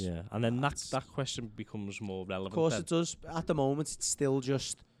points. Yeah, and then that question becomes more relevant. Of course then. it does. At the moment, it's still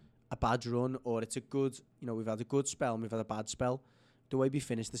just a bad run, or it's a good. We've had a good spell and we've had a bad spell. The way we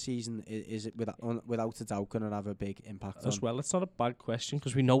finish the season is it without a doubt going to have a big impact. As well, it's not a bad question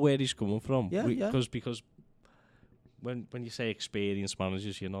because we know where he's coming from. Yeah. Because when you say experienced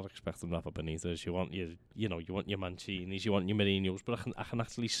managers, you're not expecting to have a Benitez. You want your Mancinis, you want your Mourinhos. But I can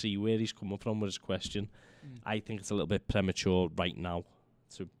actually see where he's coming from with his question. I think it's a little bit premature right now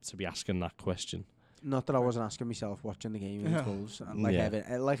to be asking that question. Not that I wasn't asking myself watching the game against Wolves, like Yeah.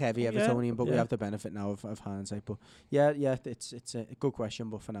 heavy Evertonian, but we have the benefit now of hindsight. But yeah, it's a good question,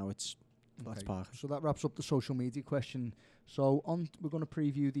 but for now it's let's park. So that wraps up the social media question. So we're going to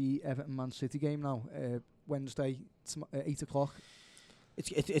preview the Everton Man City game now, Wednesday, 8 o'clock.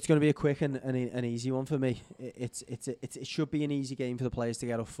 It's going to be a quick and an easy one for me. It should be an easy game for the players to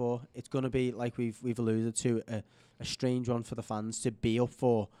get up for. It's going to be, like we've alluded to, a strange one for the fans to be up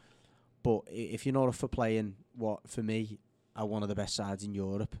for. But if you're not up for playing what, for me, are one of the best sides in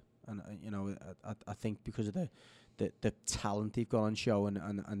Europe, and I think because of the talent they've got on show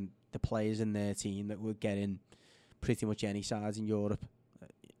and the players in their team that will get in pretty much any sides in Europe,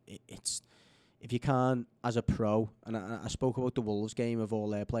 it's if you can't, as a pro, and I spoke about the Wolves game of all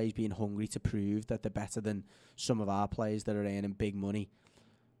their players being hungry to prove that they're better than some of our players that are earning big money.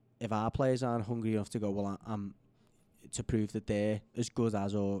 If our players aren't hungry enough to go, well, I'm to prove that they're as good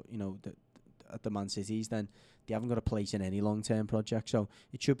as, or at the Man Cities, then they haven't got a place in any long-term project. So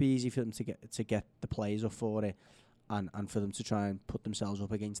it should be easy for them to get the players up for it, and for them to try and put themselves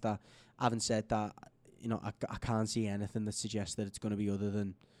up against that. Having said that, I can't see anything that suggests that it's going to be other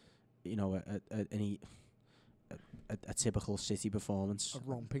than a typical City performance. A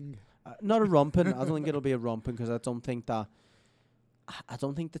romping. Not a romping. I don't think it'll be a romping because I don't think that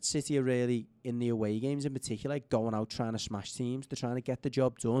City are really, in the away games in particular, going out trying to smash teams. They're trying to get the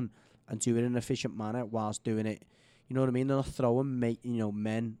job done and do it in an efficient manner whilst doing it. You know what I mean? They're not throwing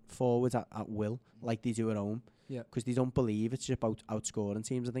men forward at will like they do at home. Yeah. Because they don't believe it's about outscoring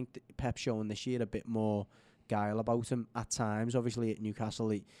teams. I think Pep's showing this year a bit more guile about him at times. Obviously at Newcastle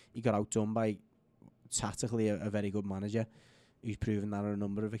he got outdone by tactically a very good manager who's proven that on a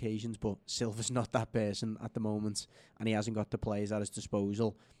number of occasions, but Silva's not that person at the moment, and he hasn't got the players at his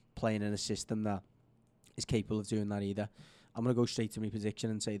disposal playing in a system that is capable of doing that either. I'm going to go straight to my prediction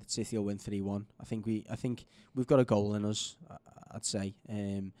and say that City will win 3-1. I think we've got a goal in us, I'd say.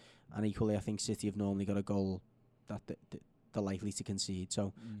 And equally, I think City have normally got a goal that they're likely to concede.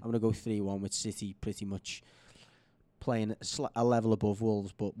 So I'm going to go 3-1 with City pretty much playing a level above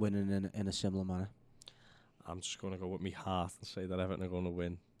Wolves, but winning in a similar manner. I'm just going to go with my heart and say that Everton are going to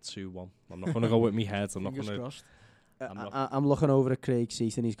win 2-1. I'm not going to go with my head. I'm not going to... I'm looking over at Craig's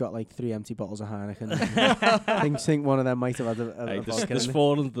seat and he's got like 3 empty bottles of Heineken. think one of them might have had a there's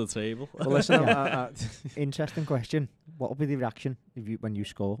 4 under the table. Well, listen, interesting question. What will be the reaction when you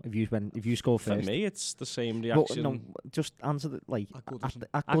score? If you score first? For me, it's the same reaction. No, just answer the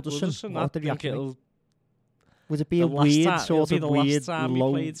at Goodison. What the reaction? Would it be the a weird sort of weird,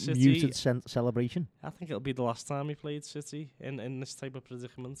 low, muted celebration? I think it'll be the last time he played City in this type of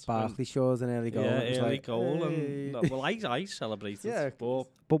predicament. Barkley scores an early goal. Yeah, early like, goal. And well, I celebrated. Yeah, but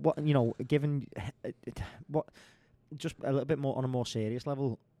what given what, just a little bit more on a more serious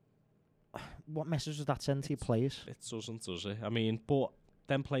level, what message does that send to your players? It doesn't, does it? I mean, but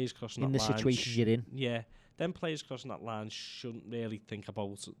them players crossing in that the line situation you're in. Yeah, them players crossing that line shouldn't really think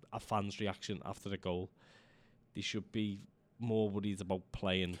about a fan's reaction after the goal. They should be more worried about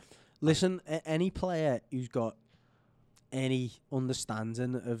playing. Listen, any player who's got any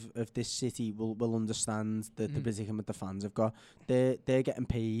understanding of this city will understand the predicament the fans have got. They're getting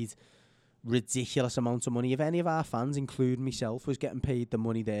paid ridiculous amounts of money. If any of our fans, including myself, was getting paid the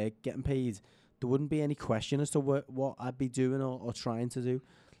money they're getting paid, there wouldn't be any question as to what I'd be doing or trying to do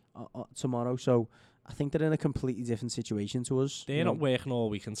tomorrow. So I think they're in a completely different situation to us. They're not working all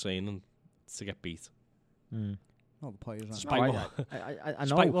week and training to get beat. Well, the players aren't. Despite I know.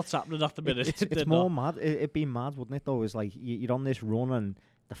 Despite what's happening at the minute. It's more mad. It'd be mad, wouldn't it, though? It's like you're on this run and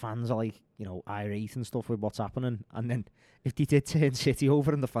the fans are like, irate and stuff with what's happening. And then if they did turn City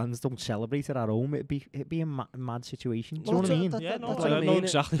over and the fans don't celebrate it at home, it'd be a mad situation. Do you know what I mean? I know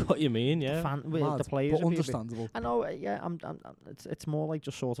exactly what you mean, yeah. The players but understandable. I know, yeah. It's more like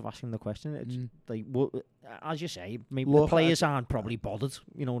just sort of asking the question. It's like, as you say, maybe the players aren't probably bothered.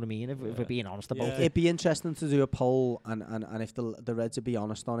 You know what I mean? If we're being honest about it, it'd be interesting to do a poll and if the Reds would be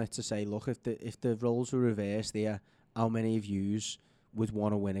honest on it to say, look, if the roles were reversed there, how many of yous would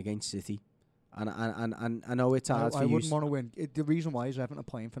want to win against City? And I know it's hard for you. I wouldn't want to win. The reason why is Everton are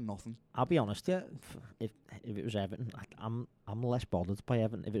playing for nothing. I'll be honest. Yeah, if it was Everton, I'm less bothered by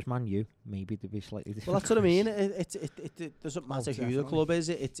Everton. If it's Man U, maybe they'd be slightly different. Well, that's what I mean. It doesn't matter who the club is.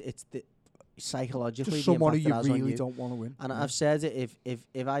 It's the psychologically just someone the you really don't want to win. And I've said it.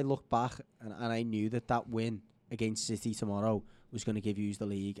 If I look back and I knew that win against City tomorrow was going to give you the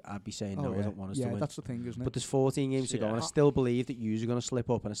league, I'd be saying I don't want us to win. Yeah, that's the thing, isn't it? But there's 14 games to go, and I still believe that you are going to slip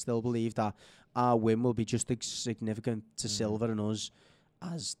up, and I still believe that our win will be just as significant to Silver and us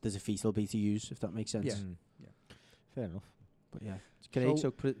as the defeat will be to use, if that makes sense. Yeah. Fair enough. But yeah, Craig,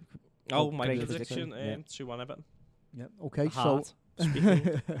 my prediction, 2-1 Everton. Yeah. Okay. Hard.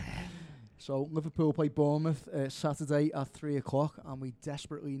 So Liverpool play Bournemouth Saturday at 3:00, and we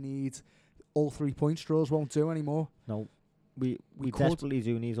desperately need all 3 points. Draws won't do anymore. No. We desperately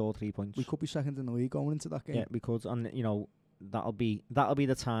do need all 3 points. We could be second in the league going into that game. Yeah, we could, and that'll be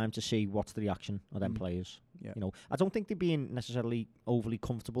the time to see what's the reaction of them players. Yeah. I don't think they're being necessarily overly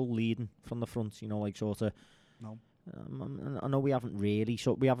comfortable leading from the front. Like sort of. No. I know we haven't really,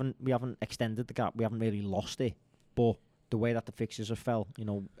 so we haven't extended the gap. We haven't really lost it, but the way that the fixtures have fell,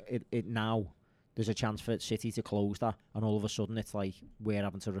 it now there's a chance for City to close that, and all of a sudden it's like we're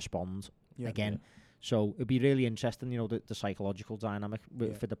having to respond again. Yeah. So it'd be really interesting, the psychological dynamic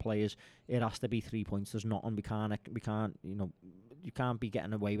for the players. It has to be 3 points. There's nothing we can't, you can't be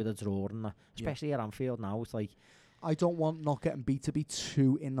getting away with a draw and that, especially at Anfield now. It's like I don't want not getting beat to be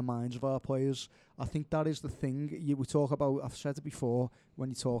too in the minds of our players. I think that is the thing. We talk about, I've said it before, when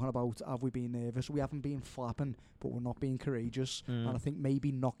you're talking about have we been nervous, we haven't been flapping, but we're not being courageous. And I think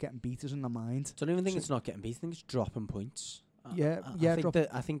maybe not getting beat is in the mind. I don't even think it's not getting beat. I think it's dropping points. I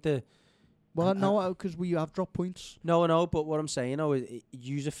think because we have dropped points. No, I know, but what I'm saying, is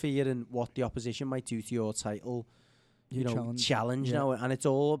user fear and what the opposition might do to your title, challenge now, and it's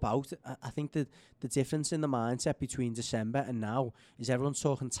all about. I think that the difference in the mindset between December and now is everyone's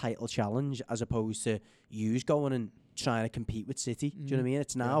talking title challenge as opposed to yous going and trying to compete with City. Do you know what I mean?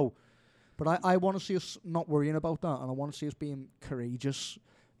 It's now. But I want to see us not worrying about that, and I want to see us being courageous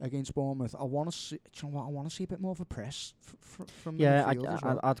against Bournemouth. I want to see. I want to see a bit more of a press from the midfield as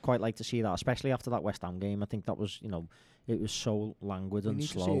well. I'd quite like to see that, especially after that West Ham game. I think that was, it was so languid and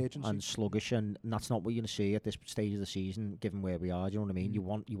slow and sluggish, and that's not what you're going to see at this stage of the season, given where we are. Do you know what I mean? You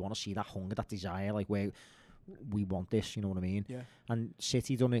want to see that hunger, that desire, like we want this, you know what I mean? Yeah. And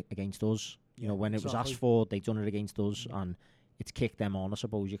City done it against us. You know, when it was asked for, they done it against us, and it's kicked them on, I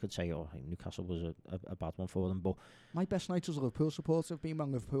suppose you could say. Oh, Newcastle was a bad one for them, but my best nights as a Liverpool supporter have been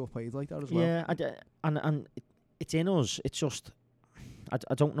when Liverpool played like that as well. Yeah, and it's in us. It's just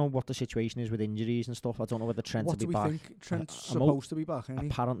I don't know what the situation is with injuries and stuff. I don't know whether Trent will be back. What do we think? Trent's supposed to be back, isn't he?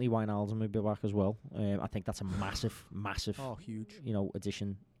 Apparently Wijnaldum will be back as well. I think that's a massive oh, huge. You know,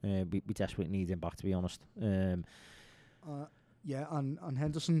 addition. We desperately need him back, to be honest. Yeah, and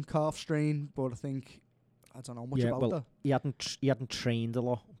Henderson calf strain, but I think I don't know much about that. He hadn't trained a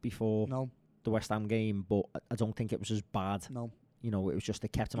lot before the West Ham game, but I don't think it was as bad. No. You know, it was just they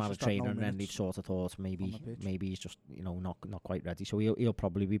kept him out of training, and then they sort of thought maybe he's just, you know, not quite ready. So he'll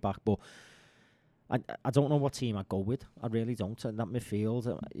probably be back, but I don't know what team I'd go with. I really don't. And that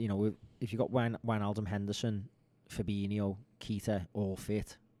midfield, you know, if you got Wijnaldum, Henderson, Fabinho, Keita all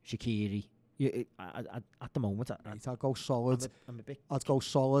fit, Shaqiri. At the moment, I'd go solid. I'd go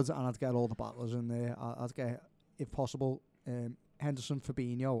solid, and I'd get all the battlers in there. I'd get, if possible, Henderson,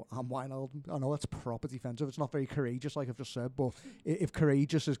 Fabinho, and Wijnaldum. I know that's proper defensive. It's not very courageous, like I've just said. But if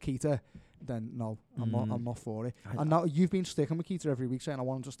courageous is Keita, then no, I'm not for it. And now you've been sticking with Keita every week, saying I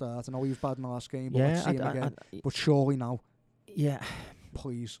want him to start. I know he was bad in the last game, but let's see him again. But surely now,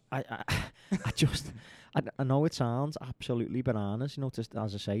 please. I know it sounds absolutely bananas, you know, just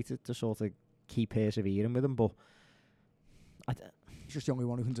as I say, to sort of keep persevering with him, but he's just the only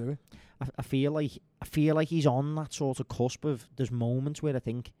one who can do it. I feel like he's on that sort of cusp of, there's moments where I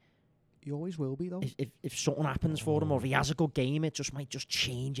think he always will be, though. If something happens for him, or if he has a good game, it just might just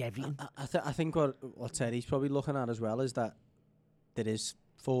change everything. I think what Terry's probably looking at as well is that there is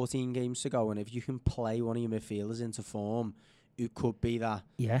 14 games to go, and if you can play one of your midfielders into form, it could be that,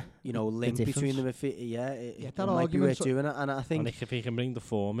 you know, link between the midfield. It might be worth doing it. And I think, if he can bring the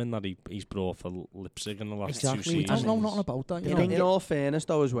form in that he's brought for Leipzig in the last 2 seasons. I don't know nothing about that. In all fairness,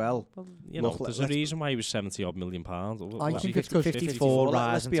 though, as well, you know, there's a reason why he was £70-odd million. I think it's because 54.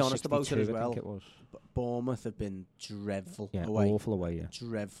 Let's be honest about it as well. It was. Bournemouth have been dreadful away. Awful away,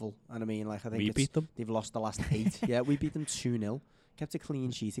 dreadful. And I mean, like, I think we beat them. They've lost the last 8. We beat them 2-0. Kept a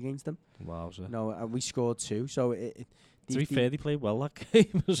clean sheet against them. Wow, sir. No, we scored 2. So to be fair, they played well that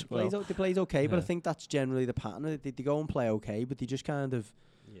game as well. They played okay, but I think that's generally the pattern. They go and play okay, but they just kind of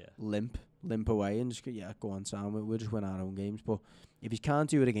limp away and just go on, Sam. We'll just win our own games. But if you can't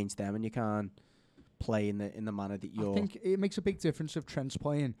do it against them and you can't play in the manner that you're, I think it makes a big difference if Trent's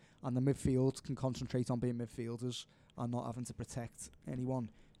playing and the midfield can concentrate on being midfielders and not having to protect anyone.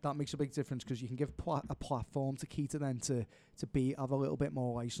 That makes a big difference because you can give a platform to Keita then to have a little bit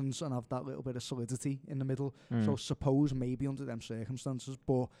more license and have that little bit of solidity in the middle. So suppose maybe under them circumstances,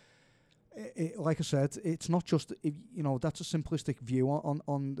 but like I said, it's not just, you know, that's a simplistic view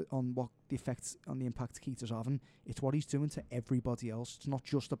on what the effect on the impact Keita's having. It's what he's doing to everybody else. It's not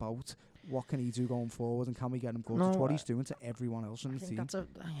just about what can he do going forward and can we get him good. It's what he's doing to everyone else in the team. That's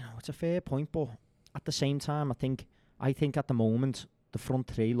it's a fair point, but at the same time, I think at the moment, the front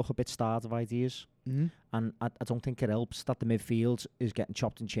three look a bit starved of ideas. And I don't think it helps that the midfield is getting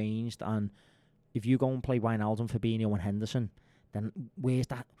chopped and changed. And if you go and play Wijnaldum, Fabinho and Henderson, then where's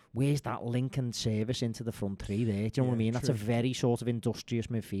that link and service into the front three there? Do you know what I mean? True. That's a very sort of industrious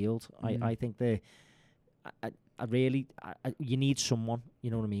midfield. I think you need someone,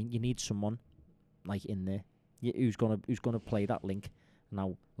 you know what I mean? You need someone like in there who's gonna play that link.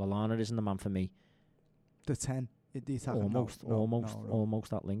 Now, Lallana isn't the man for me. The 10. Almost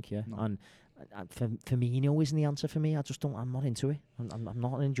that link, yeah. No. And Firmino isn't the answer for me. I'm not into it. I'm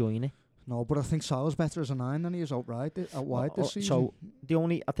not enjoying it. No, but I think Salah's better as a 9 than he is out wide this season. So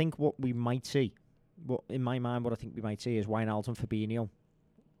I think what we might see, in my mind, what I think we might see is Wijnaldum, Fabinho,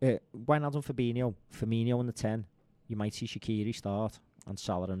 Firmino in the 10. You might see Shaqiri start and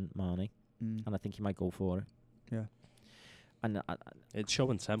Salah and Mane, and I think he might go for it. Yeah. And it'd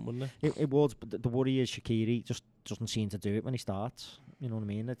show intent, wouldn't it? It would, but the worry is Shaqiri just doesn't seem to do it when he starts. You know what I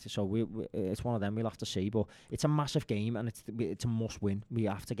mean? It's one of them we'll have to see, but it's a massive game and it's a must win. We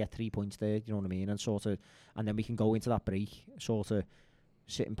have to get 3 points there. You know what I mean? And then we can go into that break sort of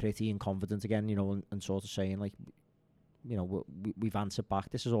sitting pretty and confident again. You know, and sort of saying like, you know, we've answered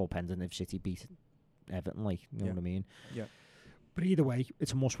back. This is all pending if City beat Everton. Like, you know what I mean? Yeah. But either way,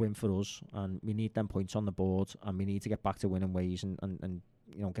 it's a must-win for us, and we need them points on the board, and we need to get back to winning ways and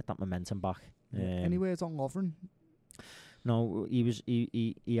you know, get that momentum back. Any words on Lovren? No,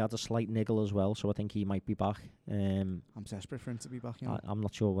 he had a slight niggle as well, so I think he might be back. I'm desperate for him to be back. You know? I'm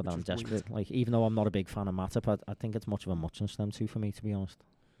not sure whether I'm desperate. Like, even though I'm not a big fan of Matip, I think it's much of a muchness them two for me, to be honest.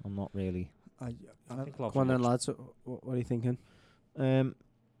 I'm not really. Come on then, lads. What are you thinking? I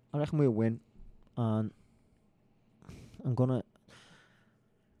reckon we'll win, and I'm gonna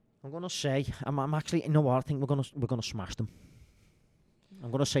say I'm actually. You know what? I think we're gonna smash them.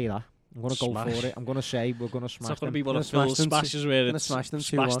 I'm gonna say that. I'm gonna go for it. I'm gonna say we're gonna smash them. It's not gonna be one of Phil's smashes where it's smash them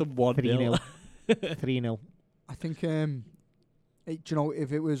 1-0. 3-0. I think do you know,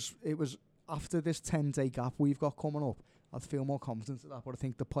 if it was after this 10-day gap we've got coming up, I'd feel more confident at that. But I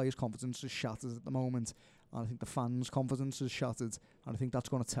think the players' confidence is shattered at the moment, and I think the fans' confidence is shattered, and I think that's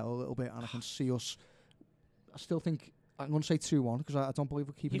going to tell a little bit. And I can see us. I still think I'm going to say 2-1 because I don't believe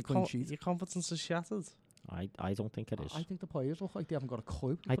we're keeping a clean sheet. Your confidence is shattered. I don't think it is. I think the players look like they haven't got a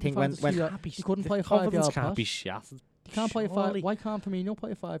clue. I think when you couldn't play a 5-yard pass. Can't be shattered. You can't play a 5. Why can't Firmino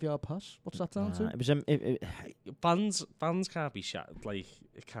play a 5-yard pass? What's that down to? It was fans can't be shattered. Like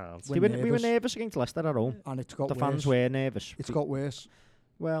it can't. We were nervous against Leicester at home, and it's got the worse. Fans were nervous. It's got worse.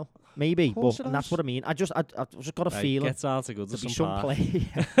 Well, maybe, but and that's what I mean. I just got a feeling Gets out to go to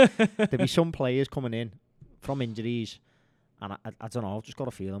there'll be some players coming in from injuries, and I don't know. I've just got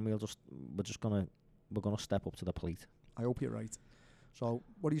a feeling we're gonna step up to the plate. I hope you're right. So,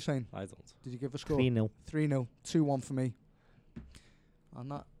 what are you saying? I don't. Did you give a score? 3-0. 3-0. 2-1 for me.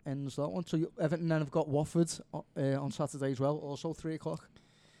 And that ends that one. So, Everton then have got Watford on Saturday as well. Also 3 o'clock.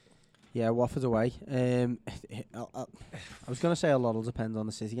 Yeah, Watford away. I was going to say a lot will depend on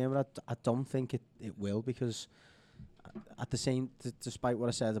the City game, but I don't think it will, because at the same, despite what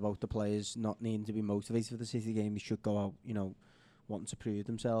I said about the players not needing to be motivated for the City game, they should go out, wanting to prove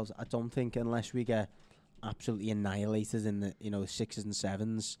themselves. I don't think unless we get absolutely annihilated in the 6s and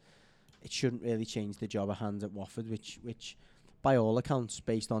 7s, it shouldn't really change the job at hand at Watford, which by all accounts,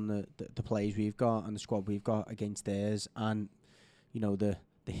 based on the players we've got and the squad we've got against theirs, and the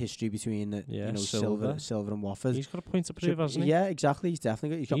history between Silver and Watford. He's got a point to prove, hasn't he? Yeah, exactly. He's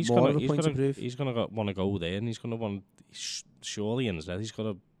definitely got more of a point to prove. He's going to want to go there, and he's going to want, surely in his head, he's got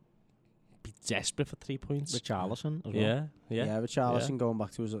to be desperate for 3 points. Richarlison as well. Yeah. Richarlison going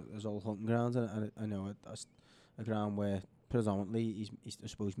back to his old hunting ground, and I know that's a ground where predominantly he's I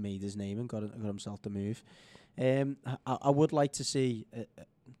suppose made his name and got himself to move. I would like to see,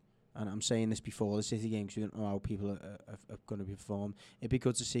 and I'm saying this before the City game because we don't know how people are going to perform. It'd be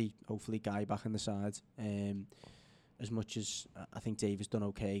good to see hopefully Guy back on the side. As much as I think Davis done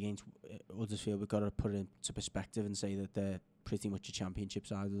okay against Huddersfield, we've got to put it into perspective and say that they're pretty much a championship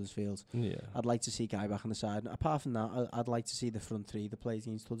side of Huddersfield. Yeah. I'd like to see Guy back on the side. And apart from that, I'd like to see the front three that plays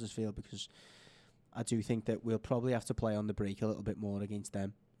against Huddersfield, because I do think that we'll probably have to play on the break a little bit more against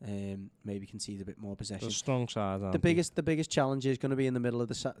them. Maybe concede a bit more possession. They're strong side. The biggest challenge is going to be in the middle of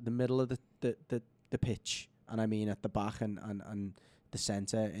the pitch, and I mean at the back and the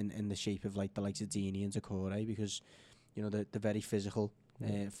centre in the shape of like the likes of Deeney and Zakore, because they're very physical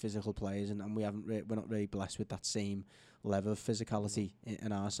players, and we're not really blessed with that same level of physicality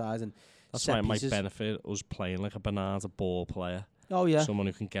in our side. And that's why it might benefit us playing like a Bernard, a ball player. Oh yeah, someone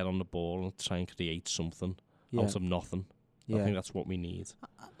who can get on the ball and try and create something out of nothing. I think that's what we need.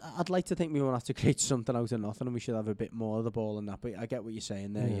 I'd like to think we won't have to create something out of nothing, and we should have a bit more of the ball and that. But I get what you're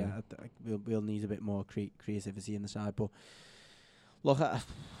saying there. Yeah, we'll need a bit more creativity in the side. But look,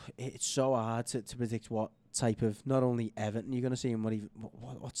 it's so hard to predict what type of, not only Everton you're going to see, and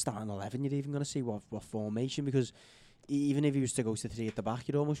what starting 11 you're even going to see, what formation. Because even if he was to go to 3 at the back,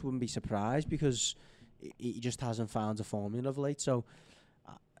 you almost wouldn't be surprised, because he just hasn't found a formula of late. So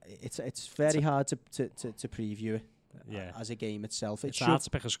it's very hard to preview it. As a game itself, it's hard to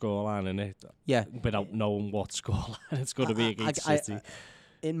pick a scoreline in it. Yeah, without knowing what scoreline it's going to be against City.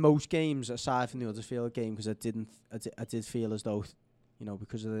 In most games, aside from the Huddersfield game, because I did feel as though,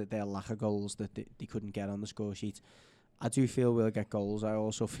 because of their lack of goals that they couldn't get on the score sheet. I do feel we'll get goals. I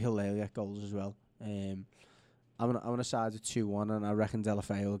also feel they'll get goals as well. I'm gonna side with 2-1, and I reckon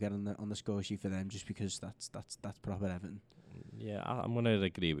Delafeu will get on the score sheet for them, just because that's proper Everton. Yeah, I'm gonna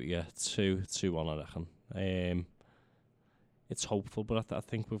agree with you. 2-1, I reckon. It's hopeful, but I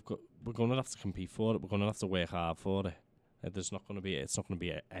think we're going to have to compete for it. We're going to have to work hard for it. It's not going to be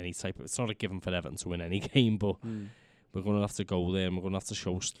any type of. It's not a given for Everton to win any game, but we're going to have to go there, and we're going to have to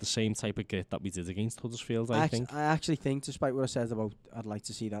show the same type of grit that we did against Huddersfield. I think. I actually think, despite what I said about, I'd like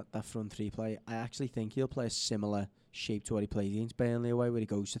to see that front three play. I actually think he'll play a similar shape to what he played against Burnley away, where he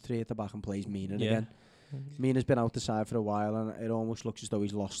goes to 3 at the back and plays Mina again. Mina's been out the side for a while, and it almost looks as though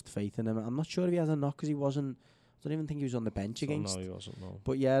he's lost faith in him. I'm not sure if he has a knock, because he wasn't. I don't even think he was on the bench against. No, he wasn't. No.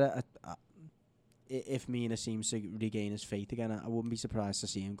 But yeah, if Mina seems to regain his faith again, I wouldn't be surprised to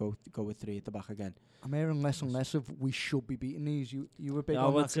see him go with 3 at the back again. I'm hearing less and less of we should be beating these. You were big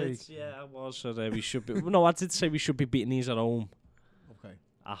on that. Yeah, I was. So we should be. No, I did say we should be beating these at home. Okay.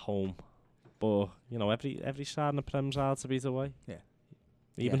 At home, but every side in the Prem's hard to beat away. Yeah.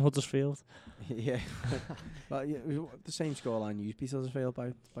 Even Huddersfield. Yeah. Well, yeah, the same scoreline you beat Huddersfield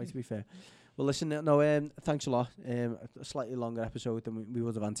by to be fair. Well, listen, no, thanks a lot. A slightly longer episode than we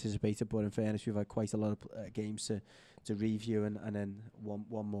would have anticipated, but in fairness, we've had quite a lot of games to review and then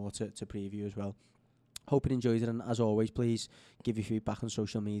one more to preview as well. Hope you enjoyed it, and as always, please give your feedback on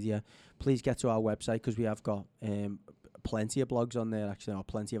social media. Please get to our website, because we have got plenty of blogs on there, actually, or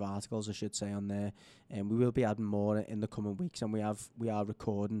plenty of articles, I should say, on there. And we will be adding more in the coming weeks, and we are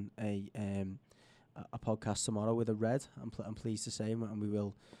recording a podcast tomorrow with a Red. I'm pleased to say, and we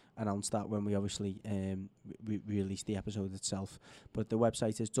will announce that when we obviously release the episode itself. But the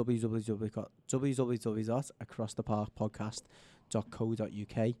website is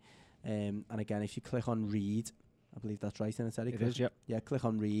www.acrosstheparkpodcast.co.uk. And again, if you click on read, I believe that's right, isn't it, Eric? It is, yep. Yeah, click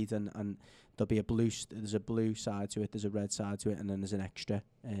on read, and there'll be there's a blue side to it, there's a red side to it, and then there's an extra.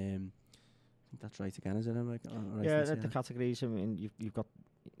 I think that's right again, isn't it? Right, yeah, the categories, I mean, you've got,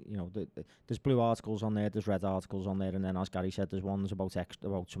 there's blue articles on there, there's red articles on there, and then, as Gary said, there's ones about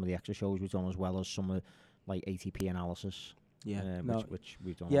some of the extra shows we've done, as well as some of, like, ATP analysis. Yeah, which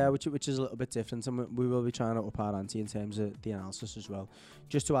we've done. Yeah, which is a little bit different, and we will be trying to up our ante in terms of the analysis as well.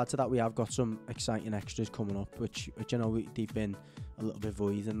 Just to add to that, we have got some exciting extras coming up, which they've been a little bit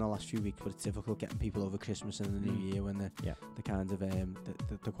void in the last few weeks, but it's difficult getting people over Christmas and the New Year when they're kind of they're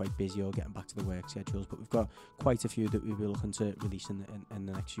quite busy or getting back to the work schedules. But we've got quite a few that we'll be looking to release in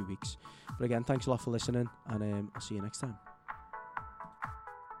the next few weeks. But again, thanks a lot for listening, and I'll see you next time.